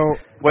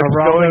shout what's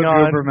going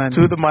on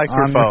to the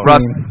microphone.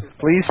 Russ,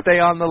 please stay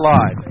on the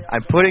line.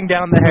 I'm putting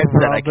down the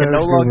headset. I can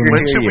no longer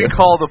when hear should you. we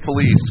call the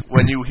police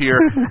when you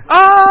hear,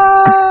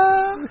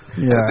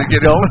 Yeah.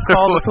 Don't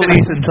call the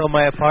police until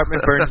my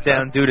apartment burns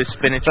down due to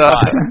spinach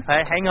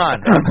pie. Hang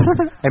on.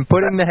 I'm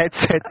putting the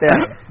headset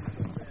down.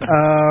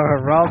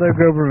 Geraldo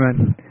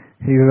Guberman.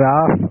 He's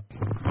off.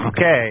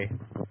 Okay.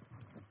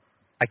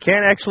 I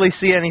can't actually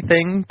see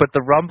anything, but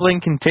the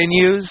rumbling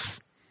continues.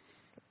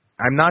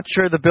 I'm not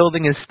sure the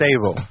building is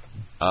stable.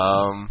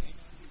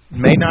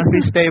 May not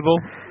be stable.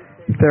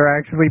 They're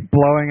actually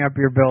blowing up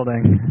your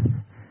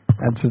building.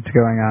 That's what's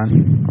going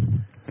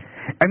on.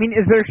 I mean,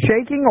 is there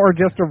shaking or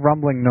just a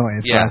rumbling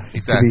noise? Yeah,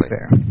 exactly. To be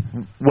fair.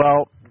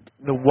 Well,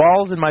 the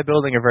walls in my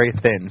building are very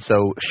thin,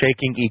 so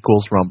shaking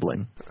equals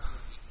rumbling.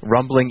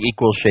 Rumbling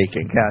equals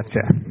shaking.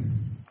 Gotcha.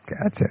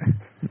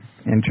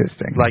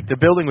 Interesting. Like, the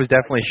building was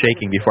definitely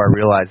shaking before I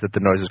realized that the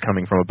noise was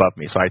coming from above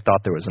me, so I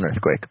thought there was an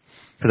earthquake.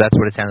 Because that's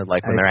what it sounded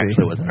like when there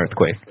actually was an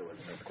earthquake.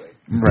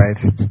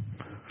 Right.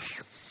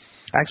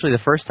 Actually,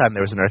 the first time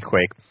there was an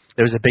earthquake,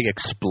 there was a big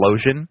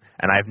explosion,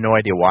 and I have no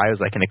idea why. It was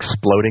like an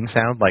exploding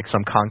sound, like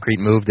some concrete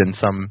moved and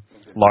some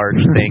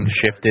large thing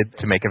shifted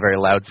to make a very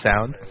loud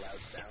sound.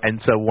 And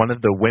so one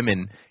of the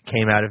women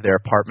came out of their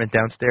apartment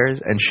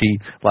downstairs, and she,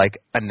 like,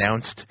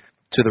 announced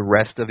to the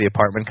rest of the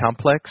apartment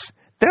complex,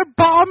 "They're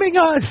bombing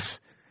us!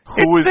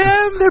 It's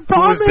them! They're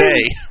bombing!" Who is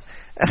they?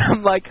 And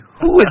I'm like,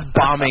 who is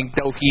bombing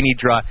Doheny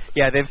Drive?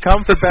 Yeah, they've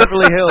come for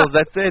Beverly Hills.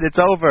 That's it.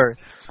 It's over.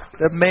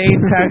 The main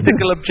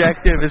tactical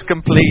objective is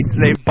complete.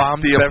 They've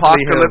bombed The Beverly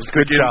apocalypse Hills.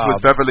 Good begins job.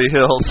 with Beverly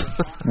Hills.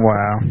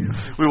 Wow.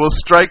 We will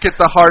strike at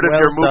the heart of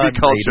Well your movie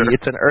done, culture. lady.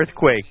 It's an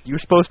earthquake.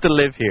 You're supposed to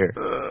live here.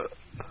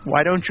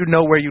 Why don't you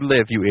know where you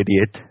live, you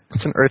idiot?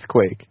 It's an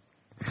earthquake.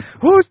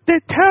 Who's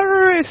the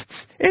terrorists?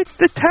 It's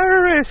the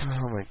terrorists.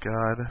 Oh my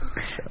God.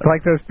 It's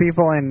like those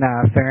people in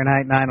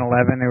Fahrenheit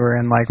 9/11 who were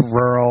in like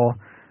rural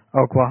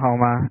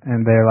Oklahoma,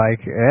 and they're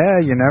like, "Yeah,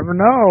 you never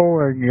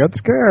know. You get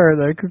scared.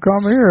 They could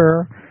come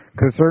here."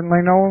 Because certainly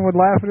no one would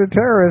laugh at a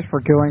terrorist for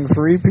killing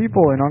 3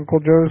 people in Uncle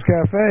Joe's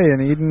Cafe in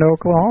Eden,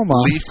 Oklahoma.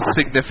 Least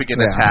significant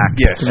attack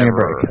Yes,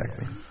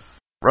 ever.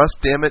 Russ,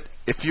 damn it!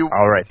 If you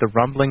All right, the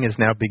rumbling is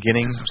now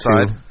beginning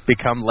Subside. to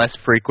become less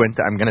frequent.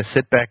 I'm going to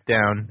sit back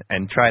down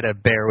and try to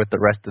bear with the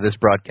rest of this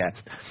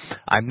broadcast.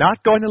 I'm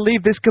not going to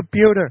leave this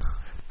computer.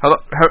 Hello,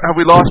 have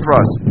we lost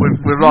Russ?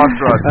 We've lost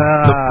Russ.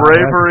 The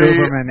bravery,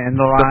 In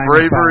the line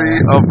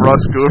of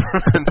Russ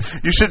Guberman.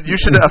 You should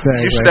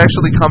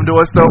actually come to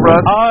us though,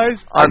 Russ, Eyes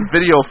on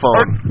video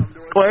phone.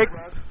 click.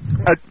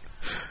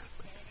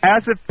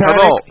 Acid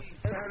Hello.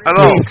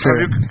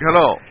 panic.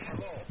 Hello.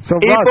 So,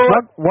 Evil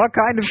Russ, what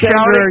kind of danger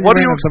shouting. are you What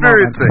are in you at the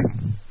moment? experiencing?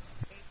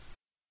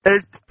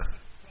 There's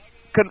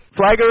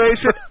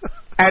conflagration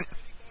and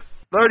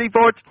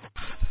 34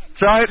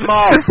 giant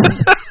mobs.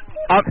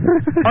 I'm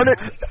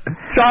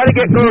trying to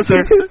get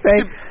closer. Did you say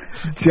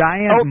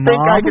giant Don't think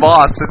I mob? can-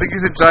 Moths. I think you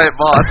said giant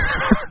moths.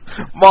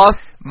 Moth.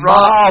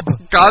 Mob.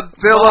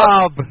 Godzilla.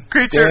 Mob.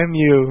 Creature. Damn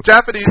you.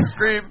 Japanese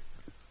scream.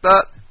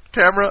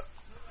 Camera.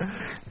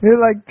 You're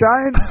like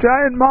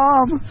giant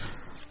mom.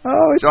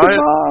 Oh, it's Giant- the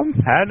mom.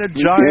 And a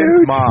You're giant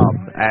huge. mob.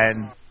 And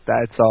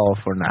that's all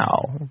for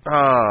now.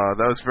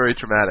 That was very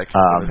traumatic.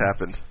 What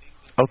happened?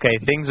 Okay,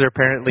 things are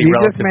apparently You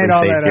just relatively made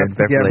all safe that here up in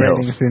to get Beverly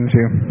ratings, Hills. didn't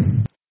you?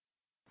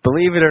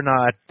 Believe it or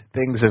not,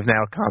 things have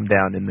now calmed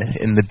down in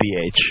the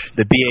BH.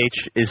 The BH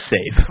is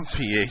safe.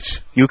 PH.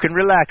 You can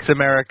relax,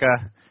 America.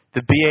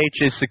 The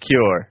BH is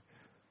secure.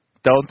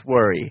 Don't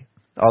worry.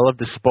 All of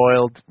the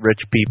spoiled rich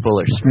people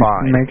are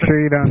fine. Make sure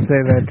you don't say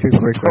that too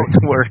quickly.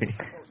 Don't worry.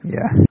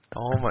 Yeah.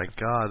 Oh my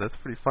God, that's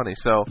pretty funny.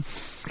 So,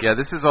 yeah,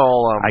 this is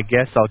all. I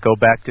guess I'll go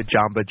back to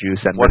Jamba Juice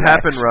and What relax.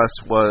 happened, Russ,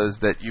 was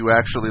that you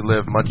actually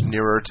live much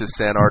nearer to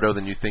San Ardo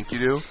than you think you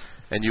do,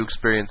 and you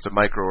experienced a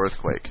micro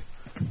earthquake.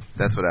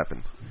 That's what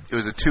happened. It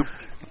was a two.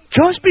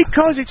 Just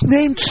because it's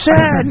named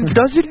Sand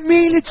doesn't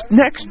mean it's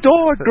next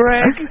door,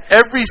 Greg.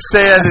 Every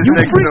sand is You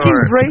next freaking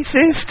door.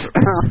 racist.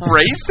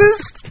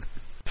 Racist?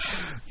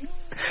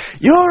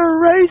 You're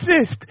a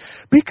racist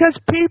because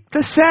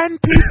the Sand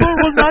people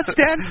will not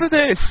stand for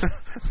this.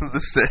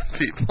 The sand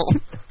people.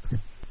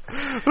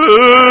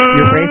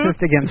 You're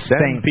racist against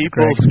Sand saints,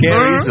 people Greg.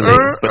 scare easily,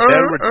 but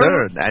they'll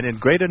return and in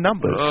greater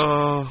numbers.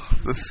 Oh,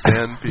 the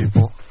sand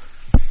people.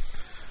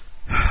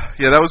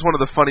 Yeah, that was one of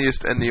the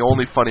funniest and the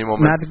only funny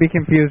moments. Not to be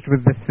confused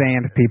with the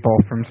sand people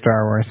from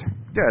Star Wars.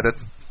 Yeah,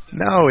 that's.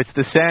 No, it's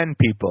the Sand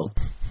people.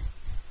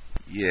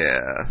 Yeah,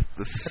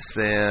 the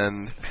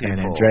sand people. San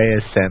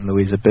Andreas, San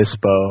Luis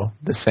Obispo,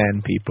 the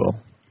Sand people.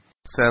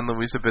 San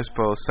Luis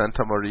Obispo,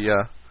 Santa Maria,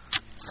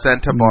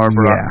 Santa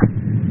Barbara.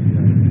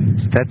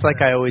 Yeah. That's like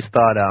I always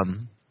thought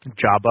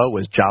Jabba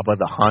was Jabba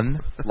the Hun,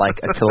 like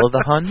Attila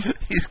the Hun.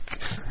 He's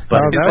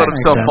But he's that let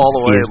makes himself sense. fall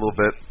away He a is- little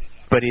bit.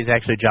 But he's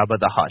actually Jabba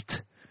the Hutt.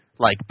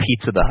 Like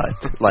Pizza the Hut,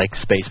 like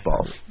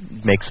Spaceballs.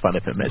 Makes fun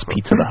of him as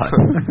Pizza the Hut.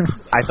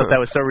 I thought that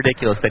was so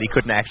ridiculous that he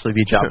couldn't actually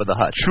be Jabba the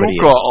Hutt. but he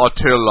Chuka is.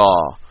 Attila.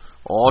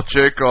 Oh,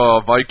 check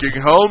a Viking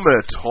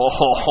helmet. Ho,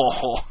 ho, ho,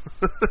 ho.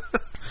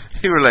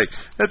 You were like,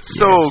 that's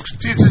so.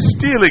 You're just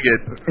stealing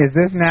it. Is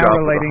this now Jabba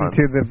the relating Hutt.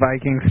 to the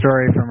Viking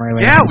story from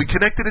earlier? Yeah, we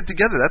connected it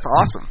together. That's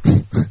awesome.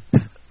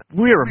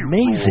 We're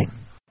amazing.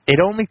 It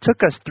only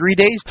took us 3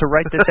 days to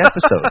write this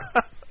episode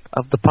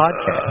of the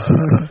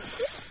podcast.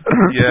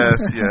 Yes,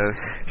 yes.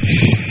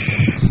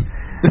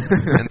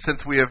 And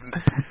since we have.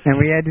 And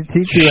we had to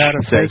teach you how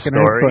to Says fake an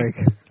story. earthquake.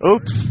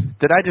 Oops.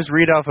 Did I just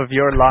read off of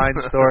your line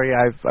story?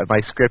 My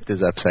script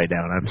is upside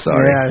down. I'm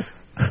sorry. Yes.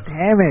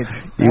 Damn it.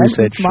 You That's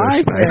said my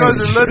shush, You man. guys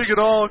thing. are letting it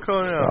all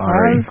come out.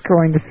 I was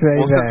going to say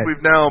Well, that. since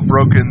we've now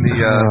broken the.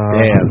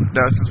 Damn.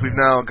 Since we've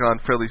now gone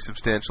fairly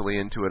substantially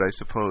into it, I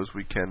suppose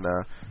we can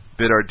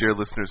bid our dear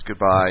listeners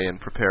goodbye and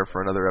prepare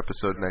for another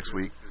episode next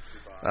week.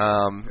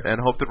 And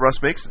hope that Russ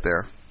makes it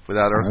there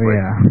without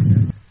earthquakes.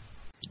 Yeah.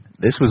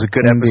 This was a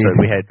good Indeed.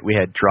 episode. We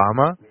had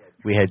drama.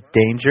 We had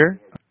danger.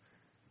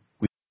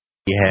 We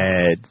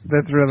had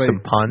That's really some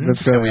puns.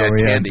 That's really And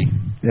we had all we candy.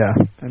 Yeah.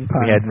 And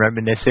We had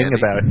reminiscing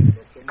Candy. about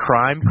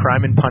crime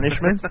and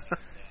punishment,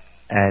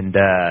 and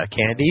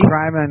candy.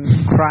 crime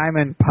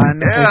and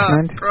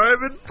punishment. Yeah,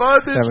 crime and Is that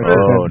punishment. what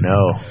Oh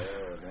no!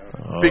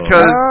 Oh.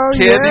 Because Oh,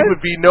 candy yes.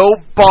 would be no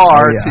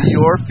bar Oh, yeah. to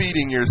your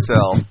feeding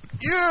yourself.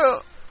 Yeah,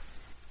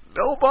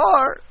 no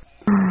bar.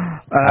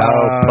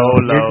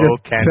 Polo you're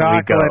just can we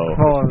chocolate go?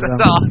 full of them.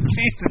 Oh,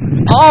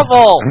 Jesus,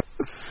 awful.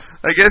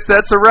 I guess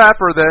that's a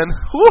wrapper then.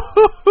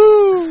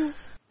 Woo-hoo-hoo.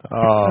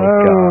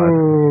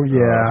 Oh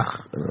yeah.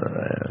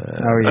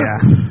 Oh yeah.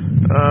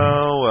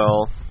 Oh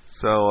well.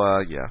 So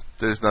yeah,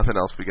 there's nothing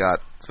else we got.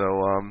 So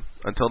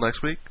until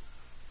next week.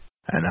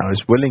 And I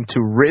was willing to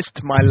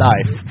risk my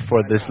life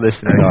for this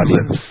listening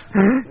audience.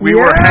 We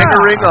were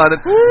hangering on it.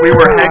 We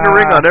were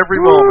hangering on every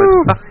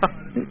moment.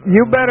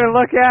 You better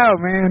look out,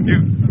 man.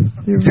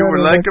 You were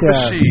like a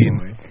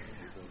machine.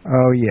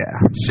 Oh yeah.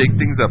 Shake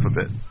things up a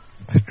bit.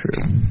 It's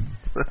true.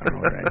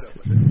 All right.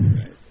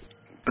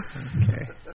 Okay.